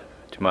wild,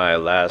 to my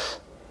last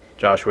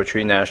Joshua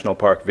Tree National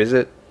Park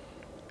visit.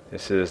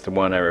 This is the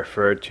one I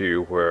referred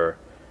to where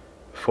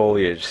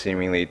foliage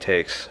seemingly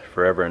takes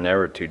forever and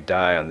ever to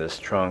die on this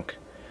trunk.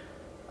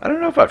 I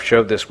don't know if I've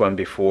showed this one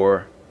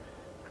before.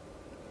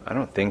 I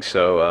don't think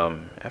so.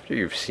 After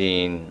you've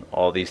seen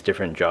all these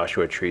different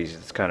Joshua trees,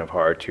 it's kind of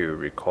hard to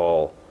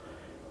recall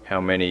how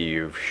many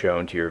you've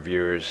shown to your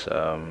viewers.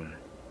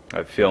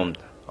 I've filmed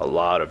a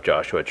lot of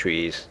Joshua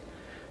trees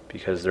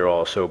because they're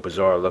all so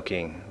bizarre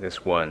looking.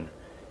 This one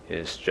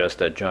is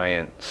just a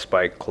giant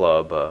spike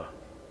club,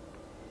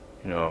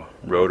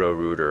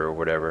 roto-rooter or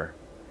whatever.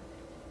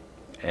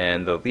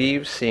 And the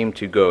leaves seem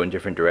to go in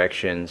different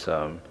directions.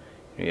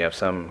 You have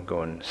some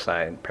going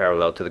side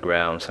parallel to the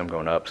ground, some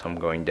going up, some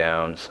going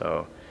down,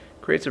 so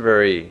it creates a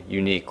very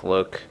unique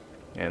look.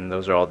 And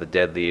those are all the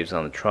dead leaves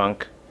on the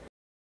trunk.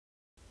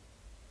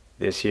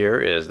 This here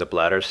is the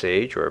bladder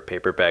sage, or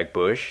paperback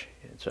bush.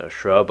 It's a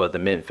shrub of the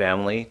mint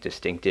family,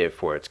 distinctive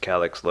for its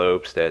calyx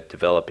lobes that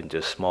develop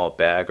into small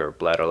bag or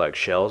bladder-like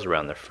shells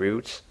around the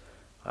fruits.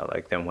 I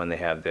like them when they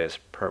have this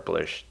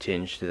purplish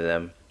tinge to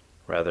them,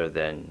 rather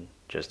than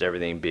just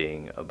everything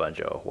being a bunch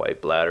of white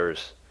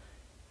bladders.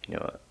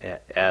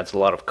 It adds a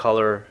lot of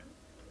color,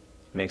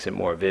 makes it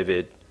more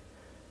vivid.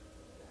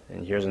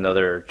 And here's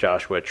another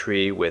Joshua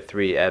tree with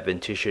 3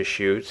 adventitious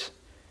shoots.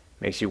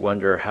 Makes you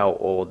wonder how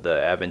old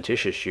the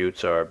adventitious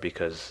shoots are,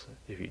 because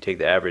if you take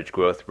the average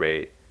growth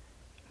rate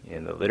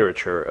in the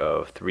literature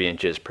of 3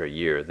 inches per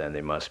year, then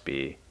they must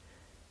be,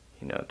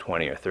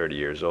 20 or 30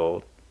 years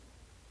old.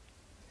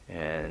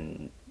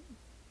 And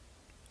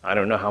I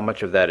don't know how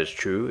much of that is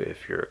true.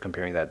 If you're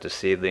comparing that to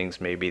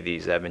seedlings, maybe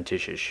these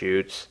adventitious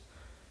shoots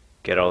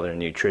get all their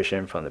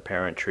nutrition from the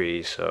parent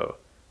tree, so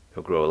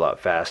they'll grow a lot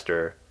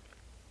faster.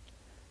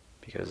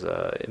 Because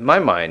in my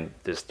mind,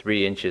 this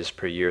 3 inches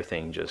per year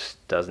thing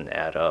just doesn't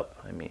add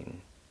up. I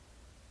mean,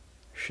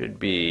 should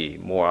be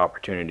more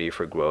opportunity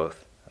for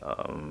growth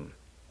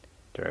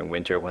during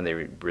winter when they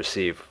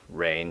receive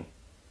rain.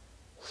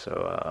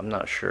 So I'm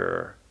not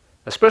sure,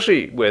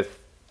 especially with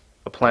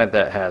a plant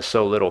that has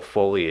so little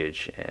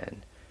foliage,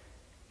 and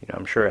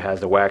I'm sure it has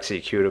the waxy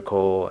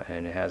cuticle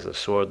and it has the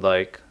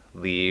sword-like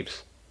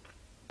leaves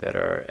that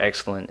are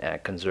excellent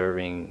at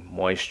conserving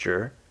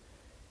moisture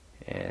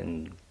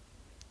and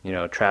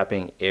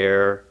trapping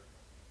air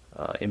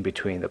in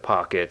between the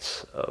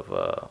pockets of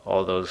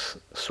all those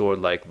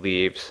sword-like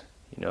leaves.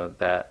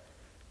 That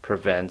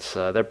prevents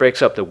that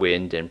breaks up the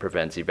wind and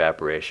prevents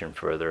evaporation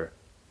further.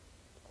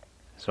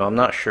 So I'm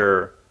not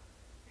sure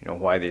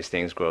why these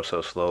things grow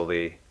so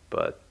slowly,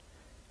 but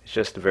it's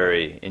just a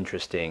very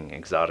interesting,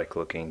 exotic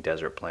looking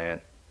desert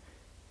plant.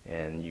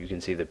 And you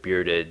can see the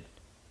bearded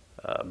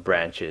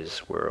branches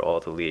where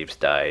all the leaves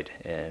died,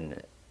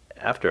 and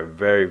after a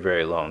very,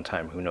 very long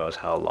time, who knows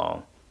how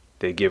long,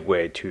 they give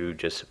way to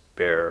just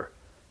bare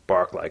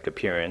bark-like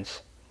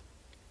appearance.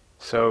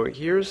 So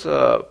here's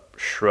a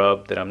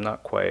shrub that I'm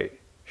not quite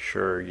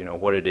sure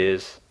what it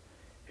is.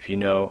 If you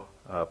know,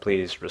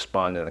 please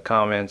respond in the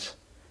comments.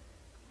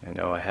 I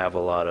know I have a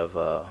lot of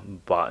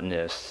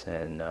botanists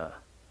and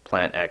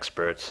plant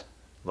experts,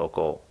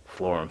 local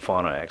flora and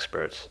fauna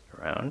experts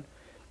around.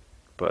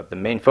 But the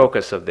main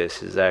focus of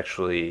this is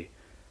actually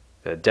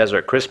the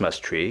desert Christmas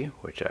tree,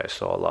 which I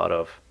saw a lot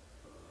of.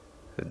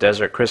 The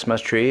desert Christmas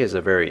tree is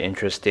a very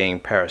interesting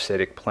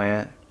parasitic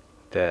plant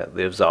that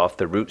lives off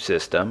the root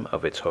system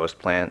of its host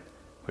plant,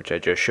 which I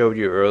just showed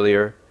you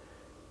earlier.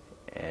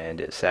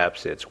 And it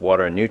saps its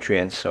water and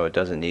nutrients, so it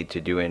doesn't need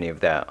to do any of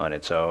that on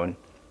its own.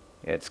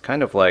 It's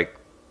kind of like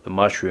the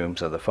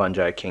mushrooms of the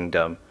fungi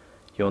kingdom.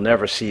 You'll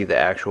never see the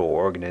actual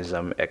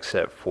organism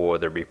except for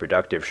the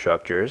reproductive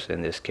structures.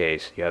 In this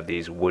case, you have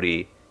these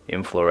woody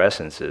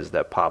inflorescences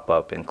that pop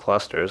up in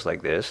clusters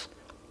like this,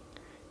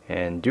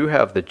 and do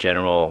have the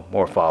general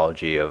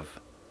morphology of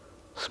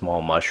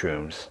small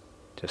mushrooms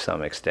to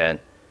some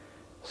extent.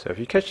 So if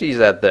you catch these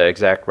at the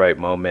exact right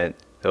moment,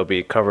 they'll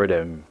be covered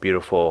in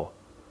beautiful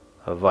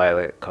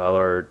violet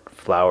colored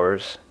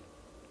flowers.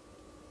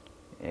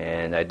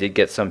 And I did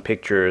get some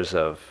pictures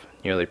of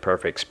nearly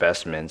perfect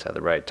specimens at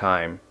the right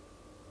time,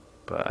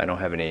 but I don't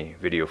have any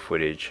video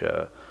footage.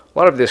 A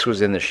lot of this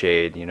was in the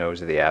shade, it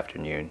was in the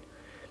afternoon.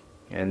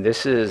 And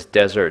this is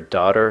Desert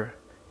Dodder,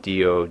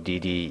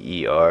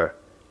 D-O-D-D-E-R.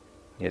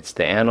 It's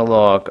the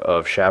analog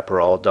of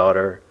chaparral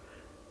dodder,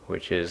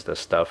 which is the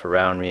stuff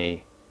around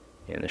me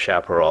in the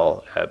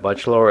chaparral at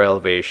much lower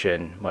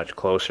elevation, much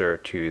closer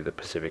to the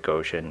Pacific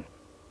Ocean.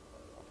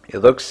 It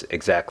looks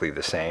exactly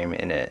the same,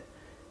 and it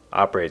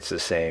operates the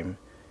same.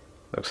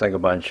 Looks like a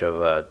bunch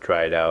of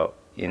dried out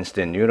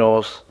instant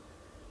noodles.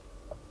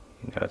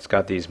 It's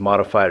got these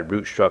modified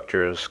root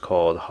structures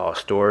called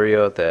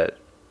haustoria that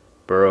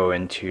burrow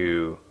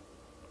into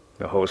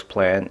the host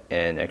plant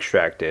and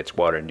extract its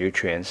water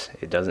nutrients.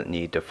 It doesn't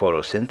need to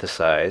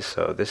photosynthesize,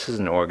 so this is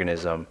an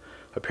organism,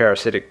 a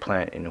parasitic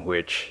plant in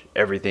which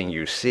everything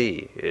you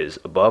see is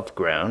above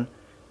ground.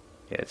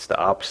 It's the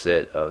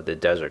opposite of the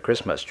desert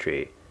Christmas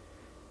tree.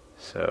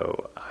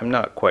 So I'm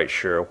not quite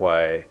sure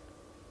why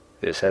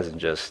this hasn't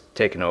just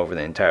taken over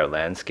the entire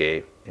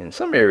landscape. In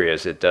some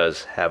areas it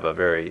does have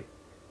a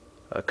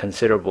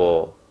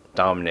considerable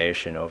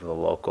domination over the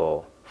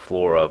local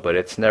flora, but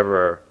it's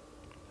never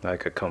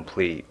like a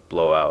complete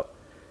blowout.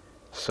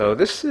 So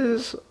this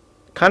is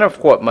kind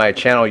of what my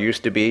channel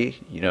used to be,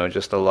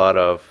 just a lot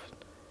of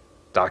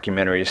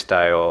documentary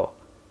style,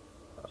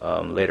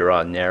 later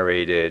on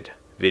narrated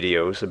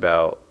videos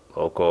about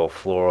local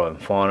flora and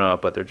fauna,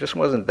 but there just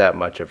wasn't that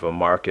much of a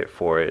market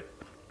for it.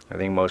 I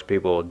think most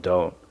people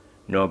don't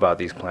know about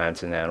these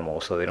plants and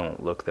animals, so they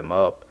don't look them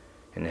up,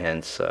 and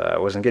hence I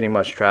wasn't getting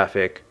much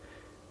traffic,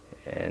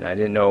 and I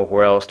didn't know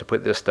where else to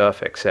put this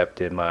stuff except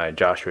in my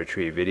Joshua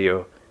Tree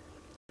video.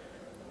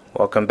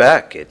 Welcome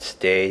back. It's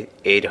day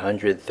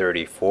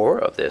 834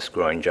 of this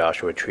Growing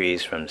Joshua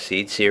Trees from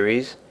Seed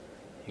series.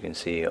 You can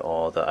see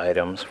all the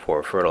items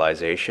for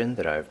fertilization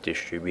that I've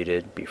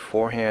distributed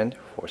beforehand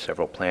for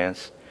several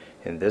plants.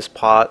 In this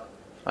pot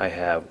I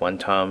have 1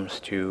 Tums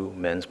 2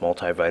 men's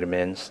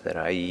multivitamins that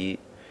I eat,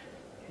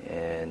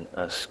 and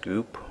a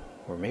scoop,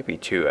 or maybe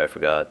 2, I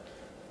forgot,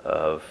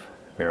 of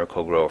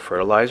Miracle-Gro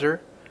fertilizer.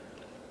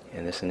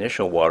 And this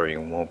initial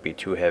watering won't be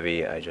too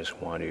heavy. I just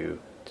want to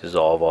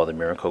dissolve all the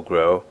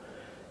Miracle-Gro.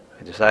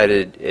 I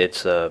decided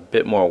it's a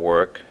bit more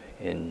work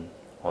in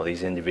all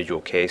these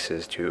individual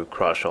cases to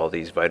crush all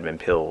these vitamin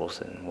pills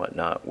and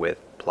whatnot with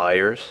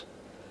pliers.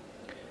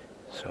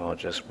 So I'll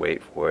just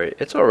wait for it.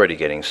 It's already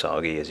getting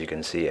soggy, as you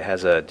can see. It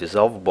has a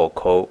dissolvable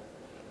coat.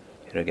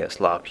 It'll get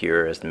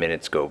sloppier as the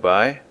minutes go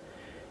by.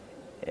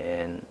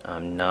 and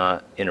I'm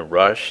not in a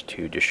rush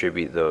to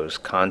distribute those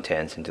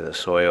contents into the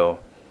soil,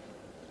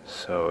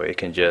 so it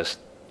can just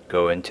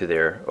go into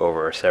there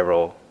over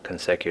several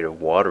consecutive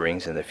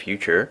waterings in the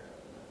future.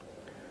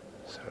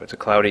 So it's a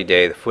cloudy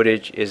day. The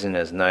footage isn't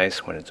as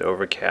nice when it's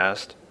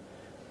overcast,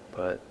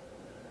 but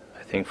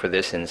I think for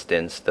this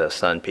instance the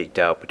sun peeked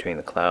out between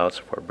the clouds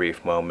for a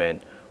brief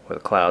moment where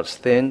the clouds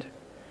thinned.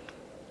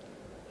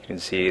 You can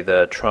see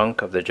the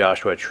trunk of the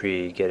Joshua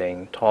tree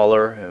getting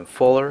taller and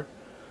fuller.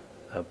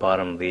 The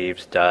bottom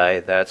leaves die.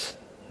 That's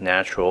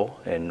natural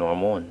and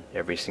normal in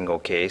every single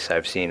case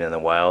I've seen in the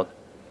wild.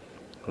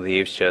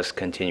 Leaves just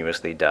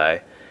continuously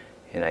die,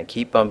 and I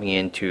keep bumping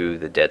into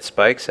the dead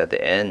spikes at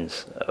the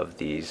ends of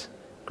these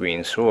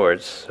green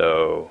swords,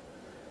 so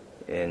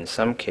in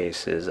some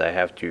cases I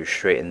have to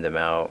straighten them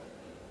out,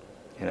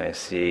 and I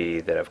see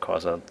that I've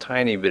caused a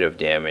tiny bit of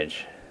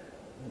damage.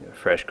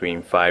 Fresh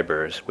green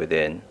fibers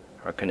within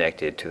are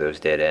connected to those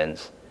dead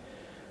ends.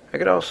 I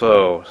could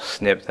also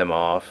snip them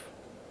off.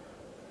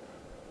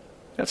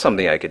 That's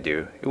something I could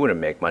do. It wouldn't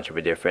make much of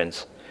a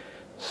difference.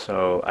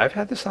 So I've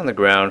had this on the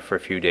ground for a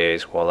few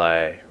days while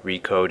I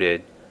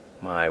recoated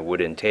my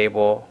wooden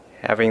table.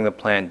 Having the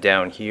plant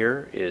down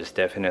here is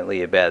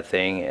definitely a bad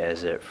thing,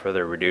 as it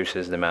further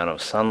reduces the amount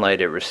of sunlight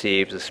it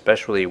receives,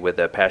 especially with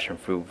a passion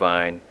fruit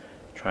vine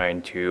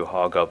trying to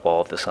hog up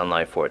all of the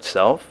sunlight for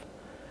itself.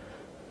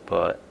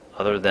 But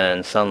other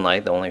than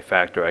sunlight, the only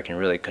factor I can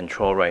really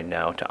control right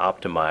now to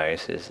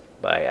optimize is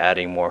by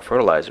adding more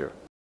fertilizer.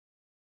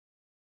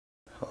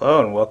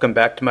 Hello and welcome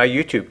back to my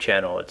YouTube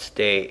channel. It's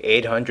day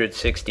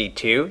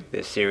 862.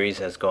 This series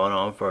has gone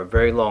on for a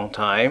very long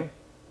time.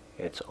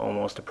 It's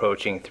almost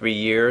approaching 3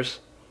 years.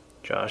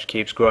 Josh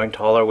keeps growing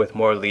taller with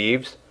more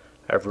leaves.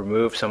 I've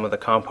removed some of the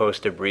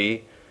compost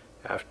debris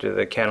after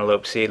the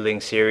cantaloupe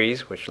seedling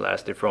series, which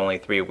lasted for only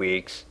 3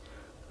 weeks.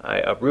 I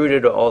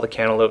uprooted all the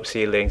cantaloupe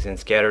seedlings and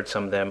scattered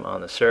some of them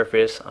on the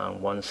surface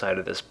on one side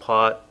of this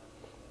pot,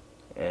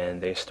 and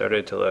they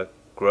started to look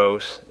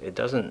gross. It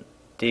doesn't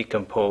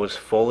decompose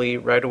fully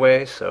right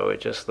away, so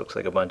it just looks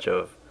like a bunch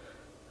of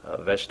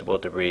vegetable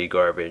debris,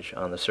 garbage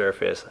on the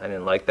surface. I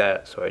didn't like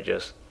that, so I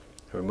just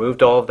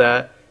removed all of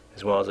that,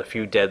 as well as a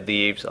few dead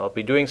leaves. I'll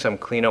be doing some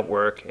cleanup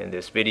work in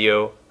this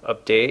video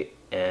update,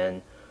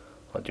 and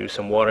I'll do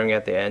some watering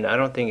at the end. I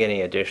don't think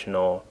any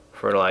additional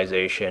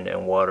fertilization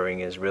and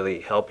watering is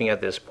really helping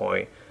at this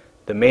point.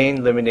 The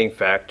main limiting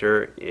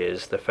factor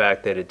is the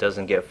fact that it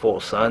doesn't get full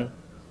sun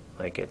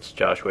like its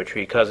Joshua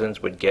tree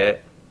cousins would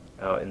get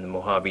out in the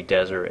Mojave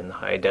Desert, in the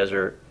high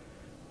desert,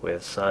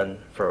 with sun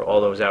for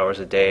all those hours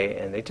a day.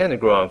 And they tend to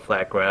grow on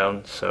flat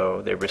ground,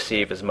 so they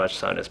receive as much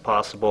sun as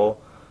possible,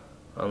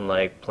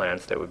 unlike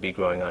plants that would be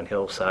growing on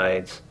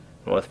hillsides,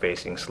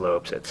 north-facing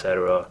slopes,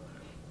 etc.,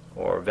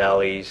 or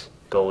valleys,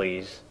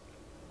 gullies.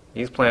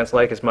 These plants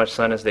like as much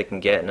sun as they can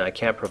get, and I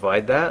can't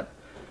provide that.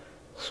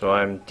 So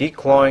I'm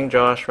declawing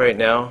Josh right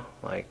now,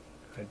 like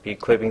I'd be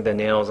clipping the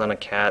nails on a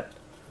cat.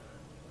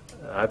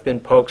 I've been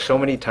poked so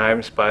many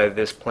times by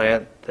this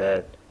plant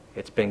that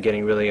it's been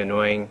getting really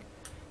annoying,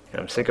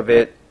 and I'm sick of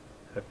it.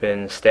 I've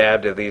been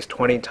stabbed at least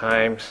 20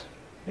 times,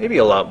 maybe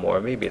a lot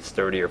more, maybe it's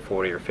 30 or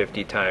 40 or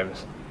 50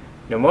 times.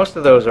 You know, most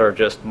of those are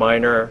just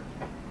minor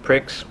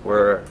pricks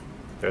where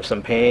there's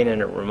some pain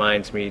and it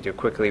reminds me to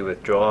quickly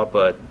withdraw,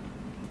 but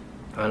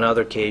on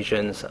other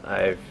occasions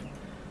I've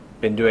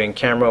been doing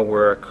camera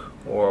work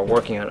or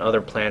working on other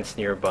plants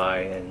nearby,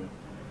 and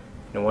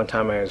one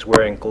time I was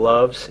wearing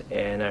gloves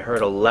and I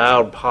heard a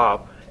loud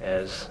pop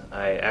as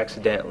I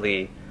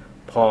accidentally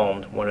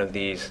palmed one of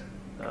these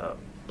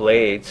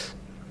blades,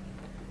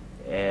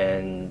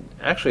 and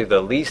actually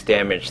the least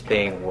damaged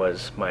thing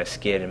was my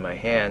skin in my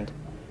hand.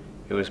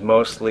 It was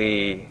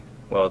mostly,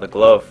 well, the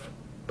glove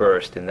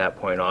burst in that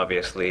point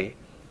obviously,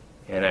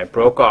 and I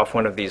broke off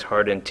one of these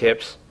hardened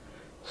tips.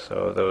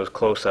 So those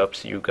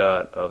close-ups you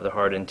got of the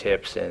hardened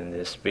tips in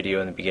this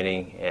video in the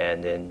beginning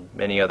and in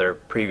many other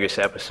previous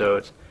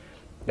episodes,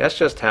 that's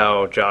just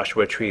how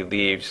Joshua tree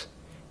leaves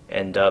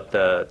end up.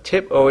 The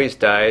tip always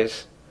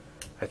dies.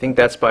 I think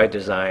that's by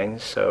design,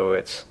 so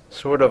it's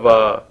sort of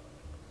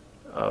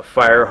a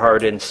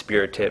fire-hardened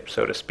spear tip,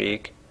 so to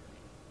speak.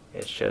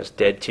 It's just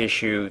dead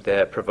tissue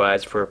that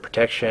provides for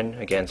protection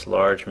against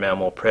large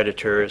mammal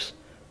predators,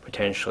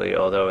 potentially,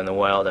 although in the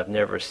wild I've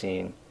never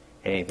seen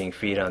anything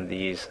feed on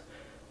these.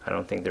 I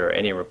don't think there are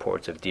any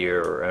reports of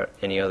deer or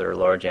any other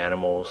large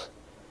animals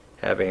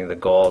having the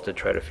gall to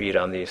try to feed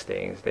on these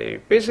things. They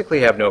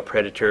basically have no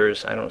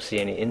predators. I don't see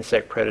any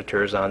insect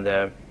predators on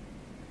them.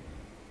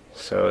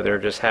 So they're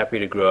just happy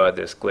to grow at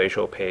this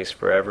glacial pace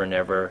forever and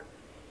ever.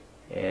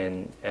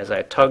 And as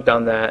I tugged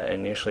on that, I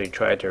initially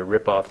tried to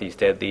rip off these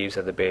dead leaves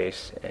at the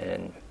base,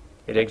 and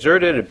it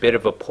exerted a bit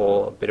of a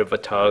pull, a bit of a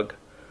tug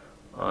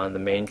on the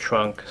main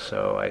trunk,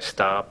 so I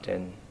stopped,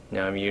 and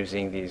now I'm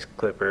using these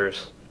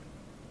clippers.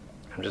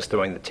 I'm just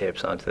throwing the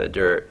tips onto the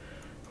dirt.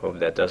 Hope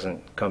that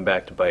doesn't come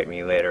back to bite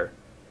me later.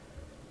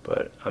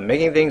 But I'm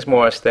making things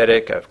more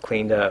aesthetic. I've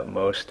cleaned up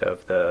most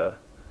of the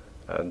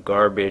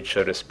garbage,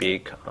 so to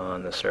speak,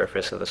 on the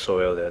surface of the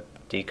soil, the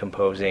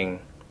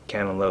decomposing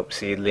cantaloupe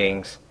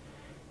seedlings.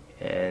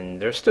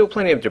 And there's still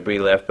plenty of debris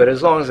left, but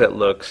as long as it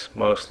looks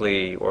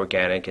mostly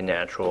organic and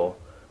natural,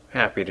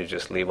 I'm happy to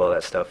just leave all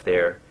that stuff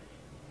there.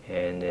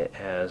 And it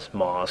has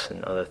moss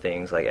and other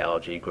things like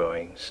algae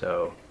growing,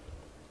 so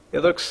it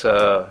looks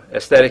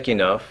aesthetic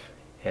enough.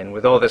 And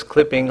with all this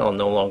clipping, I'll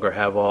no longer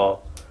have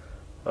all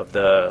of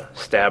the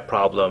stab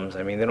problems.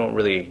 I mean, they don't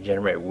really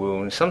generate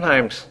wounds.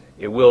 Sometimes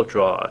it will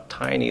draw a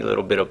tiny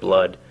little bit of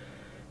blood.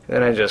 And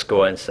then I just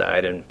go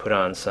inside and put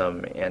on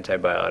some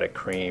antibiotic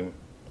cream,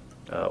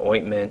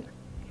 ointment,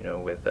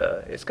 with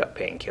it's got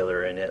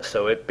painkiller in it,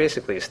 so it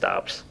basically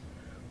stops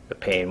the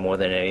pain more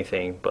than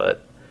anything.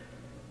 But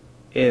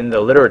in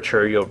the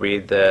literature, you'll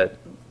read that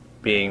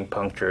being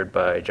punctured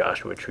by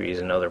Joshua trees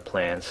and other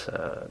plants,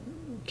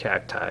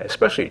 cacti,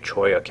 especially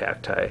cholla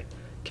cacti,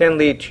 can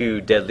lead to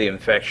deadly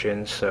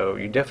infections, so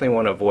you definitely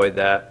want to avoid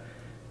that.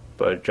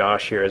 But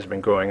Josh here has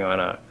been growing on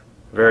a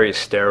very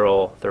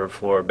sterile third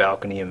floor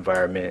balcony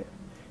environment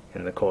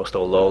in the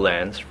coastal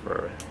lowlands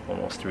for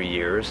almost 3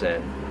 years,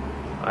 and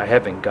I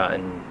haven't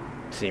gotten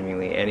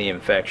seemingly any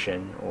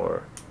infection,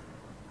 or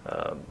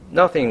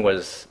nothing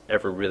was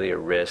ever really a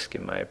risk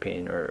in my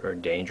opinion, or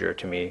danger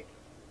to me.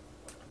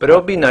 But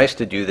it'll be nice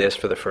to do this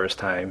for the first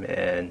time,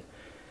 and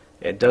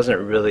it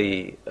doesn't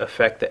really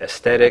affect the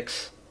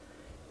aesthetics.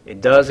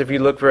 It does if you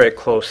look very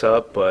close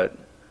up, but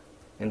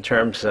in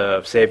terms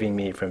of saving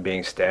me from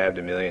being stabbed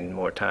a million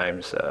more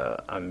times,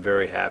 I'm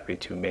very happy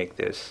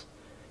to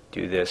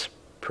do this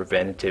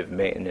preventative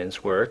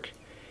maintenance work.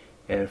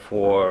 And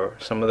for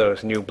some of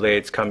those new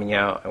blades coming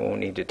out, I won't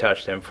need to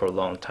touch them for a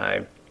long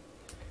time.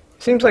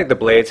 It seems like the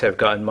blades have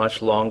gotten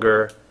much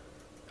longer.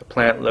 The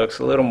plant looks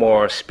a little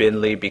more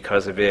spindly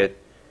because of it.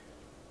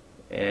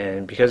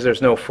 And because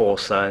there's no full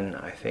sun,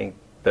 I think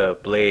the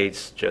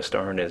blades just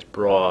aren't as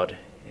broad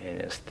and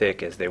as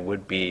thick as they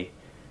would be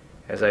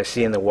as I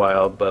see in the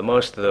wild. But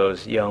most of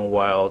those young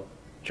wild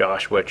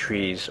Joshua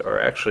trees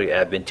are actually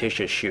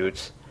adventitious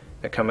shoots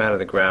that come out of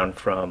the ground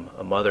from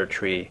a mother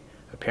tree,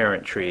 a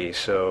parent tree.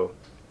 So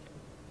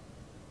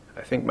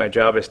I think my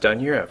job is done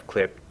here. I've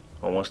clipped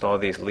almost all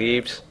these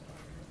leaves.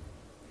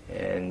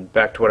 And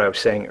back to what I was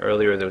saying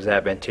earlier, those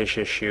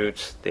adventitious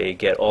shoots, they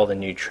get all the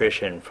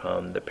nutrition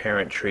from the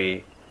parent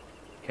tree,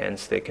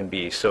 hence they can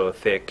be so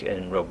thick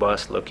and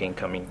robust looking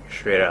coming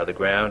straight out of the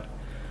ground.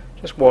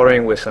 Just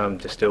watering with some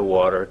distilled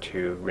water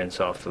to rinse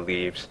off the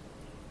leaves.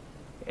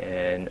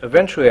 And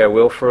eventually I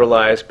will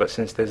fertilize, but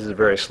since this is a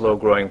very slow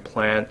growing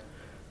plant,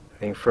 I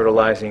think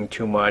fertilizing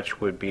too much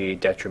would be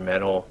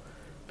detrimental.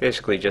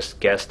 Basically just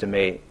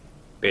guesstimate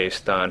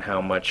based on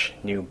how much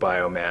new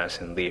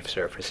biomass and leaf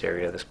surface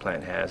area this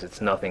plant has.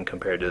 It's nothing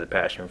compared to the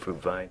passion fruit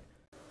vine.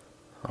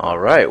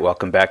 Alright,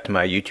 welcome back to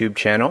my YouTube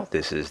channel.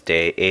 This is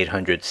day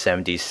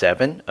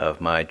 877 of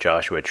my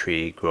Joshua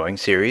tree growing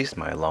series,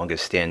 my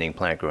longest standing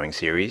plant growing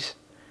series.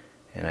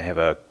 And I have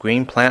a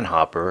green plant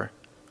hopper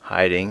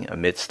hiding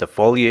amidst the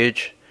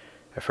foliage.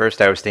 At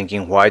first I was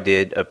thinking, why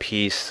did a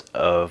piece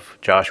of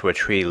Joshua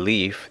tree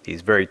leaf,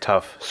 these very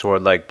tough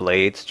sword-like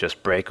blades,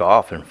 just break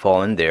off and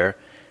fall in there?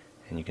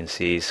 And you can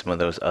see some of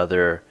those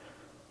other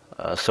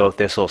sow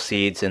thistle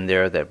seeds in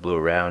there that blew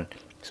around.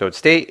 So it's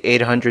day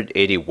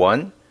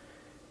 881.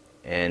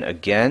 And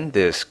again,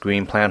 this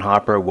green plant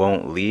hopper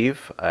won't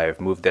leave. I've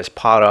moved this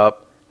pot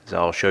up, as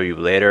I'll show you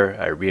later.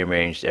 I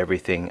rearranged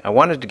everything. I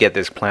wanted to get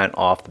this plant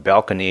off the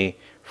balcony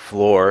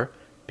floor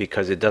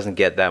because it doesn't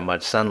get that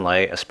much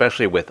sunlight,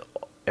 especially with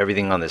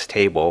everything on this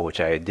table, which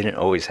I didn't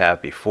always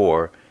have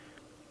before,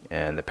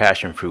 and the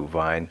passion fruit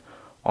vine.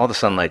 All the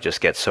sunlight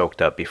just gets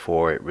soaked up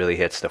before it really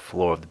hits the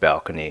floor of the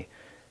balcony.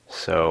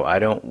 So I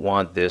don't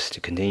want this to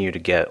continue to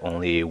get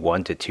only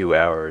 1 to 2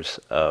 hours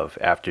of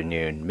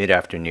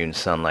mid-afternoon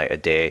sunlight a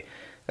day.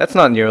 That's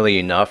not nearly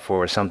enough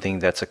for something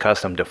that's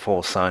accustomed to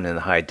full sun in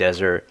the high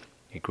desert.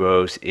 It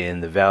grows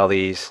in the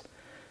valleys,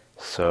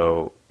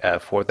 so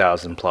at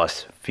 4,000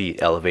 plus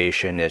feet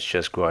elevation, it's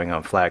just growing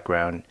on flat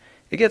ground.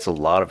 It gets a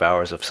lot of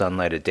hours of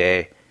sunlight a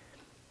day.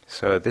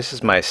 So this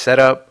is my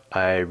setup.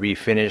 I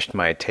refinished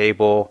my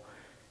table,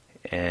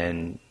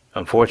 and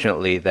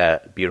unfortunately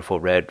that beautiful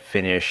red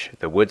finish,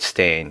 the wood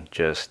stain,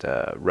 just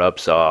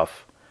rubs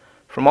off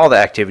from all the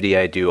activity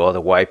I do, all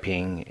the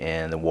wiping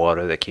and the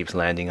water that keeps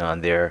landing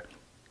on there.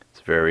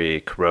 It's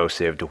very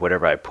corrosive to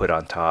whatever I put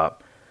on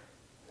top.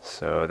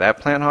 So that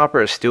plant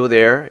hopper is still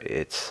there.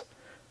 It's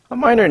a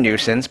minor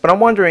nuisance, but I'm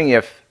wondering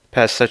if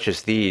pests such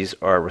as these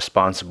are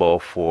responsible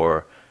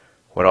for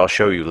what I'll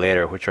show you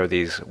later, which are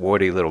these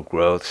warty little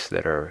growths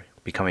that are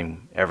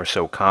becoming ever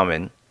so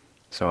common.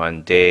 So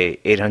on day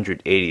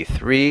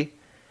 883,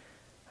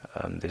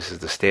 this is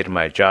the state of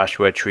my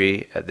Joshua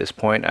tree. At this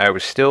point, I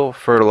was still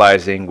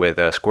fertilizing with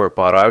a squirt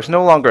bottle. I was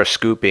no longer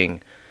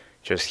scooping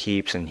just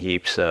heaps and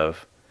heaps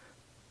of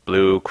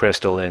blue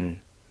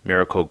crystalline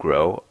Miracle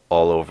Grow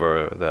all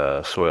over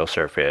the soil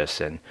surface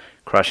and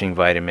crushing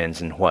vitamins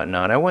and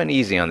whatnot. I went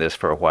easy on this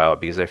for a while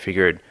because I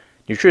figured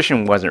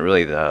nutrition wasn't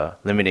really the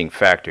limiting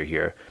factor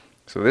here.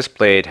 So this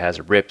blade has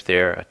a rip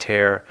there, a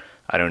tear.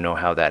 I don't know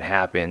how that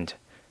happened.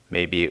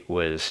 Maybe it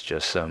was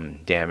just some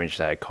damage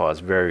that I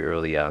caused very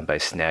early on by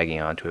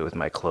snagging onto it with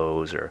my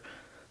clothes or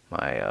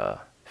my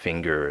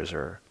fingers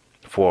or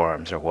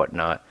forearms or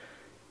whatnot.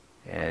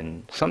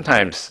 And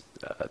sometimes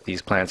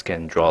these plants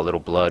can draw a little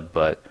blood,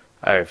 but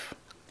I've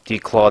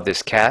declawed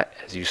this cat,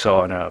 as you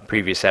saw in a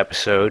previous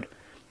episode.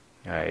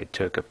 I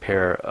took a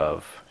pair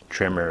of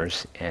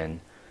trimmers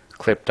and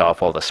clipped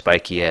off all the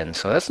spiky ends,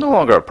 so that's no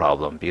longer a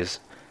problem because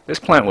this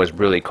plant was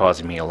really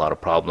causing me a lot of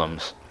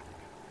problems,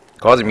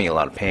 causing me a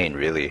lot of pain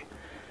really.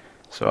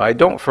 So I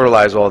don't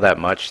fertilize all that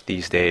much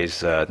these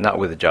days, not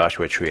with the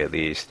Joshua tree at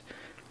least.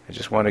 I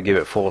just want to give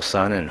it full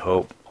sun and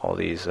hope all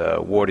these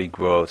warty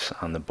growths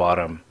on the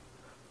bottom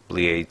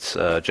blades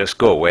just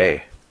go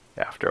away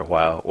after a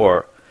while.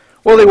 Or,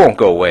 well, they won't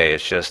go away,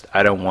 it's just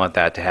I don't want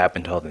that to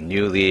happen to all the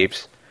new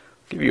leaves.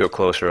 I'll give you a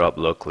closer up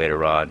look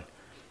later on.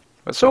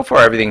 But so far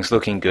everything's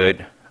looking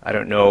good. I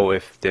don't know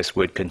if this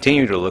would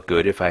continue to look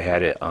good if I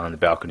had it on the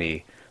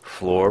balcony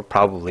floor.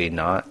 Probably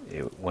not.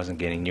 It wasn't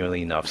getting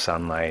nearly enough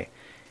sunlight.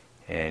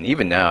 And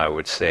even now I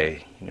would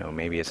say,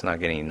 maybe it's not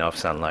getting enough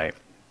sunlight.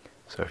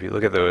 So if you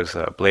look at those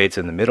blades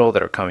in the middle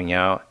that are coming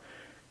out,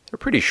 they're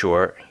pretty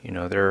short.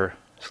 They're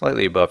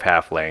slightly above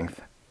half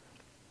length.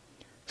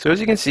 So as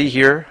you can see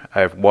here,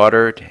 I've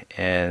watered,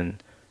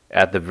 and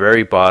at the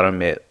very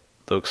bottom it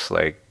looks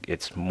like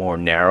it's more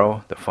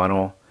narrow, the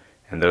funnel,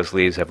 and those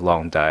leaves have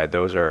long died.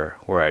 Those are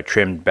where I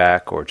trimmed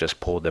back or just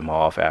pulled them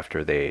off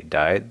after they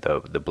died, the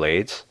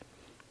blades.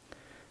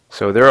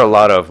 So there are a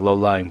lot of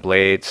low-lying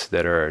blades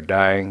that are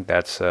dying.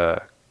 That's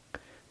a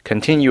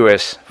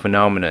continuous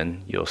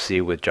phenomenon you'll see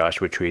with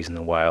Joshua trees in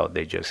the wild.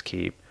 They just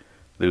keep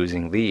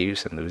losing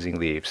leaves and losing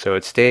leaves. So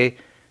it's day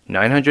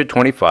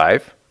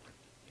 925,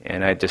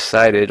 and I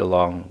decided,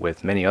 along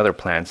with many other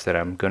plants, that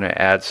I'm going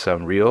to add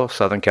some real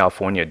Southern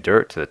California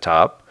dirt to the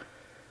top.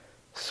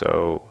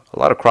 So a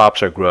lot of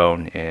crops are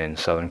grown in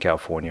Southern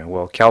California,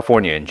 well,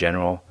 California in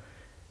general,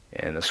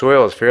 and the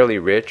soil is fairly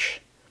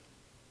rich.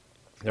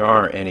 There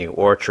aren't any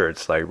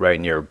orchards like right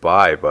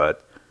nearby,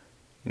 but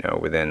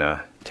within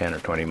a 10 or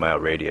 20 mile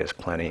radius,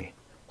 plenty.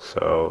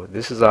 So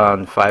this is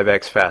on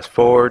 5x fast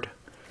forward.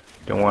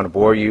 Don't want to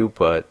bore you,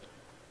 but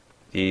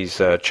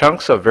these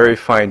chunks of very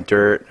fine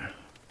dirt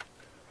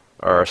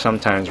are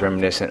sometimes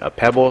reminiscent of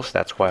pebbles.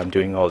 That's why I'm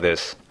doing all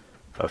this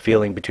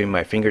feeling between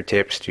my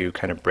fingertips to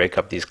kind of break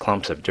up these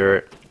clumps of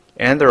dirt.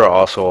 And there are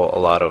also a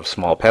lot of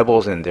small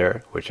pebbles in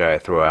there, which I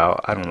throw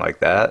out. I don't like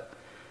that,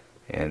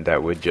 and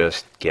that would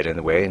just get in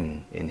the way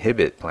and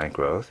inhibit plant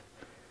growth.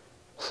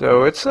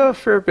 So it's a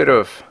fair bit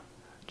of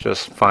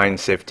just fine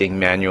sifting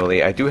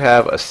manually. I do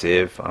have a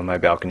sieve on my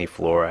balcony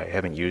floor. I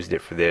haven't used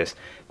it for this.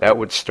 That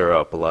would stir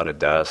up a lot of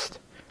dust.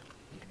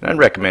 And I'd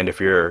recommend, if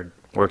you're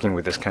working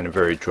with this kind of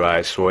very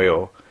dry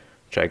soil,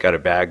 which I got a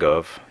bag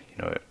of,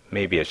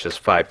 maybe it's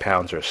just 5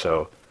 pounds or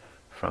so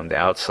from the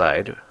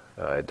outside.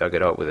 I dug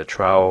it out with a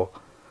trowel.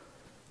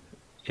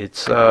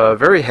 It's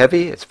very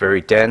heavy, it's very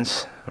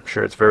dense. I'm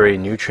sure it's very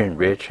nutrient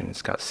rich, and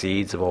it's got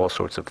seeds of all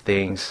sorts of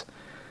things.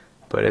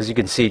 But as you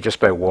can see, just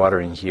by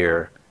watering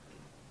here,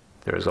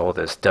 there's all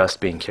this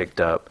dust being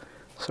kicked up.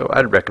 So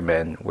I'd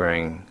recommend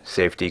wearing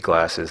safety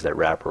glasses that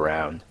wrap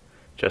around,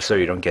 just so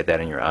you don't get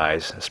that in your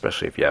eyes,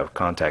 especially if you have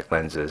contact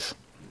lenses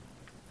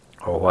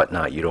or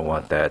whatnot. You don't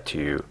want that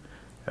to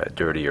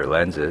dirty your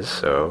lenses.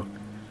 So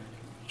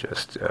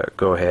just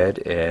go ahead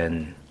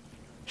and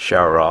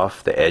shower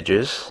off the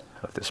edges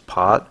of this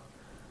pot,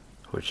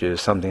 which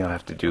is something I'll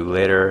have to do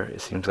later.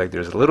 It seems like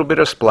there's a little bit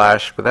of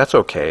splash, but that's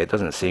okay. It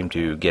doesn't seem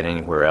to get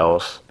anywhere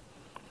else.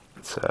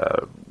 It's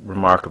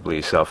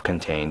remarkably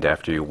self-contained.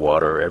 After you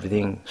water,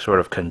 everything sort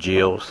of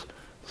congeals.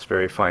 It's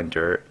very fine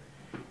dirt.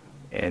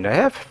 And I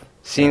have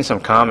seen some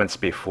comments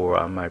before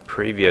on my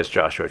previous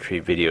Joshua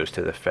tree videos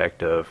to the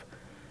effect of,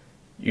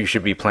 you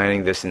should be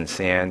planting this in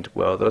sand.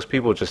 Well, those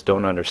people just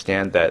don't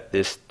understand that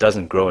this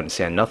doesn't grow in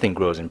sand. Nothing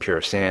grows in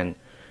pure sand.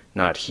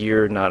 Not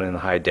here, not in the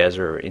high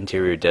desert or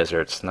interior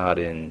deserts, not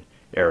in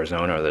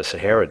Arizona or the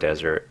Sahara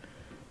Desert.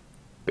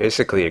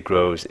 Basically, it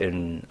grows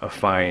in a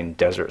fine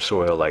desert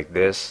soil like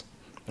this,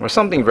 or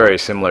something very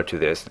similar to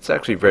this. It's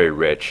actually very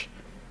rich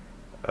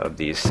of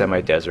these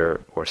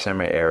semi-desert or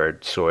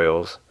semi-arid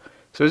soils.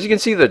 So as you can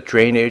see, the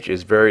drainage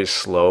is very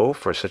slow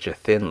for such a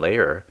thin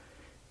layer,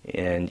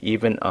 and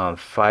even on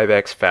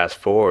 5x fast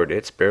forward,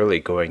 it's barely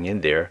going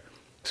in there.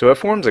 So it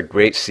forms a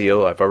great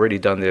seal. I've already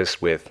done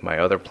this with my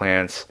other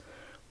plants.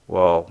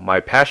 Well, my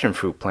passion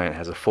fruit plant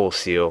has a full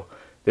seal.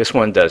 This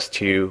one does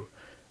too.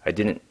 I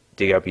didn't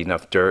dig up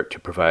enough dirt to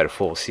provide a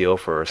full seal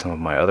for some of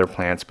my other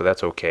plants, but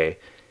that's okay.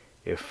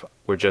 If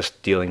we're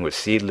just dealing with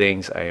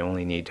seedlings, I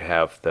only need to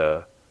have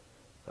the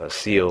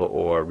seal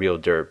or real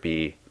dirt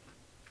be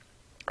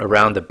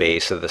around the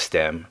base of the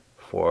stem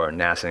for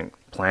nascent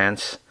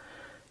plants.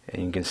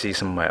 And you can see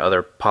some of my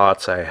other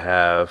pots. I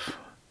have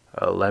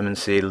a lemon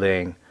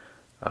seedling,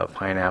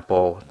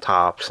 pineapple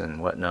tops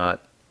and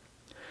whatnot.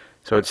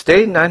 So it's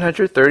day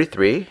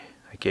 933.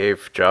 I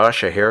gave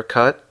Josh a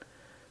haircut.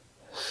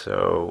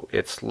 So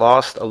it's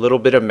lost a little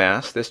bit of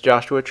mass, this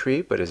Joshua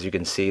tree, but as you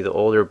can see, the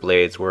older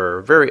blades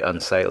were very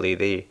unsightly.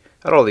 They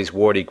had all these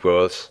warty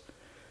growths.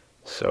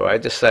 So I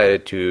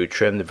decided to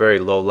trim the very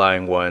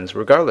low-lying ones.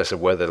 Regardless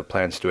of whether the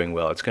plant's doing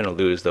well, it's going to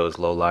lose those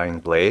low-lying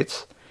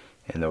blades,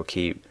 and they'll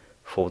keep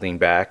folding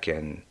back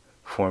and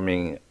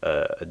forming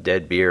a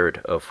dead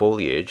beard of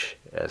foliage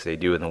as they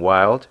do in the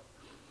wild.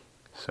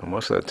 So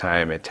most of the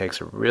time it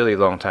takes a really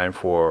long time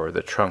for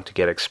the trunk to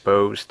get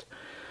exposed.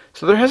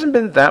 So there hasn't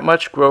been that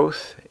much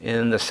growth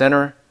in the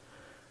center.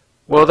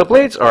 Well, the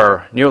blades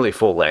are nearly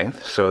full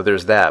length, so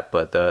there's that,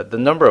 but the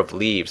number of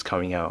leaves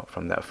coming out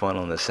from that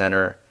funnel in the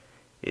center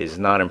is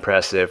not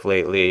impressive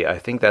lately. I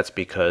think that's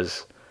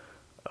because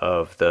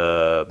of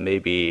the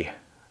maybe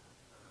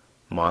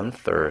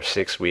month or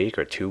 6 week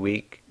or 2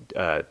 week,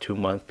 2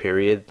 month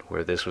period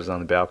where this was on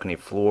the balcony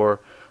floor.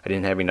 I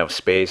didn't have enough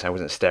space. I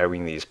wasn't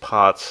staggering these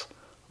pots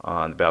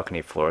on the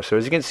balcony floor. So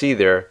as you can see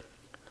there,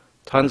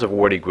 tons of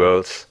warty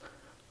growths.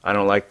 I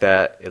don't like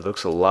that. It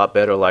looks a lot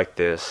better like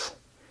this.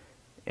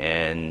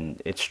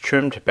 And it's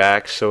trimmed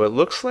back, so it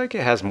looks like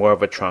it has more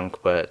of a trunk,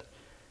 but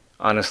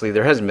honestly,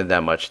 there hasn't been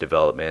that much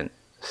development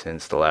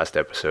since the last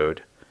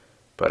episode.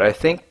 But I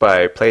think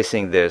by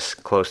placing this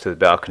close to the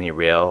balcony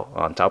rail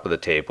on top of the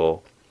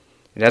table,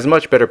 it has a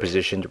much better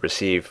position to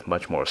receive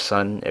much more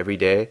sun every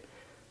day.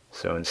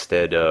 So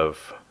instead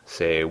of,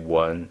 say,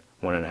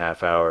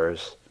 1.5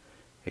 hours,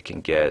 it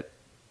can get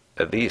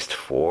at least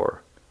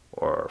 4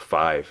 or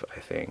 5, I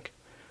think.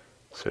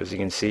 So as you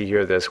can see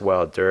here, this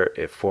wild dirt,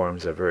 it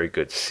forms a very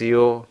good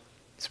seal.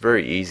 It's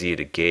very easy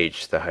to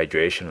gauge the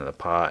hydration of the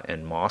pot,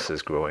 and moss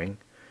is growing.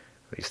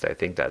 At least I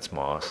think that's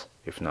moss,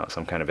 if not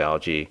some kind of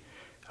algae.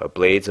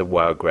 Blades of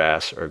wild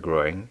grass are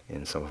growing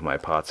in some of my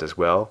pots as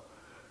well.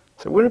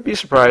 So I wouldn't be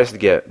surprised to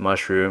get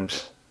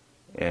mushrooms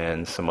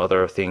and some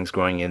other things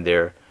growing in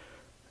there.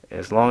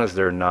 As long as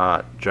they're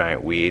not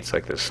giant weeds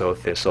like the sow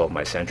thistle of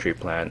my century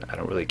plant, I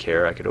don't really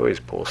care. I could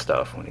always pull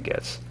stuff when it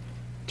gets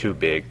too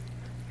big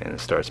and it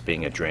starts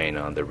being a drain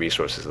on the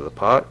resources of the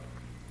pot.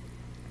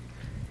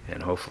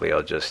 And hopefully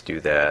I'll just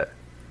do that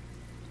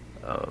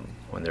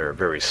when they're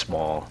very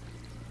small.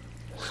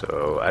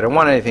 So I don't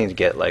want anything to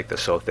get like the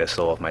sow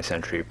thistle of my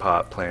century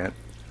pot plant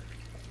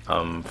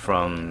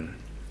from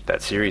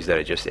that series that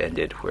I just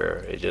ended, where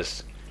it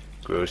just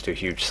grows to a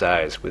huge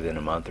size within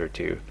a month or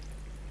two.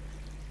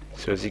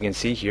 So as you can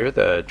see here,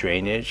 the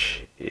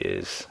drainage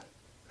is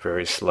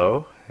very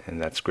slow,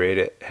 and that's great.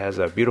 It has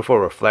a beautiful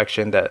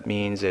reflection. That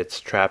means it's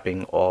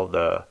trapping all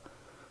the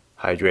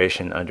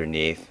hydration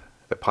underneath.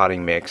 The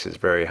potting mix is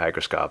very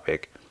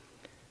hygroscopic.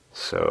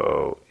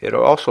 So it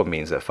also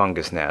means that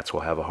fungus gnats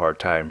will have a hard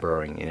time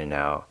burrowing in and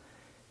out.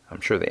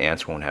 I'm sure the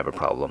ants won't have a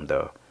problem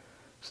though.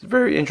 It's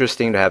very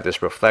interesting to have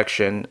this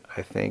reflection.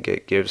 I think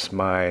it gives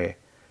my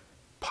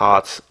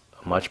pots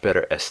a much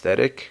better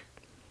aesthetic,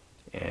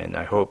 and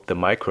I hope the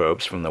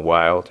microbes from the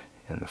wild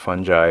and the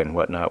fungi and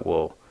whatnot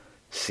will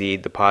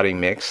seed the potting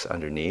mix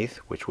underneath,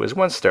 which was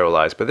once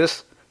sterilized, but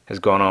this has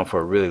gone on for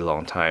a really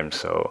long time.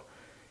 So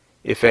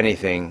if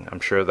anything, I'm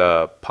sure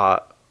the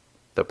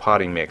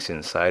potting mix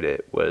inside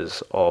it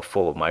was all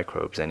full of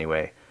microbes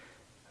anyway.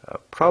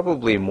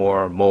 Probably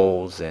more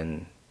molds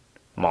and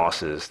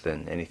mosses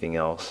than anything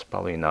else.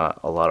 Probably not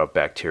a lot of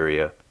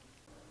bacteria.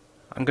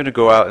 I'm going to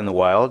go out in the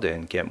wild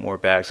and get more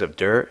bags of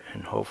dirt,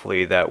 and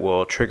hopefully that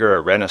will trigger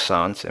a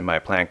renaissance in my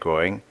plant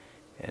growing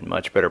and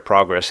much better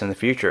progress in the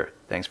future.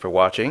 Thanks for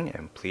watching,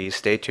 and please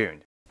stay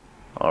tuned.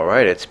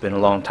 Alright, it's been a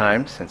long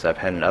time since I've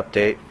had an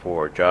update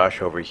for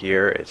Josh over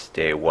here. It's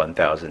day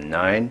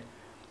 1009.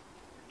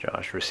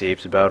 Josh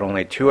receives about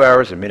only 2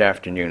 hours of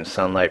mid-afternoon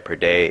sunlight per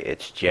day.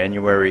 It's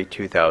January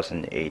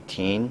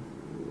 2018.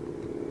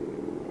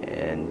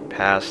 And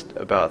past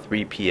about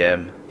 3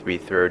 p.m.,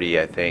 3:30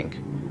 I think,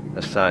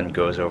 the sun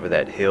goes over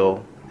that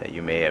hill that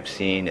you may have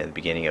seen at the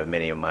beginning of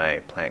many of my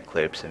plant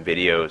clips and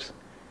videos.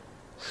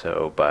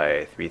 So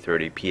by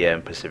 3:30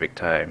 p.m. Pacific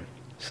time,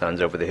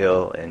 sun's over the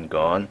hill and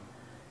gone.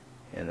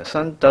 And the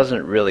sun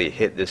doesn't really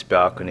hit this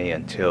balcony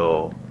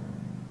until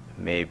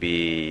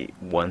maybe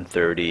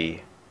 1:30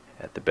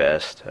 at the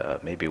best,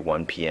 maybe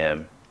 1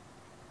 p.m.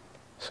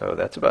 So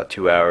that's about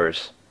 2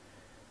 hours.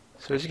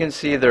 So as you can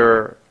see,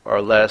 there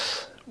are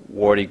less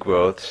warty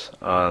growths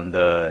on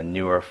the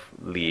newer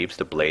leaves,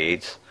 the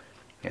blades,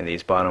 and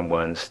these bottom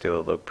ones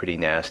still look pretty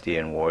nasty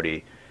and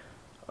warty.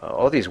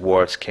 All these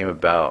warts came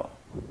about,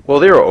 well,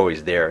 they were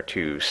always there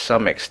to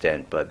some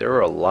extent, but there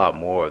were a lot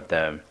more of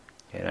them,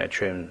 and I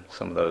trimmed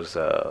some of those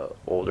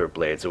older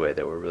blades away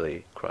that were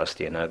really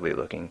crusty and ugly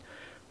looking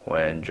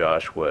when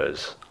Josh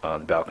was on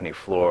the balcony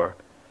floor,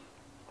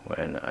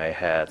 when I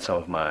had some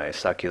of my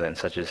succulents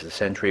such as the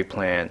century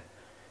plant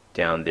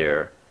down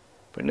there.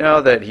 But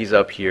now that he's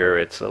up here,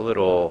 it's a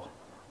little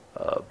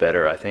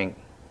better. I think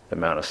the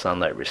amount of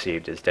sunlight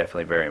received is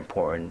definitely very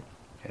important,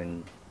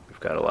 and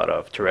we've got a lot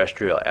of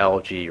terrestrial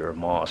algae or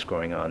moss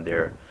growing on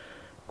there.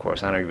 Of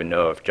course, I don't even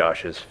know if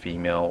Josh is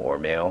female or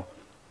male.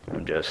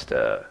 I'm just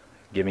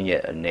giving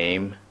it a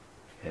name,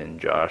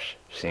 and Josh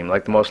seemed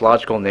like the most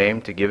logical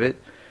name to give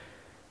it.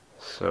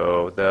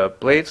 So the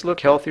blades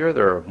look healthier.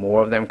 There are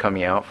more of them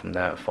coming out from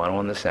that funnel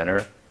in the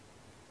center,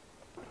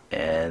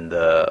 and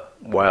the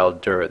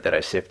wild dirt that I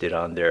sifted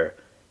on there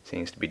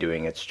seems to be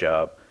doing its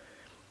job.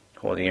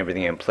 holding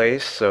everything in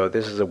place. So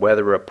this is a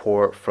weather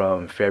report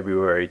from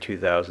February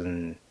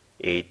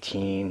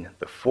 2018,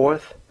 the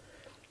 4th.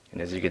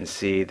 And as you can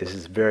see, this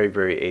is very,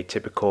 very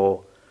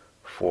atypical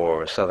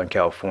for Southern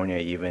California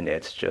even.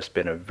 It's just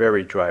been a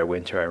very dry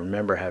winter. I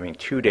remember having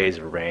 2 days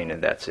of rain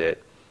and that's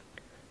it.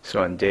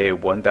 So on day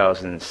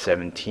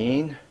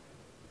 1017,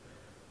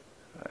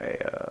 I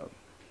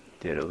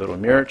did a little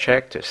mirror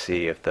check to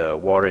see if the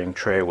watering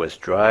tray was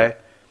dry.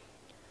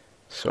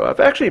 So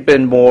I've actually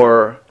been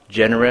more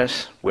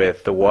generous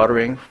with the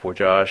watering for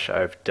Josh.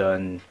 I've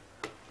done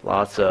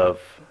lots of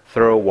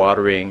thorough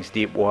waterings,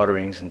 deep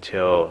waterings,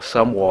 until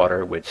some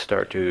water would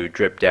start to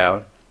drip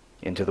down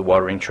into the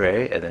watering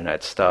tray, and then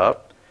I'd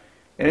stop.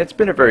 And it's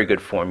been a very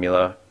good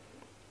formula.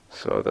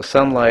 So the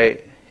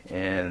sunlight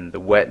and the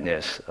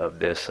wetness of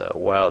this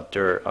wild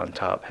dirt on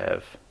top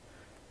have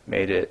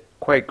made it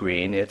quite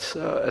green. It's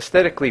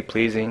aesthetically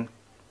pleasing,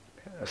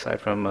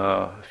 aside from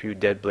a few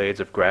dead blades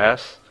of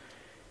grass.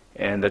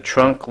 And the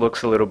trunk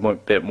looks a little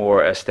bit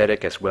more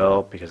aesthetic as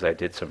well, because I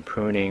did some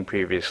pruning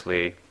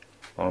previously,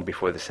 long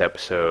before this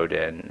episode.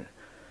 And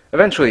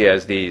eventually,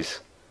 as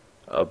these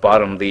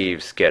bottom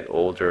leaves get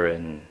older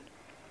and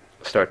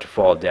start to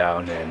fall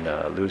down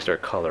and lose their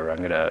color, I'm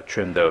going to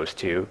trim those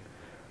too.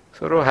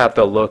 So it'll have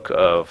the look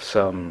of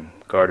some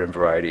garden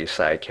variety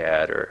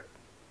cycad or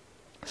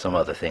some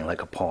other thing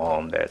like a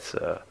palm that's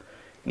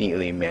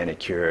neatly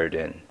manicured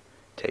and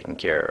taken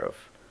care of.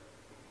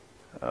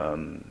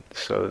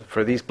 So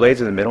for these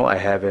blades in the middle, I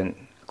haven't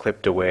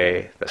clipped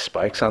away the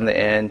spikes on the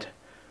end.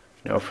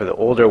 You know, for the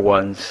older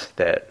ones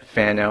that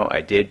fan out,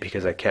 I did,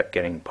 because I kept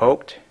getting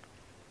poked.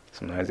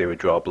 Sometimes they would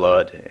draw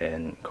blood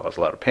and cause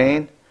a lot of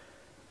pain.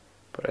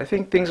 But I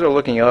think things are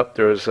looking up.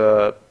 There's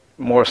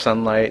more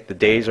sunlight. The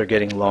days are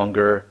getting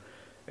longer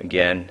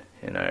again,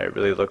 and I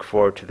really look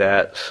forward to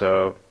that.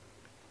 So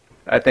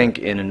I think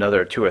in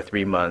another 2 or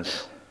 3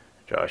 months,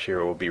 Josh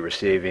here will be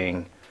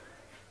receiving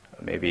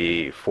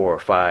maybe 4 or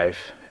 5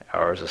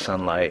 hours of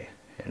sunlight,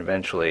 and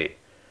eventually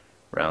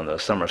around the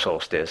summer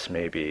solstice,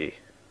 maybe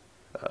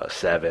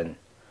 7,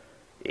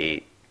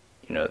 8.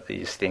 You know,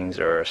 these things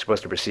are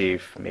supposed to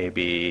receive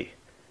maybe,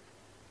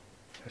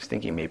 I was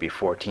thinking maybe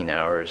 14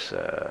 hours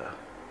of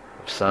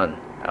sun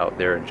out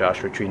there in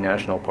Joshua Tree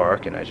National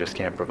Park, and I just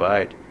can't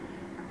provide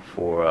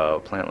for a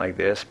plant like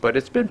this. But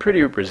it's been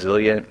pretty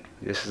resilient.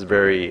 This is a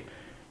very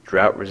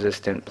drought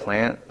resistant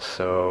plant,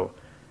 so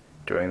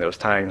during those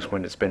times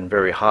when it's been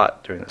very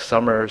hot during the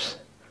summers,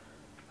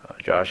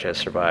 Josh has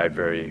survived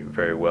very,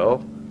 very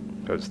well.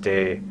 So it's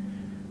day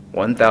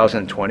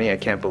 1020. I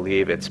can't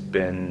believe it's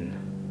been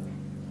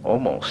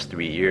almost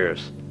 3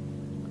 years.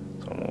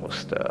 It's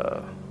almost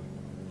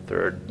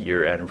third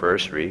year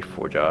anniversary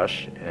for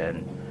Josh,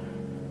 and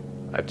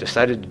I've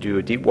decided to do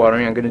a deep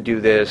watering. I'm going to do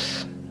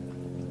this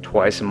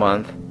twice a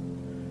month,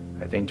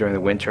 I think, during the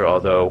winter,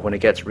 although when it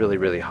gets really,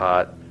 really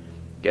hot,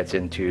 gets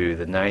into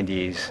the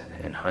 90s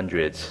and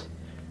hundreds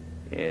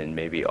in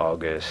maybe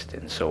August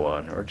and so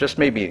on, or just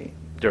maybe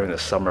during the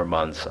summer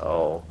months,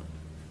 I'll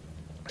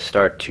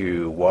start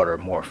to water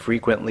more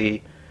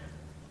frequently.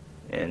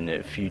 And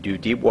if you do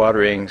deep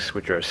waterings,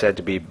 which are said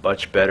to be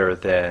much better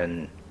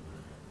than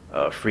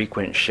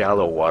frequent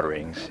shallow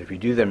waterings, if you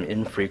do them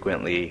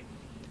infrequently,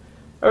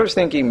 I was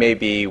thinking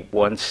maybe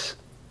once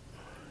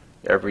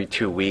every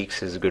 2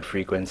 weeks is a good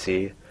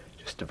frequency.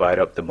 Just divide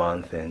up the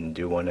month and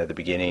do one at the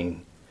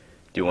beginning,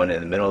 do one in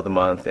the middle of the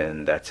month,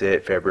 and that's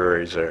it.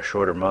 February is a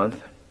shorter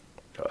month.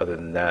 Other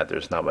than that,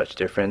 there's not much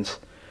difference.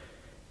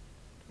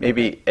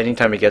 Maybe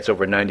anytime it gets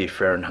over 90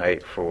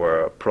 Fahrenheit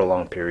for a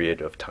prolonged period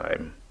of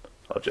time,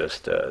 I'll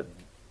just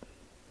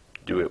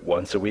do it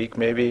once a week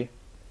maybe.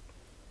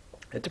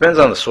 It depends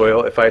on the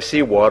soil. If I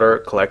see water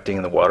collecting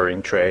in the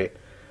watering tray,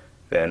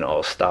 then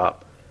I'll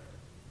stop.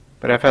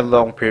 But I've had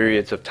long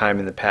periods of time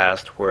in the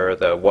past where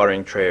the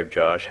watering tray of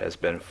Josh has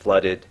been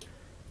flooded,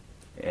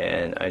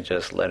 and I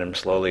just let him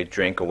slowly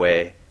drink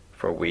away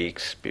for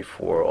weeks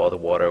before all the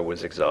water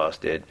was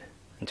exhausted,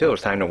 until it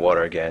was time to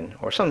water again,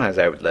 or sometimes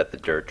I would let the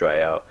dirt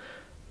dry out.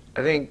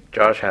 I think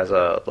Josh has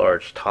a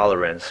large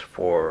tolerance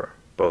for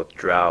both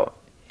drought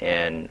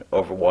and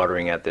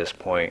overwatering at this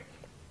point.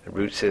 The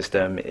root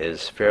system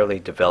is fairly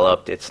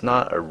developed. It's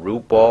not a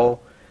root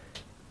ball,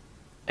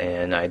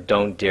 and I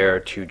don't dare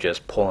to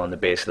just pull on the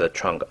base of the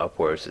trunk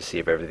upwards to see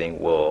if everything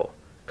will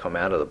come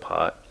out of the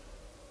pot,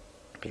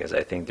 because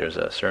I think there's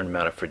a certain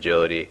amount of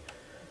fragility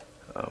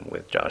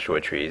with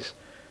Joshua trees.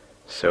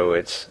 So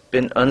it's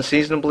been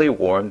unseasonably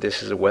warm.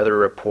 This is a weather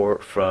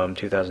report from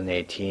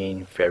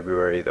 2018,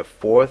 February the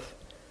 4th.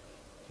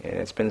 And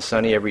it's been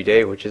sunny every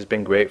day, which has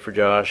been great for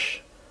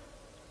Josh.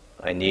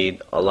 I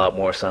need a lot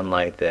more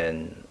sunlight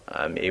than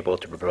I'm able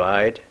to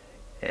provide.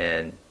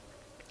 And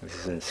this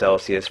is in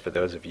Celsius for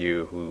those of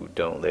you who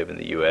don't live in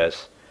the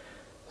U.S.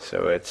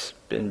 So it's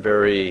been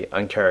very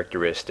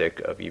uncharacteristic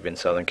of even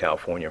Southern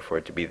California for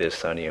it to be this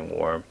sunny and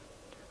warm.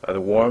 The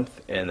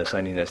warmth and the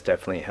sunniness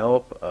definitely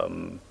help.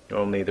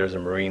 Normally there's a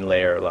marine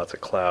layer, lots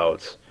of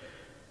clouds,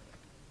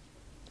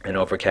 and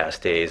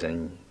overcast days,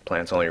 and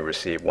plants only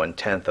receive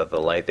 1/10 of the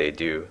light they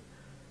do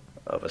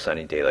of a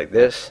sunny day like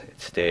this.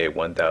 It's day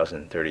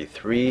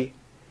 1033,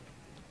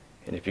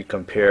 and if you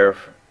compare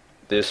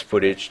this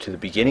footage to the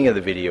beginning of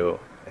the video,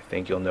 I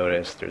think you'll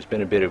notice there's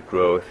been a bit of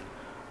growth,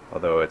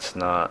 although it's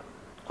not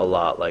a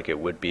lot like it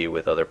would be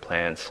with other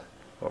plants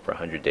over a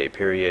 100-day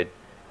period.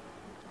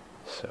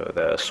 So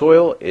the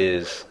soil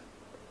is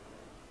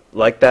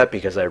like that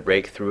because I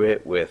raked through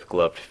it with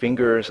gloved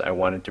fingers. I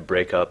wanted to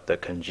break up the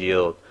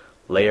congealed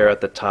layer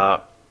at the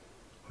top,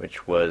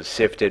 which was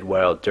sifted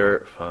wild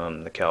dirt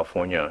from the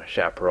California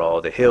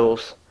chaparral, the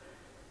hills,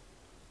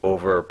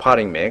 over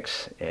potting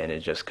mix, and it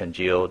just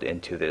congealed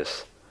into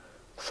this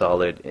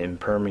solid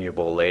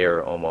impermeable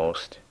layer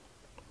almost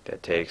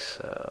that takes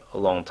a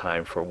long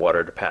time for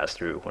water to pass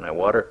through when I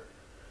water.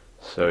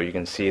 So you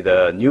can see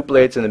the new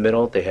blades in the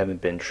middle, they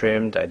haven't been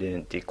trimmed. I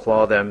didn't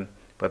declaw them,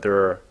 but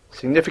they're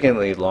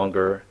significantly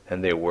longer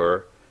than they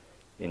were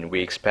in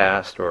weeks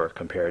past or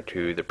compared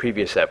to the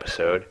previous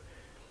episode.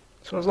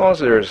 So as long as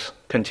there's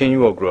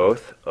continual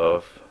growth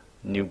of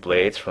new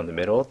blades from the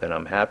middle, then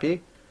I'm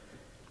happy.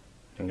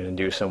 I'm going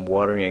to do some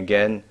watering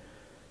again,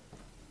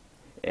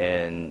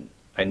 and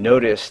I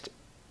noticed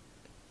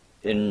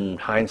in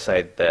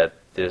hindsight that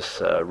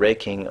this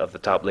raking of the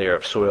top layer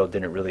of soil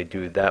didn't really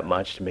do that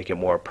much to make it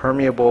more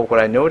permeable. What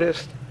I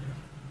noticed,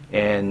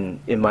 and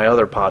in my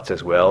other pots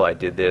as well, I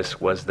did this,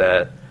 was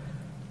that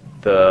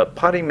the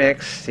potting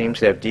mix seems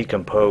to have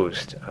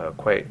decomposed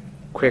quite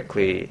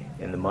quickly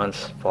in the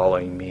months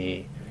following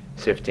me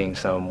sifting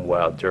some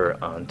wild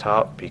dirt on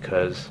top,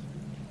 because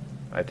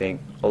I think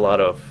a lot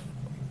of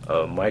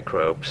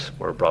microbes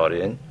were brought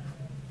in,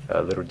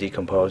 little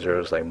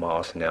decomposers like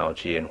moss and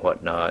algae and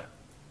whatnot,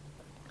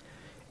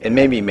 and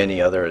maybe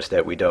many others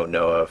that we don't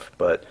know of.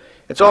 But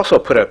it's also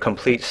put a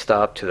complete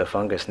stop to the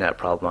fungus gnat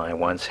problem I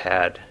once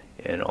had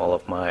in all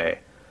of my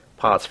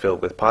pots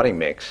filled with potting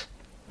mix.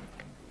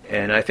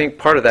 And I think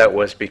part of that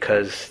was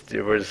because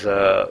there was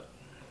a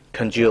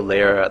congealed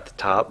layer at the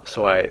top,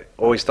 so I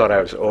always thought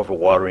I was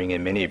overwatering,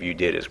 and many of you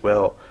did as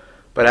well.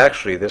 But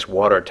actually this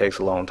water takes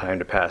a long time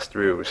to pass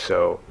through,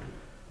 so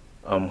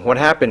what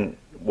happened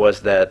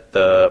was that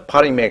the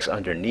potting mix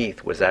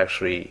underneath was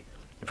actually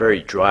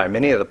very dry.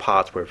 Many of the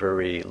pots were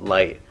very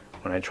light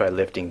when I tried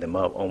lifting them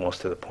up,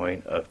 almost to the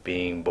point of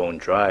being bone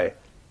dry.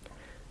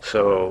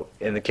 So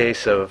in the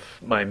case of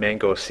my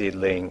mango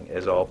seedling,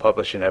 as I'll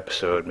publish an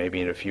episode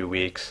maybe in a few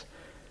weeks,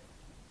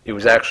 it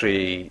was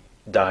actually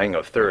dying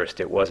of thirst.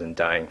 It wasn't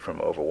dying from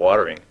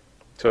overwatering.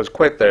 So it's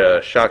quite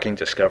the shocking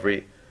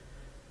discovery.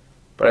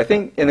 But I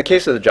think in the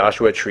case of the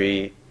Joshua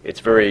tree, it's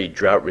very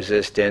drought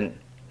resistant,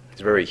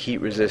 it's very heat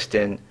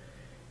resistant,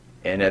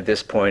 and at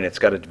this point it's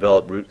got a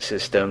developed root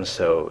system,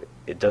 so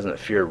it doesn't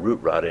fear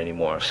root rot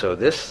anymore. So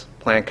this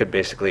plant could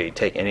basically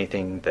take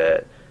anything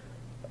that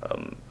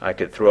I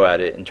could throw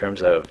at it in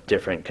terms of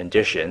different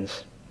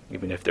conditions,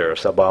 even if there are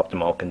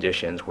suboptimal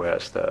conditions,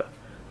 whereas the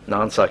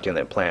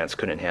non-succulent plants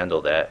couldn't handle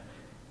that,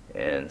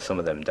 and some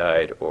of them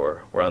died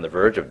or were on the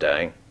verge of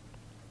dying.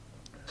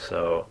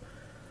 So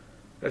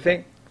I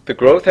think the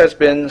growth has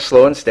been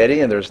slow and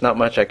steady, and there's not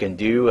much I can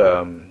do.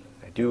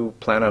 I do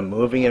plan on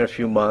moving in a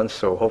few months,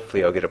 so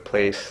hopefully I'll get a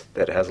place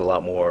that has a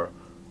lot more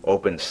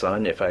open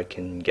sun. If I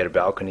can get a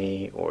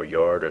balcony or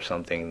yard or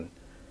something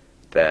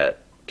that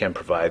can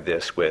provide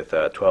this with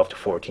 12 to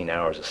 14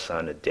 hours of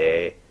sun a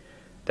day,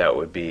 that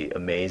would be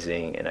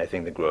amazing, and I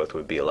think the growth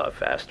would be a lot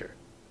faster.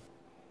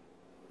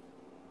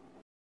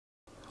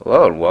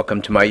 Hello and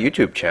welcome to my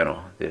YouTube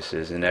channel. This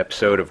is an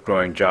episode of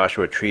Growing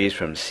Joshua Trees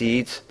from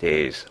Seeds,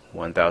 days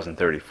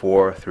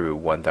 1034 through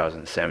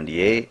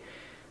 1078.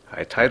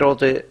 I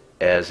titled it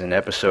as an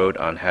episode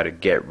on how to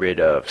get rid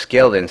of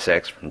scaled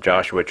insects from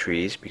Joshua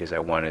trees because I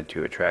wanted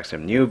to attract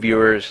some new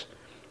viewers.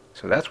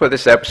 So that's what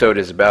this episode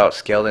is about.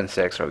 Scaled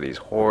insects are these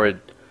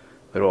horrid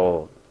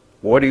little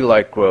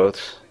warty-like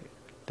growths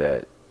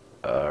that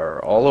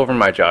are all over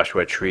my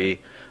Joshua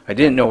tree. I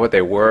didn't know what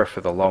they were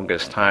for the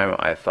longest time.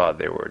 I thought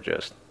they were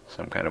just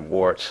some kind of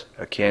warts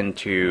akin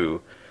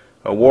to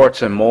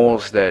warts and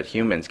moles that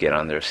humans get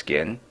on their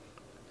skin.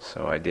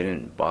 So I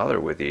didn't bother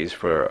with these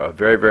for a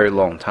very, very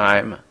long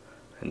time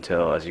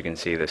until, as you can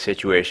see, the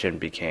situation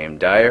became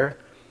dire.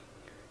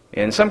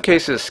 In some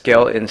cases,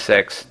 scale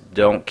insects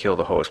don't kill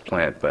the host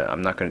plant, but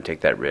I'm not going to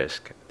take that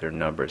risk. Their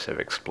numbers have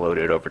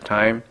exploded over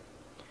time.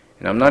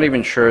 And I'm not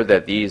even sure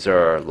that these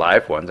are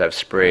live ones. I've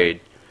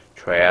sprayed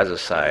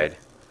triazicide,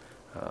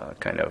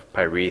 kind of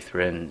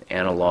pyrethrin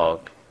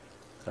analog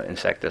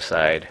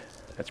insecticide.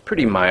 That's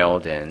pretty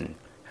mild and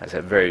has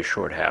a very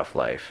short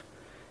half-life.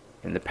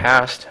 In the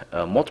past,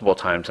 multiple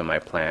times on my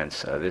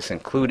plants, this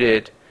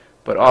included,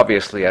 but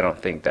obviously I don't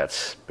think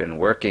that's been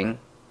working.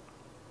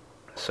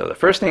 So the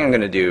first thing I'm going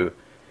to do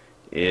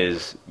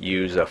is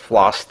use a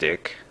floss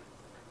stick.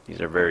 These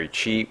are very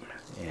cheap,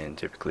 and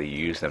typically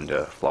you use them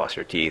to floss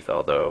your teeth,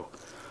 although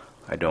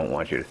I don't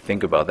want you to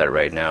think about that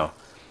right now.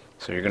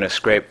 So you're going to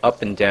scrape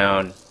up and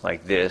down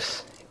like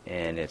this,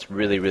 and it's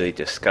really, really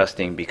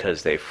disgusting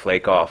because they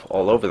flake off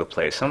all over the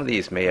place. Some of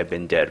these may have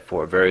been dead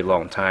for a very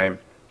long time.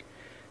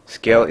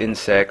 Scale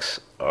insects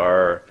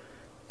are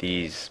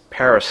these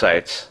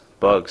parasites,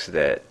 bugs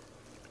that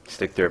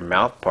stick their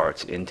mouth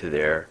parts into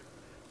there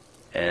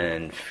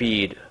and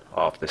feed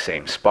off the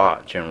same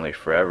spot, generally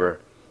forever,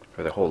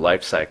 for the whole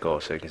life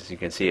cycle. So as you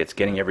can see, it's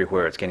getting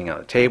everywhere. It's getting on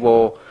the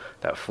table.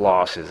 That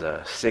floss is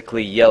a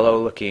sickly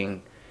yellow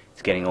looking.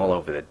 It's getting all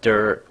over the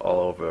dirt, all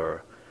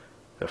over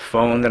the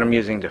phone that I'm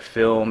using to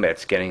film.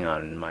 It's getting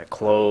on my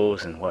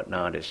clothes and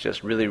whatnot. It's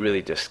just really,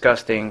 really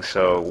disgusting.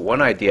 So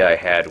one idea I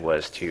had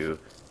was to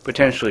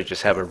potentially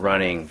just have a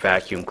running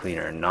vacuum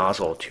cleaner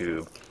nozzle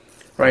tube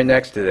right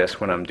next to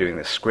this when I'm doing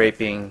the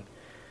scraping.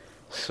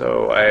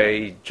 So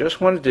I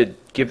just wanted to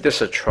give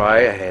this a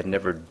try. I had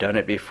never done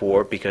it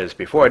before, because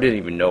before I didn't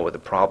even know what the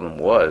problem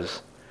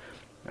was.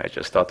 I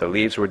just thought the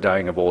leaves were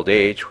dying of old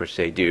age, which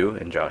they do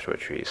in Joshua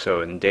trees.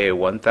 So in day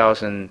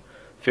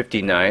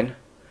 1059,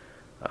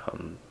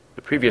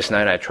 the previous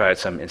night I tried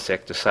some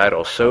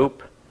insecticidal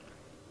soap.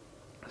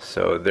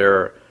 So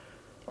there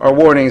are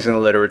warnings in the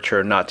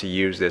literature not to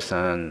use this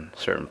on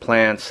certain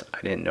plants.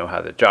 I didn't know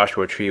how the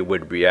Joshua tree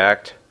would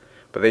react,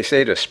 but they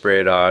say to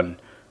spray it on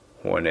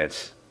when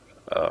it's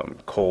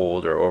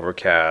cold or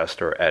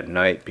overcast or at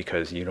night,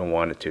 because you don't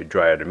want it to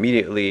dry out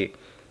immediately.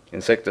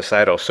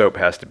 Insecticidal soap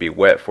has to be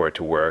wet for it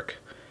to work.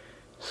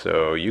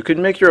 So you could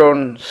make your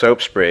own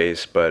soap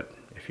sprays, but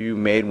if you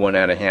made one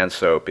out of hand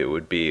soap, it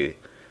would be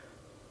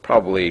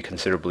probably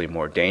considerably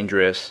more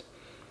dangerous.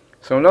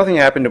 So nothing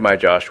happened to my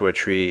Joshua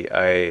tree.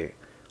 I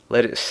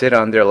let it sit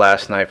on there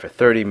last night for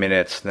 30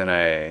 minutes. Then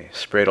I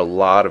sprayed a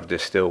lot of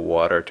distilled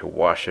water to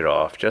wash it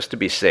off, just to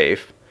be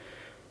safe,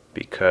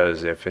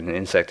 because if an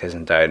insect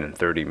hasn't died in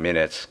 30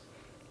 minutes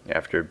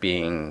after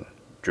being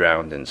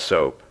drowned in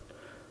soap,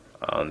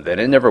 then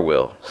it never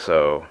will.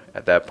 So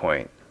at that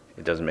point,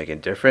 it doesn't make a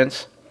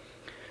difference.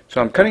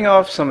 So I'm cutting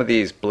off some of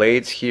these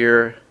blades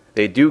here.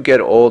 They do get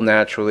old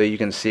naturally. You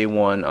can see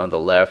one on the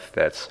left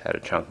that's had a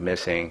chunk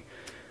missing.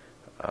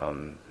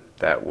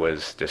 That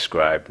was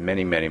described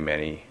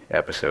many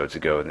episodes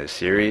ago in this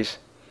series.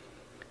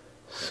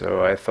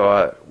 So I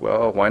thought,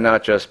 well, why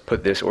not just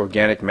put this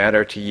organic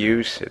matter to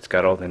use? It's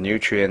got all the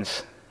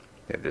nutrients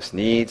that this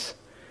needs.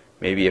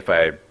 Maybe if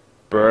I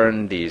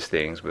burn these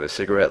things with a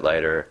cigarette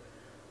lighter,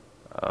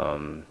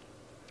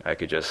 I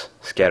could just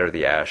scatter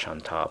the ash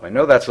on top. I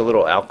know that's a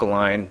little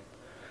alkaline,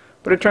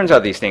 but it turns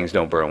out these things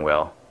don't burn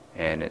well,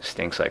 and it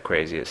stinks like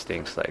crazy. It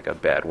stinks like a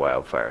bad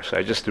wildfire, so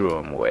I just threw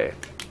them away.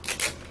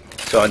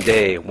 So on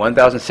day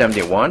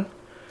 1071,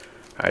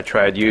 I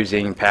tried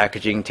using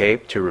packaging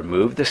tape to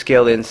remove the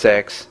scaled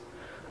insects.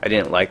 I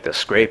didn't like the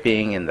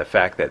scraping and the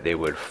fact that they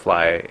would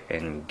fly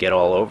and get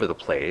all over the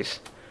place,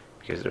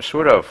 because they're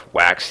sort of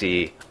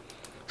waxy.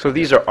 So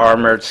these are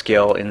armored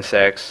scale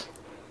insects.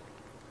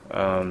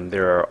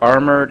 There are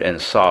armored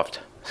and soft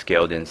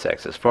scaled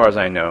insects. As far as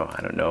I know,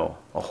 I don't know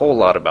a whole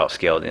lot about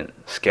scale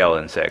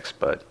insects,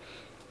 but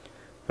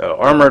the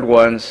armored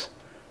ones,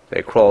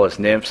 they crawl as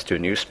nymphs to a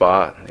new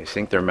spot. They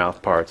sink their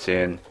mouth parts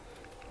in,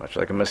 much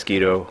like a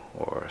mosquito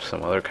or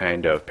some other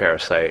kind of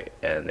parasite,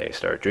 and they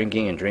start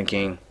drinking and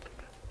drinking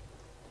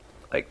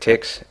like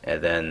ticks.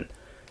 And then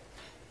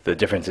the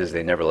difference is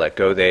they never let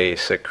go. They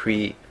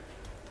secrete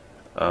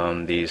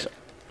these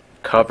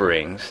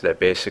coverings that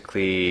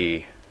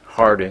basically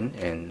harden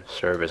and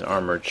serve as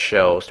armored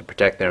shells to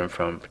protect them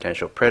from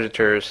potential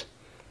predators.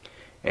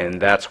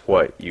 And that's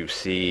what you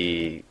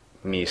see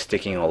me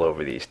sticking all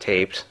over these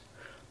tapes.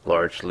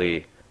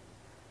 Largely,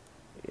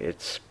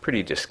 it's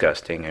pretty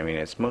disgusting. I mean,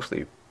 it's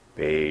mostly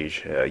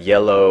beige,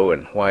 yellow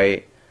and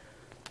white,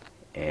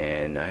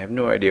 and I have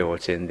no idea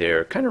what's in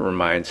there. It kind of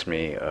reminds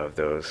me of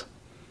those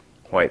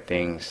white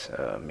things,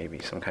 maybe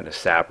some kind of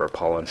sap or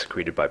pollen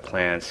secreted by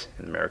plants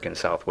in the American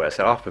Southwest.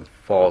 It often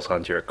falls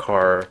onto your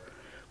car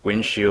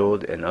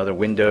windshield and other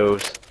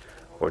windows,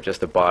 or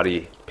just the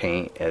body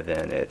paint, and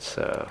then it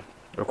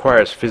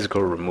requires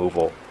physical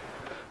removal.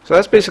 So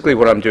that's basically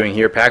what I'm doing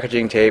here.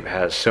 Packaging tape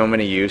has so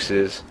many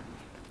uses.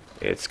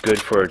 It's good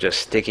for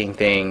just sticking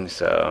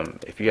things.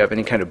 If you have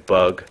any kind of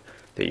bug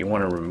that you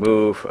want to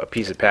remove, a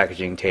piece of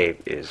packaging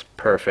tape is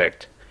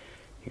perfect.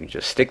 You can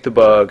just stick the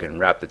bug and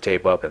wrap the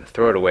tape up and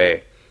throw it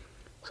away.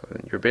 So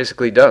you're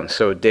basically done.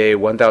 So day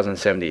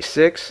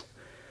 1076,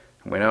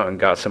 I went out and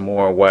got some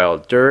more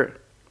wild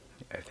dirt.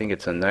 I think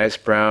it's a nice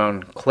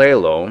brown clay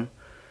loam.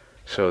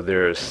 So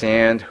there's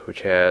sand,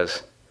 which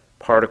has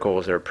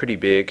particles that are pretty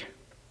big,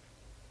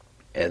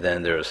 and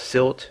then there's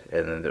silt,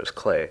 and then there's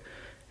clay,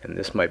 and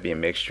this might be a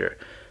mixture.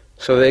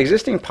 So the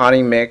existing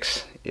potting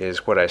mix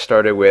is what I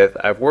started with.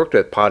 I've worked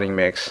with potting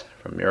mix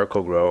from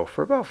Miracle Grow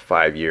for about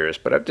 5 years,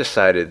 but I've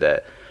decided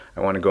that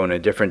I want to go in a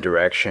different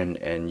direction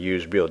and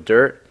use real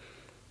dirt.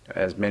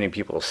 As many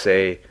people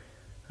say,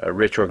 a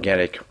rich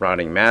organic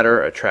rotting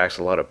matter attracts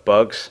a lot of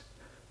bugs.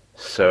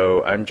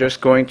 So I'm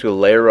just going to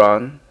layer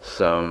on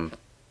some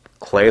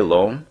clay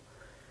loam,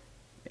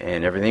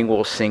 and everything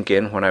will sink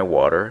in when I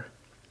water.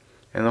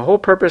 And the whole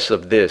purpose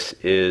of this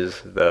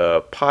is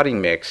the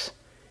potting mix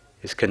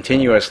is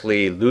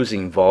continuously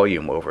losing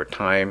volume over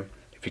time.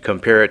 If you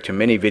compare it to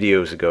many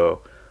videos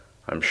ago,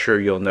 I'm sure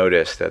you'll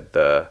notice that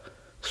the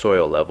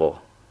soil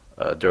level,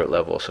 dirt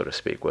level so to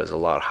speak, was a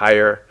lot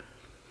higher.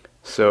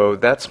 So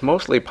that's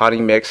mostly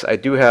potting mix. I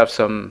do have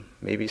some,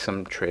 maybe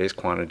some trace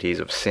quantities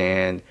of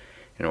sand,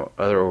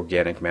 other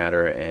organic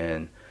matter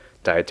and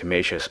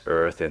diatomaceous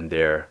earth in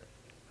there.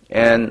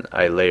 And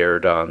I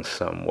layered on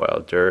some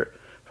wild dirt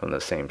from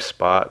the same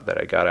spot that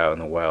I got out in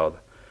the wild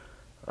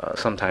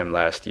sometime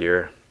last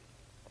year,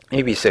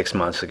 maybe 6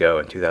 months ago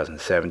in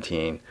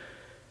 2017.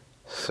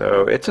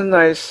 So it's a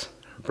nice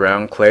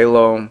brown clay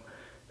loam.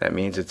 That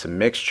means it's a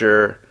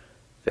mixture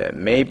that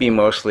may be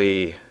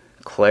mostly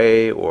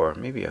clay or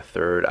maybe a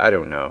third, I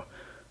don't know.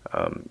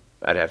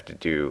 I'd have to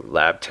do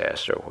lab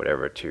tests or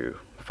whatever to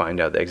find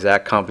out the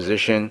exact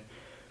composition.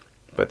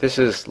 But this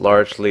is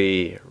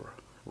largely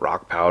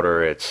rock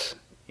powder. It's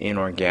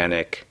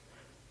inorganic,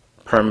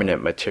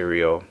 permanent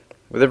material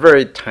with a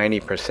very tiny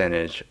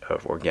percentage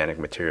of organic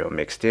material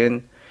mixed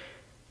in.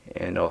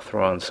 And I'll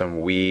throw on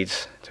some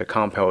weeds to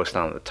compost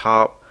on the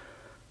top.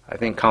 I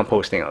think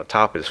composting on the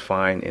top is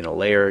fine in a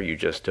layer. You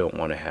just don't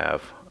want to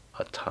have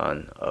a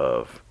ton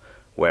of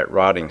wet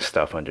rotting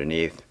stuff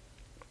underneath,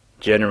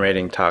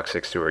 generating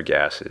toxic sewer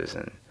gases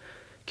and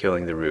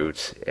killing the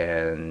roots.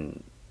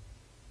 And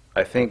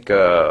I think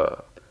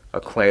a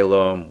clay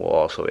loam will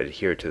also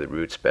adhere to the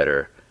roots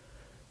better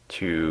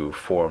to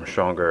form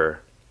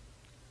stronger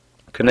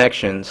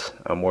connections,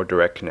 more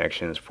direct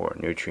connections for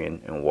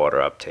nutrient and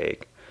water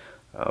uptake.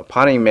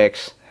 Potting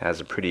mix has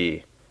a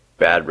pretty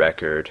bad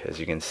record, as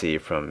you can see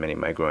from many of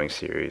my growing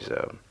series.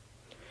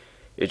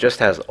 It just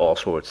has all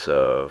sorts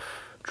of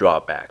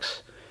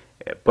drawbacks.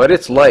 But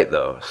it's light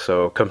though,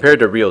 so compared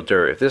to real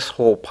dirt, if this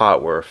whole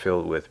pot were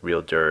filled with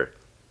real dirt,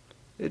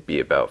 it'd be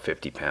about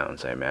 50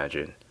 pounds, I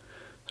imagine.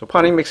 So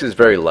potting mix is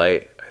very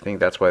light. I think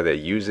that's why they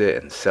use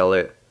it and sell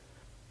it.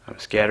 I'm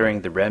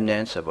scattering the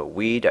remnants of a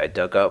weed I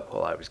dug up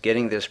while I was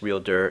getting this real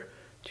dirt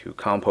to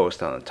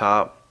compost on the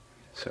top.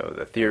 So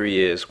the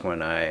theory is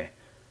when I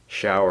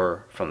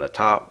shower from the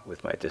top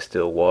with my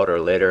distilled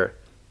water later,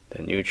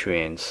 the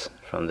nutrients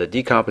from the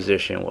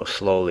decomposition will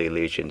slowly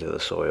leach into the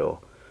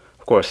soil.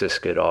 Of course, this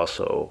could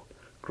also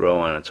grow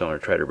on its own or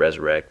try to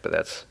resurrect, but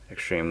that's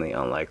extremely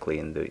unlikely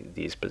in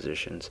these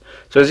positions.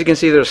 So as you can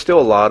see, there's still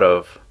a lot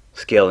of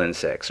scale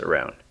insects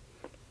around.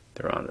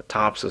 They're on the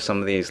tops of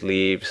some of these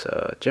leaves.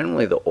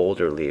 Generally the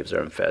older leaves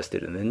are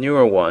infested, and the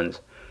newer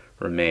ones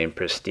remain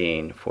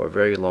pristine for a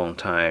very long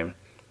time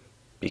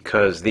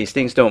because these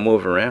things don't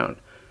move around.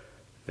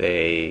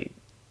 They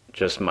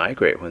just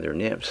migrate when they're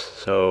nymphs.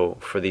 So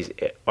for these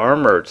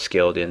armored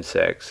scaled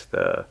insects,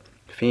 the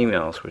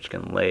females, which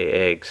can lay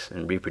eggs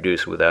and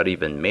reproduce without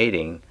even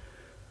mating,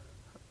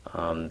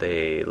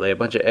 they lay a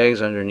bunch of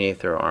eggs underneath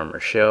their armor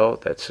shell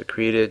that's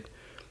secreted,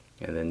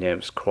 and the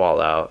nymphs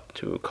crawl out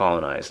to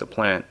colonize the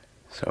plant.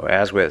 So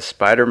as with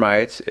spider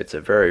mites, it's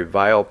a very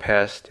vile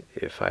pest.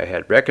 If I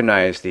had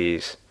recognized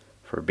these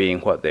for being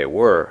what they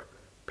were,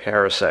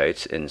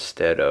 parasites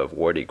instead of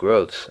warty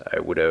growths,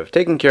 I would have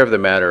taken care of the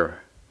matter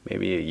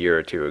maybe a year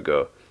or two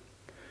ago.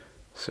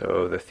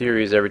 So the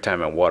theory is every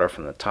time I water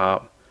from the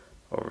top,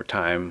 over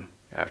time,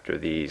 after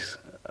these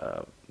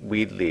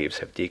weed leaves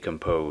have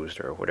decomposed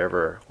or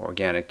whatever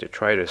organic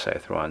detritus I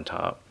throw on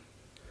top,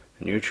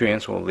 the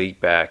nutrients will leak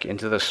back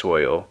into the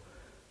soil,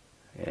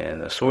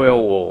 and the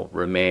soil will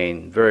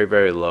remain very,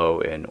 very low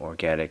in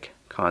organic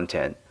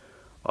content.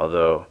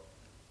 Although,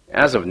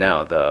 as of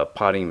now, the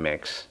potting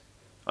mix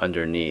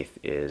underneath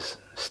is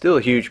still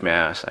a huge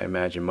mass. I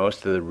imagine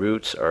most of the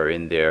roots are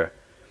in there.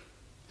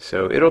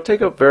 So it'll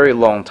take a very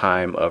long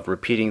time of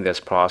repeating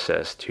this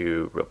process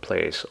to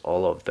replace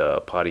all of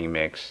the potting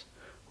mix,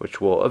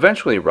 which will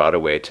eventually rot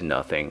away to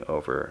nothing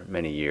over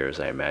many years,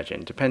 I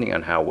imagine, depending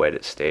on how wet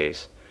it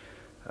stays.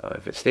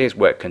 If it stays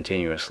wet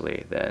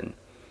continuously, then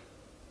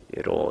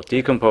it'll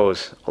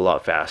decompose a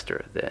lot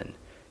faster than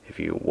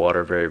if you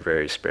water very,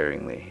 very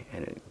sparingly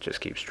and it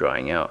just keeps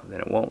drying out,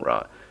 then it won't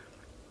rot.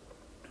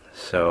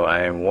 So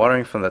I am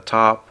watering from the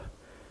top,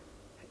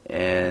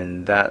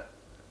 and that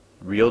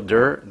real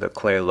dirt, the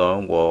clay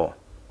loam, will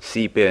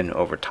seep in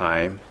over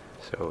time,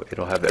 so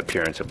it'll have the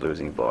appearance of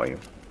losing volume.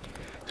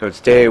 So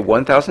it's day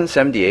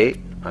 1078.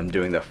 I'm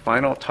doing the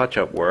final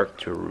touch-up work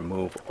to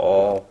remove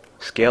all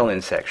scale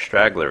insect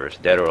stragglers,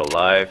 dead or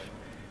alive.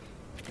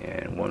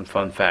 And one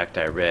fun fact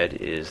I read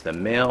is the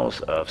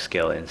males of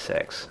scale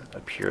insects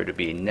appear to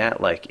be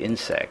gnat-like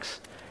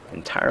insects,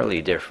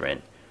 entirely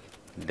different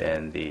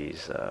than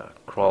these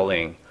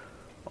crawling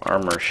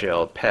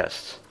armor-shelled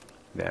pests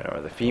that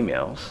are the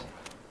females,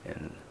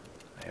 and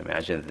I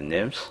imagine the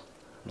nymphs,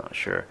 I'm not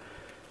sure.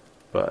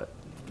 But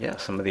yeah,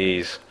 some of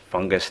these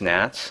fungus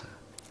gnats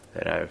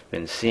that I've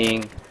been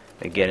seeing,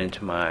 they get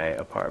into my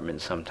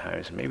apartment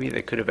sometimes. Maybe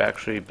they could have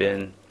actually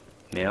been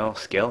male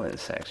scale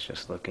insects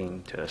just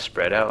looking to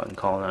spread out and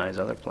colonize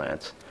other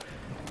plants.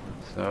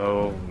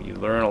 So you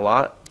learn a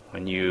lot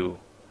when you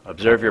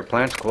observe your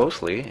plants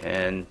closely,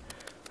 and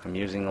I'm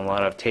using a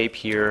lot of tape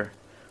here.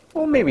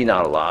 Well, maybe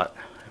not a lot.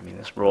 I mean,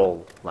 this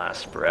roll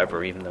lasts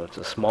forever, even though it's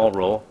a small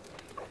roll.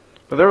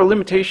 But there are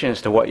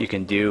limitations to what you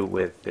can do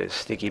with this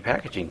sticky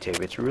packaging tape.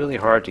 It's really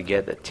hard to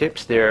get the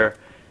tips there.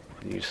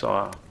 You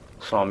saw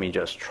me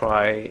just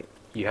try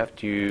you have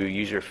to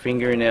use your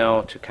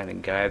fingernail to kind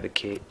of guide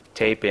the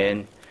tape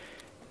in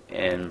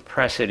and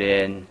press it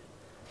in.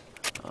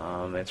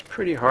 It's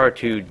pretty hard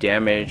to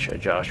damage a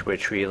Joshua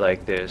tree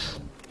like this,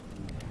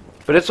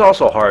 but it's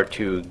also hard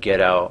to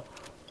get out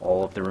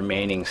all of the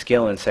remaining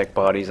scale insect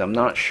bodies. I'm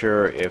not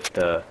sure if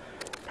the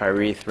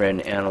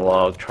pyrethrin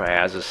analog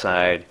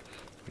triazicide,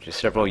 which is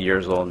several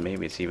years old,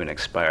 maybe it's even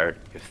expired,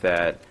 if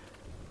that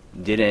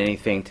did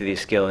anything to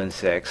these scale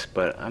insects,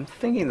 but I'm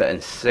thinking that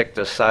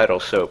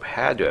insecticidal soap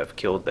had to have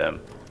killed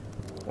them,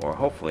 or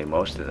hopefully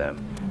most of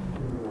them.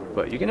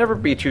 But you can never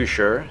be too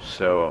sure,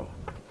 so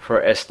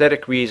for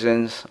aesthetic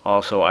reasons,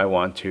 also I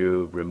want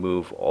to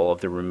remove all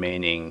of the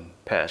remaining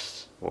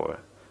pests, or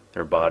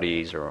their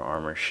bodies or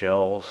armor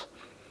shells.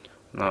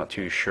 I'm not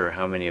too sure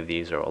how many of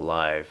these are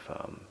alive.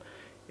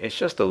 It's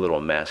just a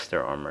little mess,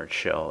 their armored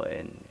shell,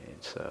 and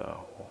it's a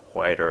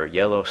white or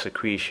yellow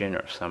secretion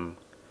or some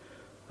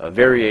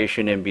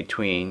variation in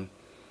between,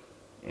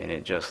 and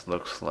it just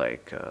looks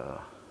like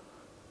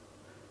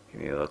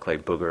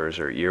boogers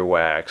or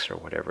earwax or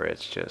whatever.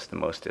 It's just the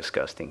most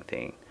disgusting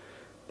thing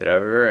that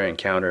I've ever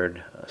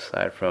encountered,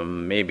 aside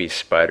from maybe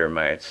spider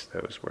mites.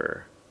 Those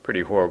were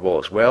pretty horrible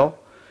as well.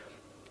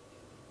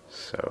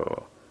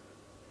 So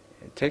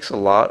it takes a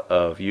lot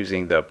of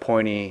using the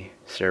pointy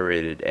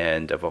serrated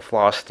end of a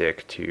floss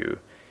stick to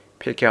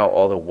pick out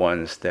all the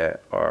ones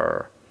that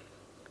are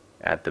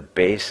at the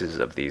bases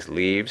of these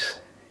leaves.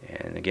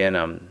 And again,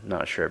 I'm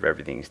not sure if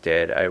everything's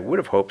dead. I would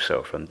have hoped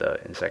so from the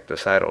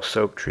insecticidal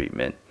soap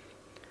treatment.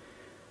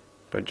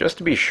 But just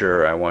to be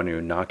sure, I want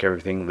to knock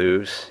everything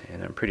loose,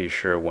 and I'm pretty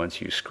sure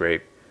once you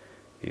scrape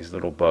these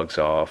little bugs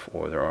off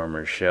or their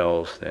armored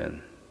shells,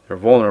 then they're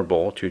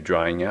vulnerable to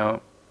drying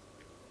out.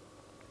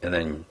 And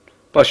then,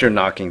 plus you're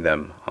knocking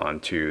them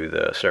onto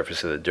the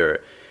surface of the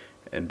dirt.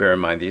 And bear in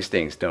mind, these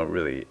things don't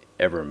really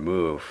ever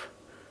move.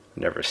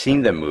 I've never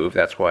seen them move.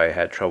 That's why I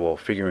had trouble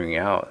figuring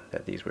out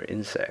that these were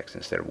insects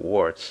instead of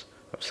warts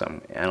of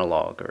some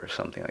analog or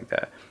something like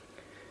that.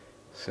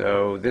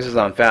 So this is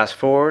on fast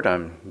forward.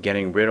 I'm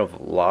getting rid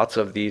of lots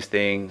of these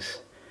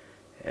things,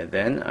 and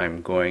then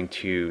I'm going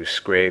to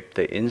scrape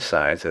the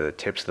insides of the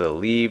tips of the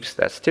leaves.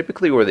 That's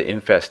typically where the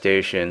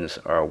infestations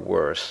are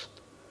worse.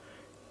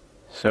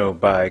 So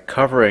by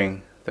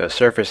covering the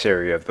surface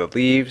area of the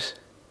leaves,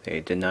 they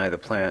deny the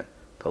plant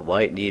the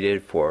light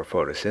needed for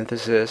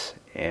photosynthesis,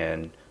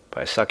 and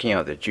by sucking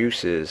out the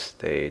juices,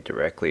 they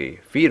directly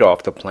feed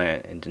off the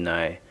plant and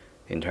deny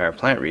the entire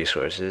plant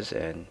resources,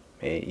 and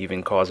may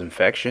even cause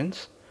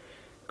infections,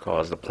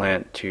 cause the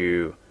plant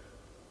to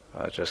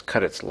just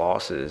cut its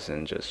losses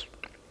and just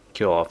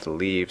kill off the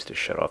leaves to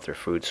shut off their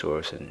food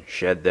source and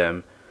shed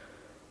them.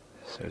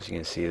 So as you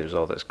can see, there's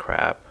all this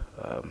crap,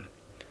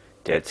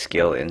 dead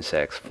scale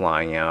insects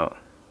flying out,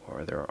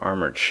 or their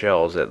armored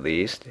shells at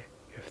least,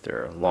 if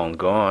they're long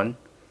gone.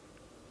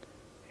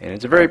 And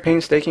it's a very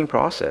painstaking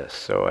process,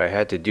 so I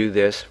had to do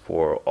this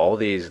for all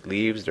these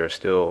leaves. There's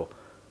still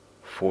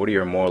 40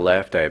 or more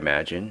left, I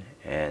imagine,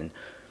 and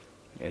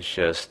it's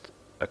just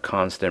a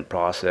constant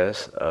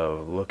process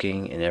of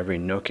looking in every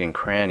nook and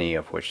cranny,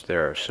 of which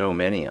there are so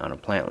many on a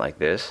plant like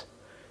this,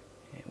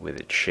 with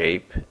its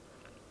shape,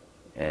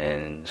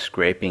 and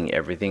scraping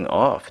everything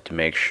off to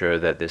make sure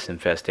that this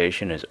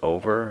infestation is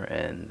over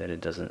and that it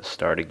doesn't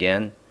start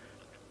again.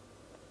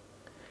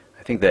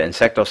 I think the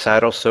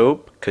insecticidal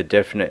soap could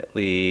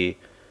definitely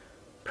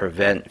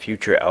prevent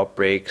future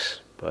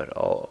outbreaks, but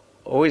I'll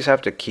always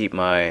have to keep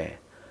my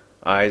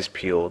eyes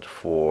peeled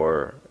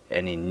for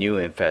any new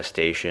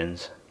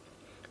infestations.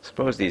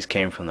 Suppose these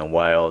came from the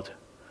wild,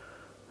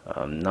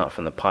 not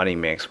from the potting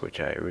mix, which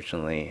I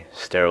originally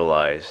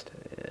sterilized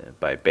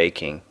by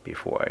baking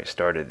before I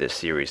started this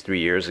series 3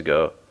 years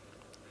ago.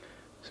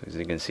 So as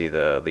you can see,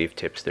 the leaf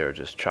tips there are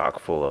just chock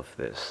full of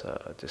this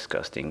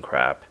disgusting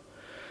crap.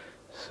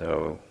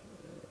 So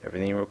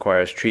everything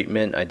requires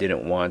treatment. I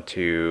didn't want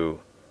to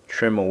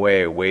trim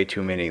away way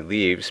too many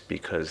leaves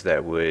because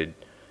that would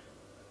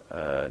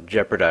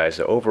jeopardize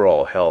the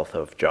overall health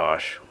of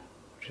Josh,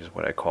 which is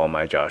what I call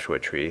my Joshua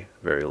tree.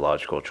 Very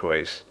logical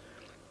choice.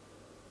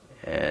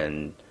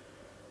 And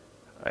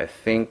I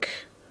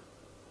think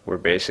we're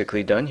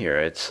basically done here.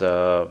 It's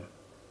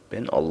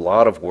been a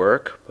lot of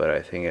work, but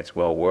I think it's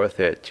well worth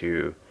it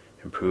to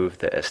improve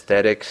the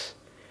aesthetics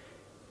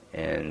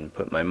and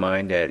put my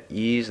mind at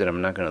ease that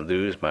I'm not going to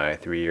lose my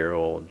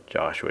 3-year-old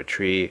Joshua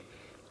tree.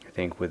 I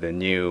think with the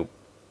new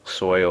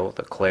soil,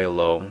 the clay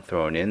loam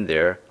thrown in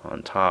there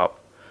on top,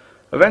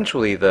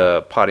 eventually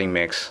the potting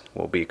mix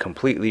will be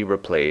completely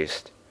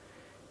replaced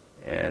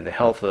and the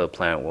health of the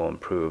plant will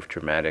improve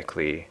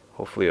dramatically.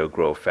 Hopefully it'll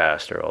grow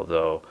faster,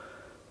 although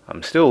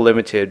I'm still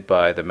limited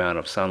by the amount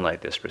of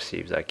sunlight this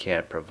receives. I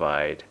can't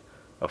provide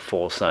a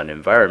full sun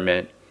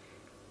environment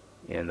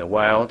in the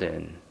wild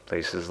in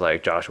places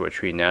like Joshua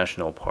Tree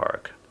National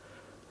Park.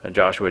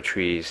 Joshua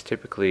trees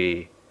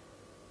typically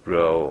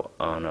grow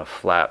on a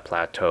flat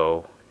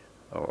plateau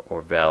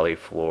or valley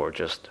floor,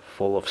 just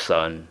full of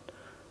sun,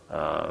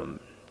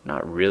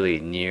 not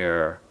really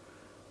near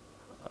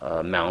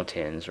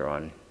mountains or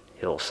on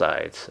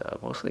hillsides.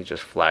 Mostly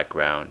just flat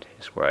ground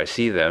is where I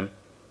see them.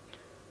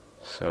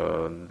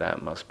 So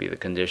that must be the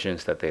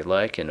conditions that they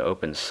like in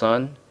open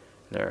sun.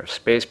 They're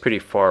spaced pretty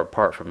far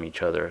apart from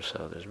each other,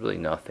 so there's really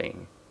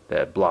nothing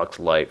that blocks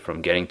light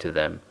from getting to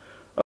them.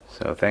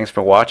 So thanks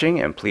for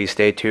watching, and please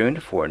stay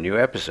tuned for new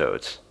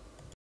episodes.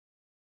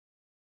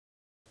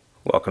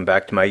 Welcome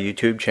back to my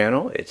YouTube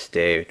channel. It's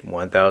day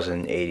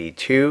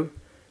 1082.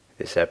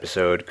 This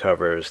episode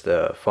covers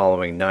the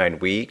following 9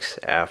 weeks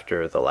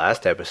after the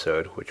last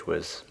episode, which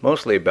was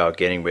mostly about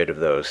getting rid of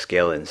those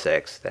scale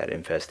insects, that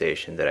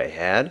infestation that I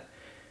had.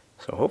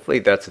 So hopefully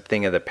that's a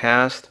thing of the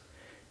past.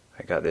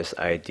 I got this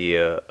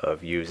idea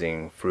of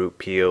using fruit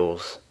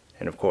peels,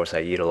 and of course I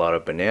eat a lot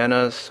of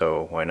bananas,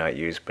 so why not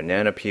use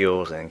banana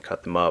peels and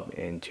cut them up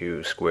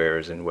into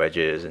squares and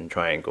wedges and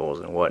triangles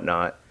and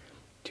whatnot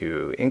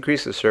to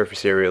increase the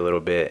surface area a little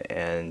bit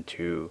and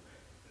to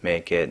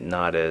make it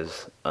not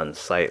as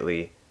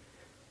unsightly.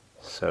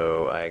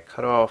 So I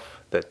cut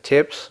off the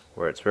tips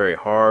where it's very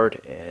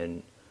hard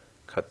and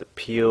cut the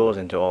peels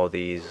into all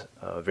these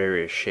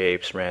various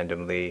shapes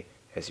randomly,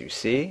 as you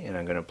see, and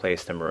I'm going to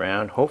place them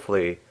around.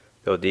 Hopefully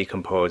they'll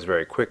decompose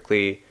very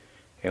quickly,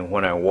 and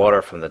when I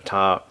water from the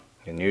top,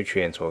 the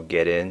nutrients will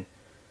get in.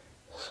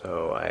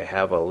 So I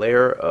have a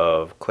layer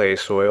of clay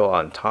soil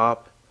on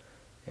top,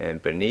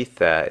 and beneath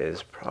that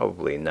is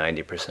probably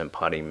 90%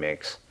 potting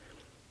mix.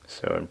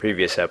 So in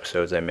previous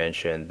episodes I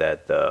mentioned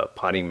that the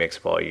potting mix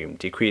volume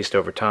decreased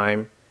over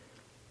time.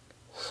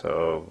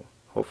 So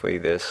hopefully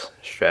this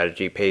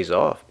strategy pays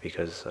off,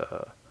 because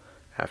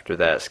after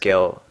that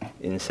scale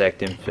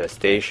insect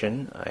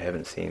infestation I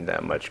haven't seen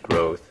that much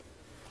growth.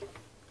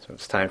 So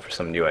it's time for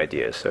some new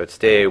ideas. So it's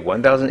day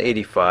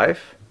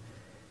 1085,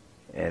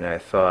 and I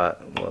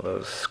thought, well,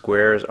 those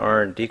squares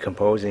aren't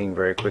decomposing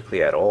very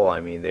quickly at all.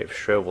 I mean, they've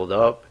shriveled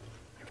up,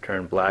 they've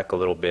turned black a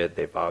little bit,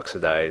 they've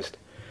oxidized.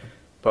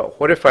 But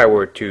what if I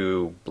were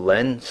to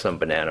blend some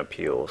banana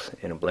peels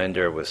in a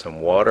blender with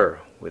some water?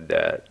 Would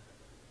that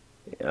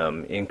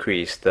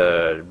increase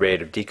the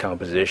rate of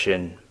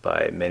decomposition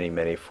by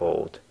many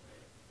fold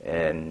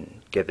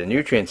and get the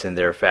nutrients in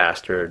there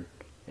faster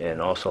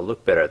and also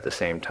look better at the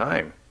same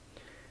time?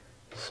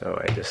 So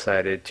I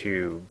decided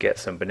to get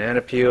some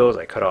banana peels.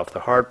 I cut off the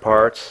hard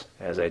parts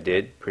as I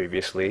did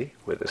previously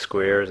with the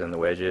squares and the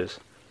wedges,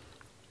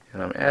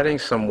 and I'm adding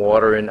some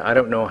water in. I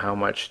don't know how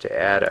much to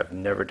add. I've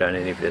never done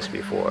any of this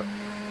before.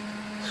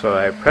 So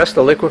I pressed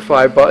the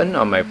liquefy button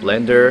on my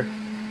blender,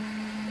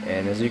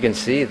 and as you can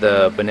see,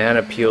 the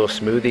banana peel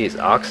smoothie is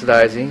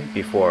oxidizing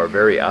before our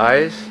very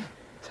eyes.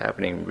 It's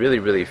happening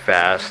really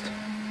fast.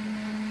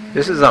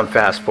 This is on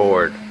fast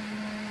forward,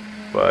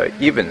 but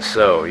even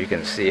so, you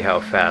can see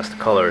how fast the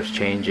color is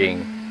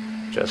changing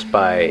just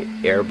by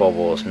air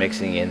bubbles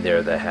mixing in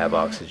there that have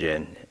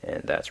oxygen,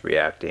 and that's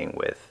reacting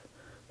with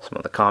some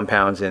of the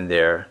compounds in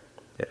there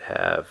that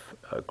have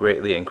a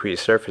greatly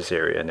increased surface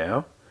area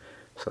now.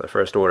 So the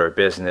first order of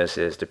business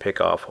is to pick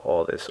off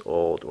all this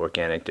old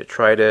organic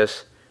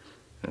detritus,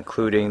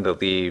 including the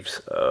leaves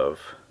of,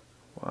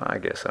 well, I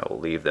guess I will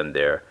leave them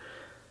there,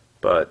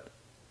 but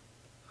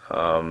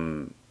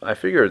I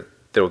figured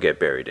they'll get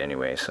buried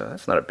anyway, so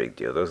that's not a big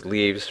deal. Those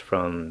leaves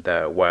from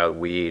that wild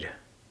weed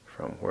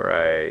from where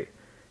I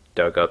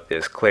dug up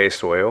this clay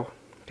soil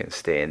can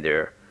stay in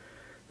there.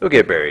 They'll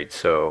get buried,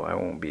 so I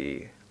won't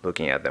be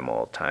looking at them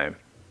all the time.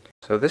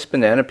 So this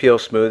banana peel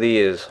smoothie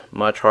is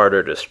much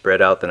harder to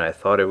spread out than I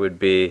thought it would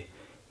be.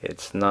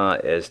 It's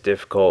not as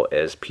difficult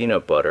as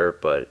peanut butter,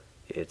 but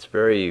it's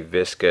very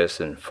viscous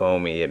and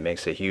foamy. It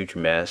makes a huge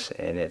mess,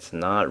 and it's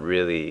not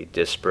really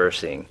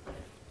dispersing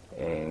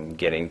and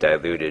getting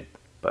diluted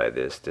by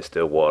this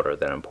distilled water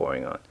that I'm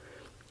pouring on.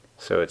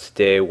 So it's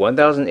day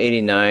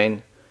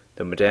 1089.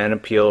 The banana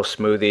peel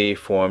smoothie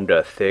formed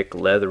a thick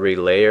leathery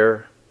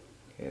layer.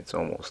 It's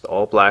almost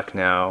all black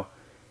now,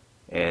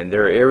 and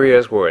there are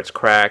areas where it's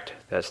cracked.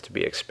 That's to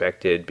be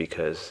expected,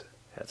 because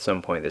at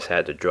some point this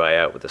had to dry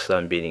out with the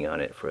sun beating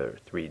on it for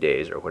 3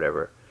 days or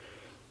whatever.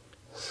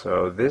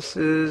 So this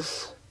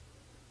is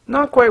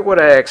not quite what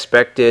I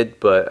expected,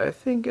 but I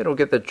think it'll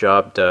get the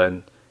job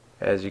done.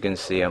 As you can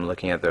see, I'm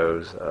looking at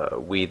those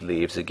weed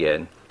leaves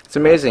again. It's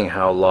amazing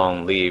how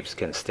long leaves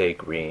can stay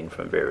green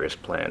from various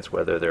plants,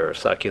 whether they're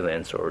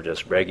succulents or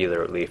just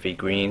regular leafy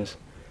greens.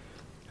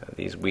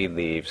 These weed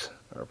leaves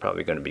are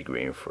probably going to be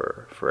green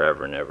for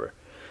forever and ever.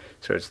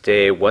 So it's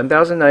day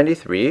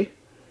 1093,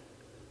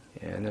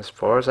 and as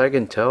far as I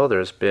can tell,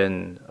 there's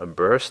been a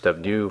burst of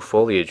new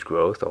foliage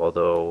growth,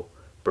 although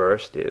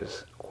burst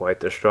is quite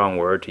the strong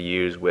word to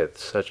use with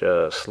such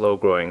a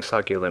slow-growing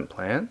succulent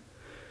plant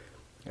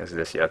as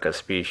this yucca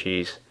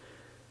species.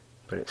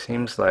 But it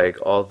seems like,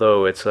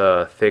 although it's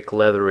a thick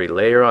leathery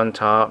layer on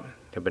top,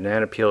 the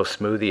banana peel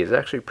smoothie is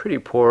actually pretty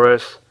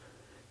porous,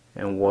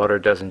 and water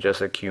doesn't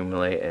just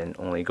accumulate and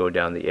only go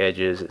down the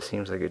edges. It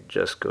seems like it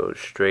just goes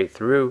straight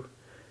through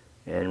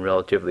in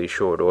relatively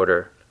short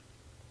order.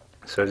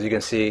 So as you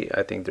can see,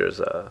 I think there's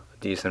a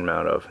decent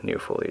amount of new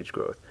foliage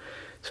growth.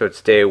 So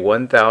it's day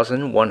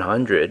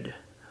 1100.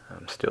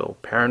 I'm still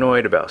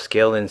paranoid about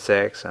scale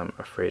insects. I'm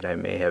afraid I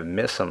may have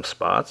missed some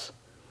spots.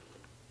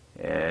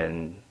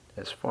 And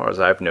as far as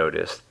I've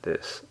noticed,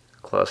 this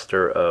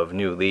cluster of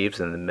new leaves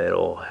in the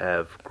middle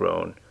have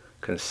grown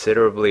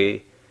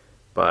considerably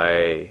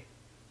by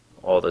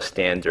all the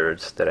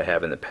standards that I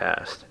have in the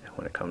past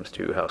when it comes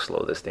to how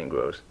slow this thing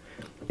grows.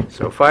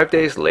 So 5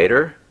 days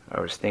later, I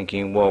was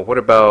thinking, well, what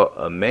about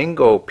a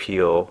mango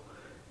peel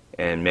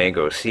and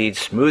mango seed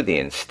smoothie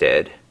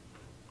instead?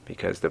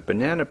 Because the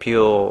banana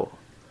peel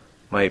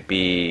might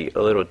be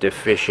a little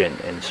deficient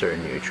in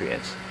certain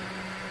nutrients.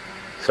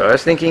 So I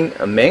was thinking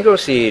a mango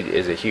seed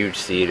is a huge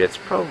seed. It's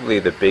probably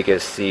the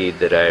biggest seed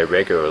that I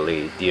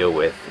regularly deal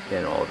with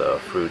in all the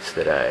fruits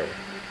that I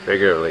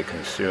regularly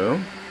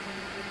consume.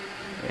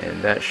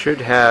 And that should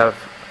have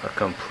a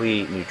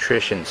complete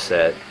nutrition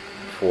set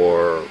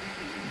for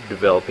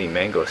developing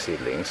mango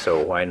seedlings.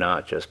 So why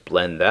not just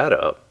blend that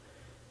up?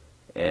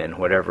 And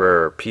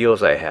whatever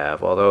peels I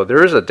have, although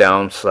there is a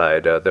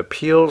downside, the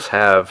peels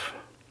have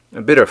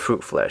a bit of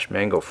fruit flesh,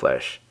 mango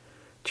flesh,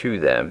 to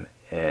them.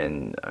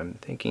 And I'm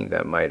thinking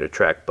that might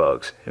attract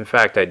bugs. In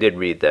fact, I did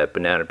read that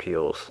banana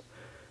peels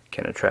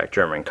can attract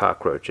German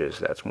cockroaches.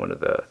 That's one of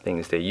the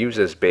things they use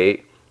as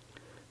bait.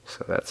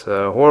 So that's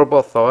a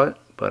horrible thought,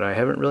 but I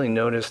haven't really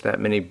noticed that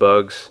many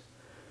bugs.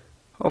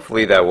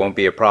 Hopefully that won't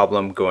be a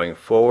problem going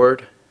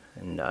forward.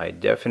 And I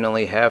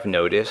definitely have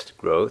noticed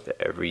growth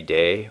every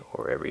day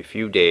or every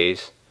few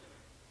days.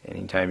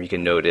 Anytime you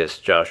can notice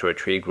Joshua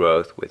tree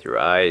growth with your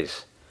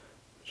eyes,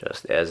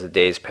 just as the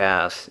days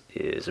pass,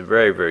 is a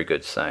very, very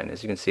good sign.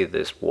 As you can see,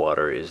 this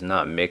water is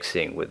not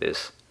mixing with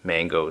this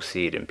mango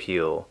seed and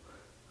peel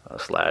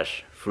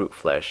slash fruit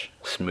flesh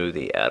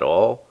smoothie at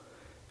all.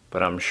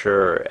 But I'm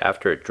sure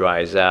after it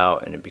dries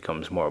out and it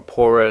becomes more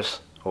porous,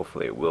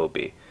 hopefully it will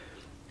be.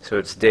 So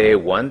it's day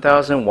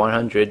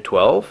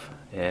 1112,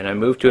 and I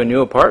moved to a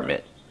new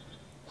apartment.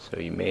 So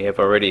you may have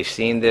already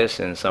seen this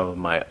in some of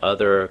my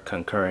other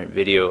concurrent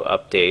video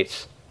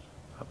updates,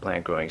 a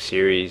plant growing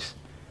series.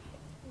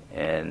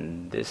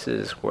 And this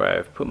is where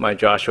I've put my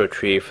Joshua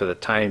tree for the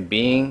time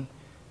being.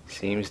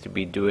 Seems to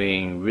be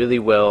doing really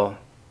well.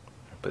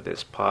 I put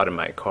this pot in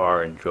my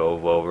car and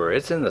drove over.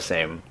 It's in the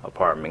same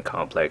apartment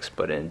complex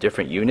but in a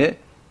different unit.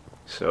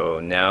 So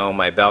now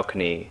my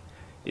balcony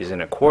is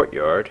in a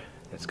courtyard.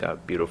 It's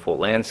got beautiful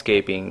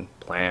landscaping,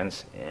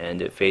 plants,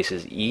 and it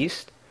faces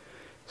east.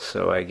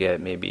 So I get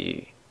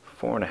maybe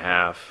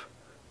 4.5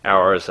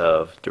 hours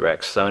of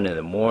direct sun in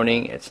the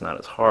morning. It's not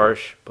as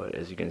harsh, but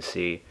as you can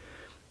see,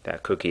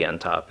 that cookie on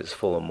top is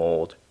full of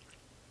mold.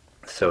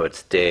 So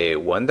it's day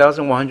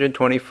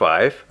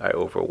 1125. I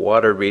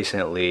overwatered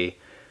recently.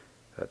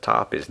 The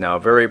top is now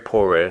very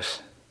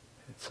porous.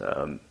 It's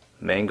a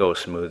mango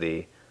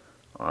smoothie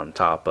on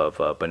top of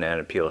a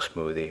banana peel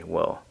smoothie.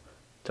 Well,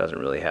 it doesn't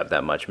really have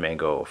that much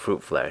mango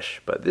fruit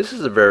flesh, but this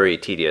is a very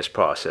tedious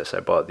process.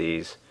 I bought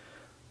these,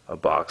 a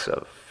box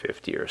of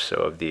 50 or so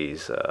of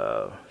these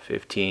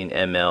 15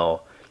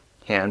 ml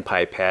hand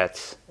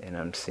pipettes, and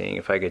I'm seeing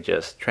if I could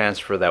just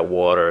transfer that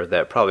water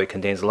that probably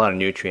contains a lot of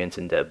nutrients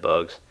and dead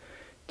bugs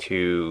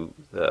to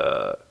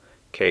the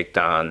caked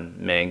on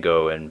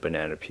mango and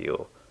banana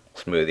peel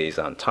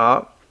smoothies on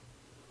top.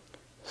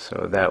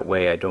 So that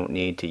way I don't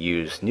need to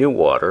use new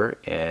water,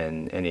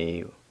 and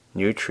any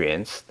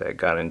nutrients that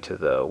got into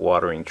the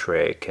watering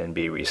tray can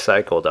be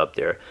recycled up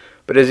there.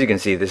 But as you can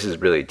see, this is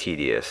really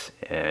tedious,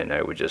 and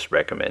I would just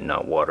recommend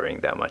not watering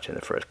that much in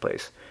the first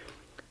place.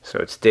 So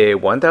it's day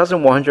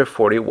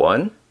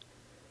 1141,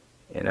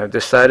 and I've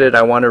decided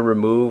I want to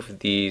remove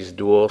these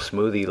dual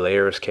smoothie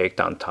layers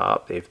caked on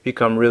top. They've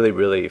become really,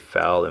 really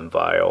foul and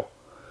vile.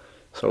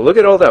 So look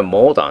at all that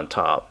mold on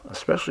top,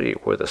 especially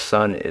where the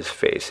sun is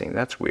facing.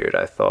 That's weird.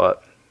 I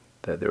thought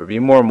that there would be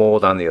more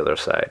mold on the other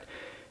side.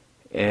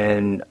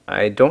 And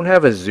I don't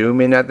have a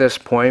zoom in at this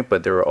point,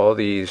 but there are all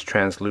these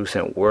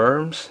translucent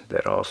worms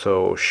that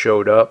also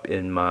showed up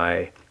in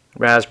my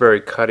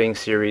raspberry cutting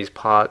series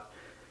pot.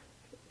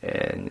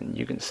 And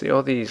you can see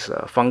all these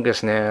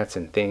fungus gnats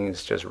and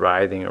things just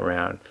writhing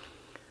around.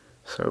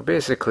 So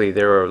basically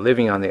they were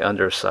living on the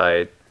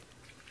underside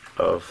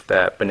of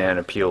that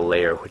banana peel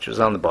layer, which was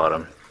on the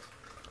bottom.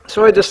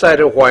 So I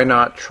decided why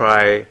not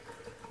try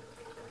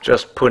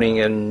just putting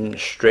in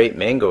straight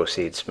mango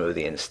seed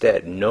smoothie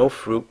instead. No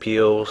fruit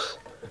peels,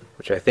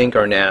 which I think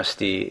are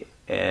nasty,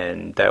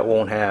 and that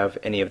won't have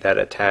any of that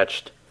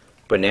attached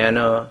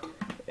banana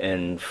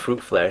and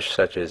fruit flesh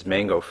such as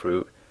mango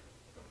fruit,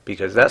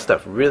 because that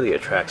stuff really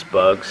attracts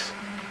bugs.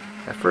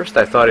 At first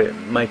I thought it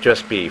might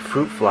just be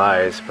fruit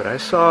flies, but I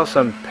saw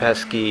some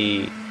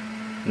pesky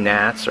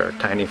gnats or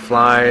tiny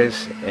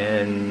flies,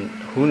 and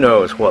who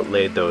knows what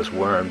laid those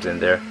worms in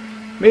there.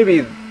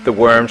 Maybe the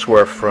worms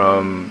were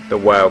from the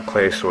wild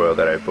clay soil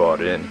that I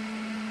brought in.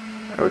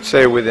 I would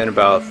say within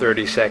about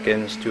 30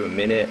 seconds to a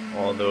minute,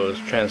 all those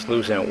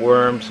translucent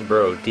worms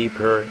burrow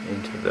deeper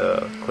into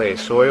the clay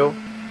soil.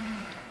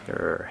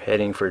 They're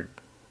heading for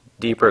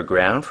deeper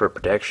ground for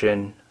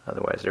protection,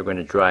 otherwise they're going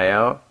to dry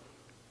out.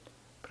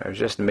 But I was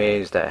just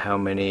amazed at how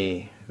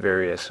many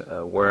various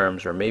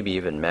worms or maybe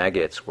even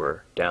maggots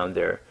were down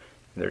there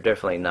in They're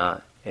definitely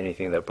not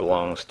anything that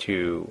belongs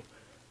to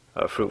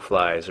fruit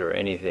flies or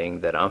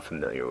anything that I'm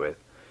familiar with.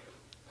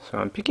 So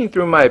I'm picking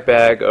through my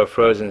bag of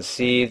frozen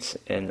seeds,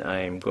 and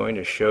I'm going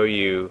to show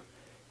you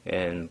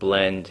and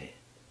blend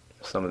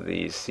some of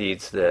these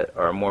seeds that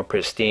are more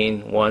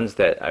pristine, ones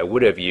that I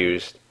would have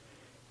used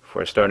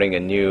for starting a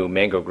new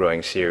mango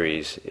growing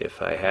series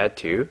if I had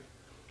to.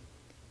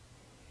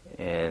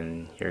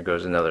 And here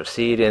goes another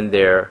seed in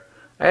there.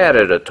 I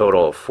added a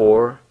total of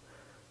 4,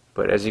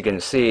 but as you can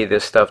see,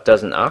 this stuff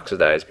doesn't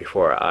oxidize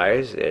before our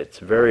eyes. It's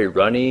very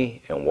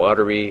runny and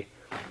watery.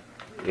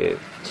 It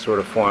sort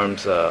of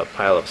forms a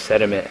pile of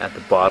sediment at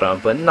the bottom,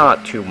 but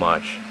not too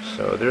much.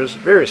 So there's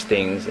various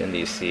things in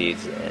these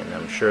seeds, and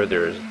I'm sure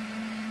there's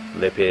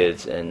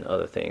lipids and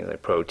other things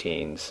like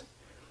proteins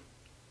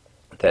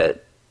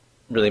that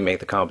really make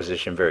the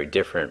composition very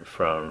different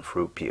from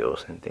fruit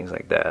peels and things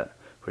like that,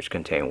 which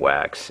contain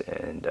wax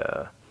and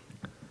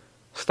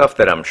stuff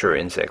that I'm sure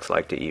insects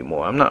like to eat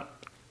more. I'm not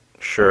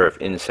sure if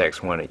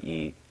insects want to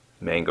eat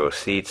mango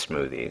seed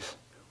smoothies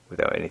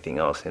without anything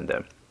else in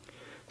them.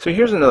 So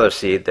here's another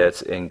seed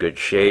that's in good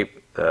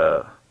shape.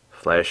 The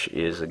flesh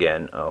is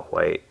again a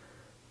white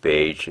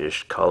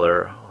beige-ish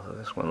color, although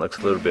this one looks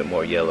a little bit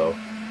more yellow.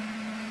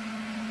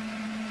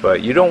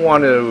 But you don't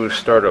want to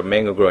start a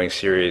mango growing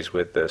series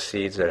with the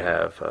seeds that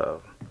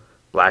have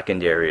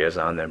blackened areas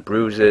on them,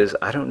 bruises.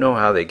 I don't know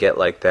how they get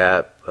like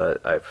that,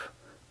 but I've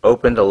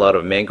opened a lot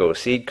of mango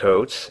seed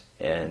coats,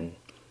 and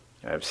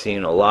I've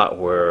seen a lot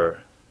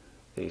where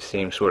they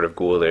seem sort of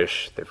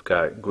ghoulish. They've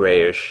got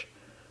grayish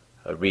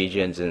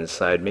regions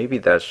inside. Maybe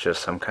that's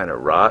just some kind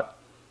of rot.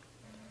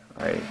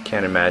 I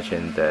can't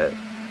imagine that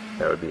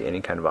that would be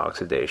any kind of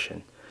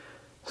oxidation.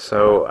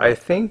 So I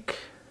think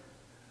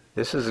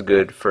this is a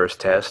good first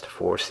test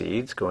for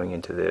seeds going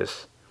into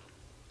this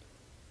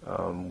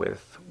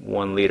with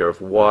 1 liter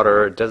of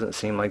water. It doesn't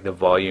seem like the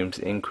volumes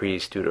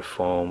increase due to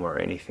foam or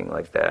anything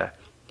like that.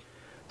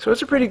 So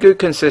it's a pretty good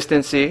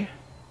consistency.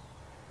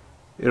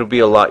 It'll be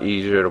a lot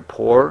easier to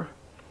pour.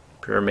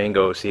 Pure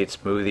mango seed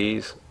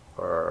smoothies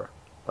are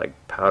like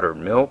powdered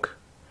milk,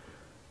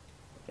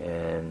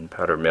 and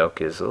powdered milk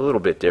is a little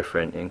bit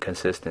different in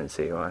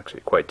consistency, well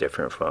actually quite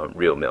different from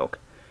real milk.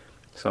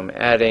 So I'm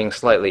adding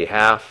slightly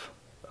half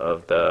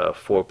of the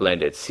 4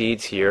 blended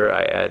seeds here.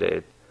 I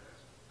added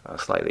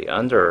slightly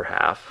under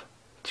half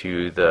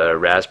to the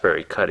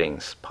raspberry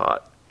cuttings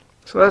pot.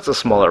 So that's a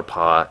smaller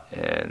pot,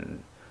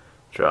 and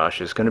Josh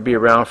is going to be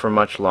around for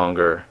much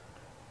longer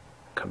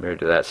compared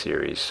to that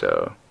series.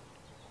 So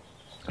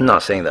I'm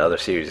not saying the other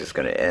series is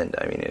going to end.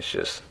 I mean, it's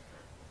just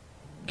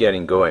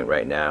getting going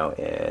right now,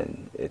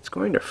 and it's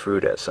going to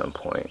fruit at some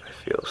point, I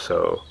feel.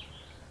 So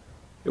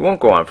it won't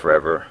go on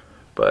forever,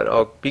 but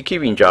I'll be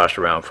keeping Josh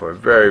around for a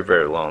very,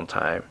 very long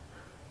time.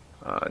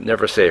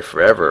 Never say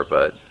forever,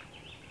 but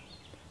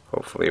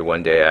hopefully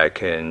one day I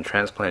can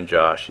transplant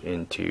Josh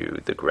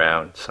into the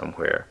ground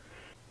somewhere.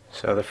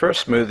 So the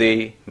first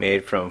smoothie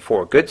made from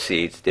 4 good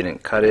seeds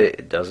didn't cut it.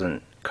 It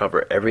doesn't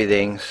cover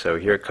everything. So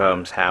here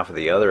comes half of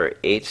the other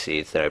 8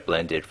 seeds that I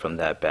blended from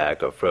that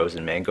bag of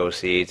frozen mango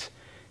seeds.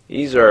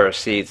 These are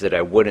seeds that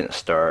I wouldn't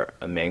start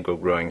a mango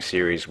growing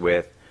series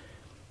with.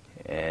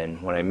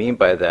 And what I mean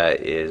by that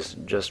is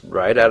just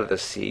right out of the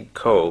seed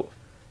coat,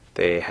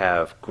 they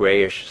have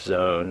grayish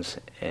zones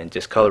and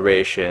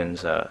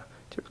discolorations,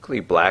 typically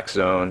black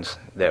zones,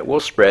 that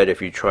will spread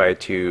if you try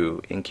to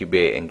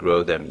incubate and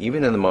grow them,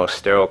 even in the most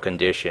sterile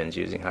conditions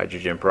using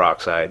hydrogen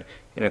peroxide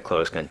in a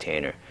closed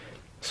container.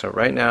 So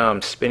right now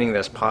I'm spinning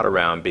this pot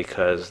around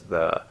because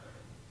the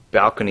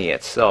balcony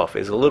itself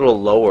is a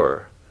little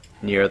lower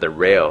near the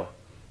rail,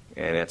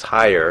 and it's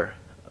higher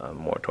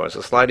more towards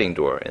the sliding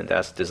door, and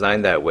that's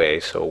designed that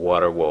way so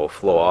water will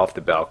flow off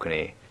the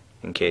balcony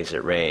in case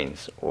it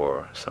rains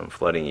or some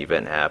flooding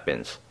event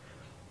happens,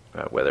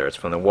 whether it's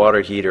from the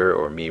water heater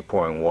or me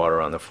pouring water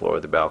on the floor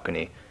of the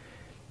balcony.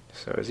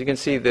 So as you can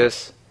see,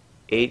 this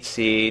 8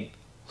 seed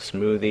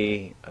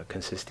smoothie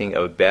consisting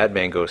of bad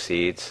mango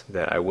seeds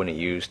that I wouldn't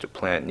use to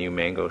plant new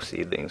mango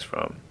seedlings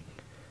from.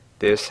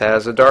 This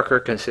has a darker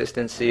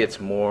consistency. It's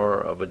more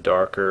of a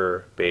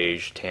darker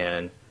beige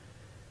tan,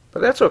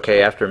 but that's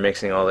okay after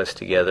mixing all this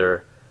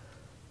together.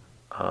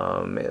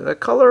 The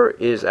color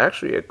is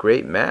actually a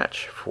great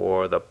match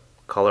for the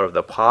color of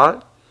the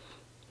pot,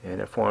 and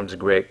it forms a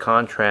great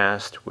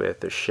contrast with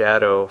the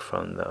shadow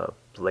from the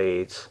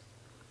blades.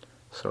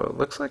 So it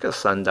looks like a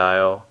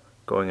sundial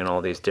going in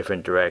all these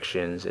different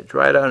directions. It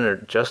dried out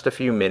in just a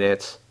few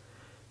minutes,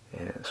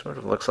 and it sort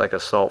of looks like a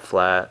salt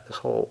flat. This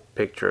whole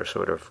picture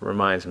sort of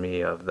reminds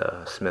me of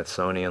the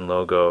Smithsonian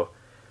logo.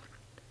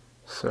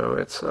 So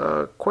it's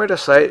quite a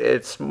sight.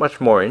 It's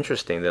much more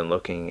interesting than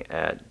looking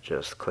at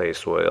just clay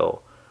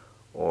soil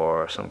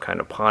or some kind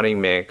of potting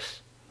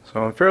mix.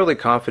 So I'm fairly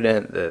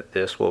confident that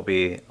this will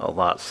be a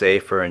lot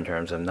safer in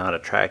terms of not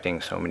attracting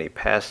so many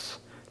pests.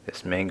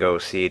 This mango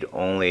seed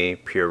only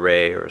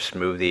puree or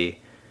smoothie,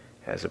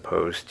 as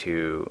opposed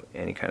to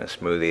any kind of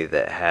smoothie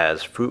that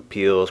has fruit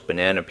peels,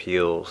 banana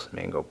peels,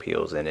 mango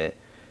peels in it.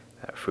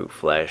 That fruit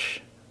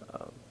flesh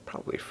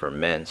probably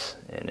ferments,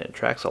 and it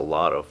attracts a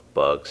lot of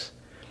bugs.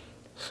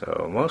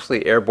 So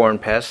mostly airborne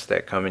pests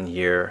that come in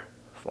here,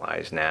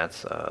 flies,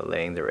 gnats,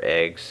 laying their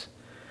eggs.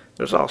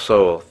 There's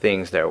also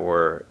things that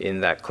were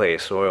in that clay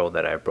soil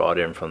that I brought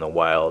in from the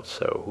wild,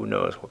 so who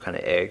knows what kind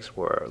of eggs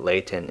were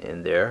latent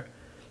in there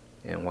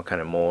and what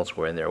kind of molds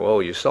were in there.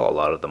 Well, you saw a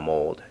lot of the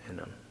mold,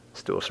 and I'm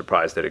still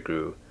surprised that it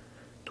grew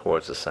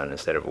towards the sun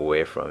instead of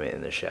away from it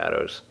in the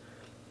shadows.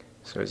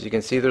 So as you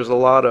can see, there's a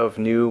lot of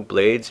new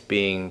blades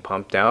being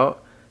pumped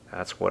out.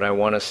 That's what I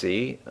want to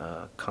see,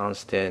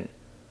 constant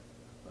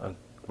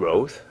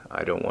growth.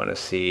 I don't want to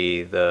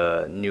see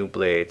the new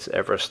blades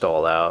ever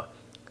stall out.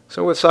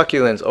 So with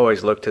succulents,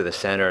 always look to the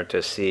center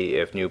to see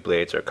if new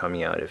blades are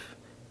coming out. If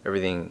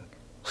everything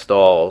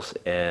stalls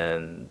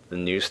and the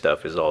new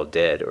stuff is all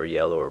dead or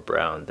yellow or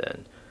brown,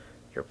 then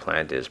your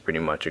plant is pretty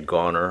much a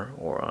goner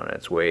or on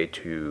its way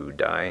to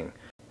dying.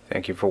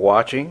 Thank you for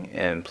watching,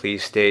 and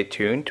please stay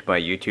tuned to my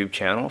YouTube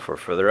channel for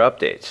further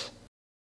updates.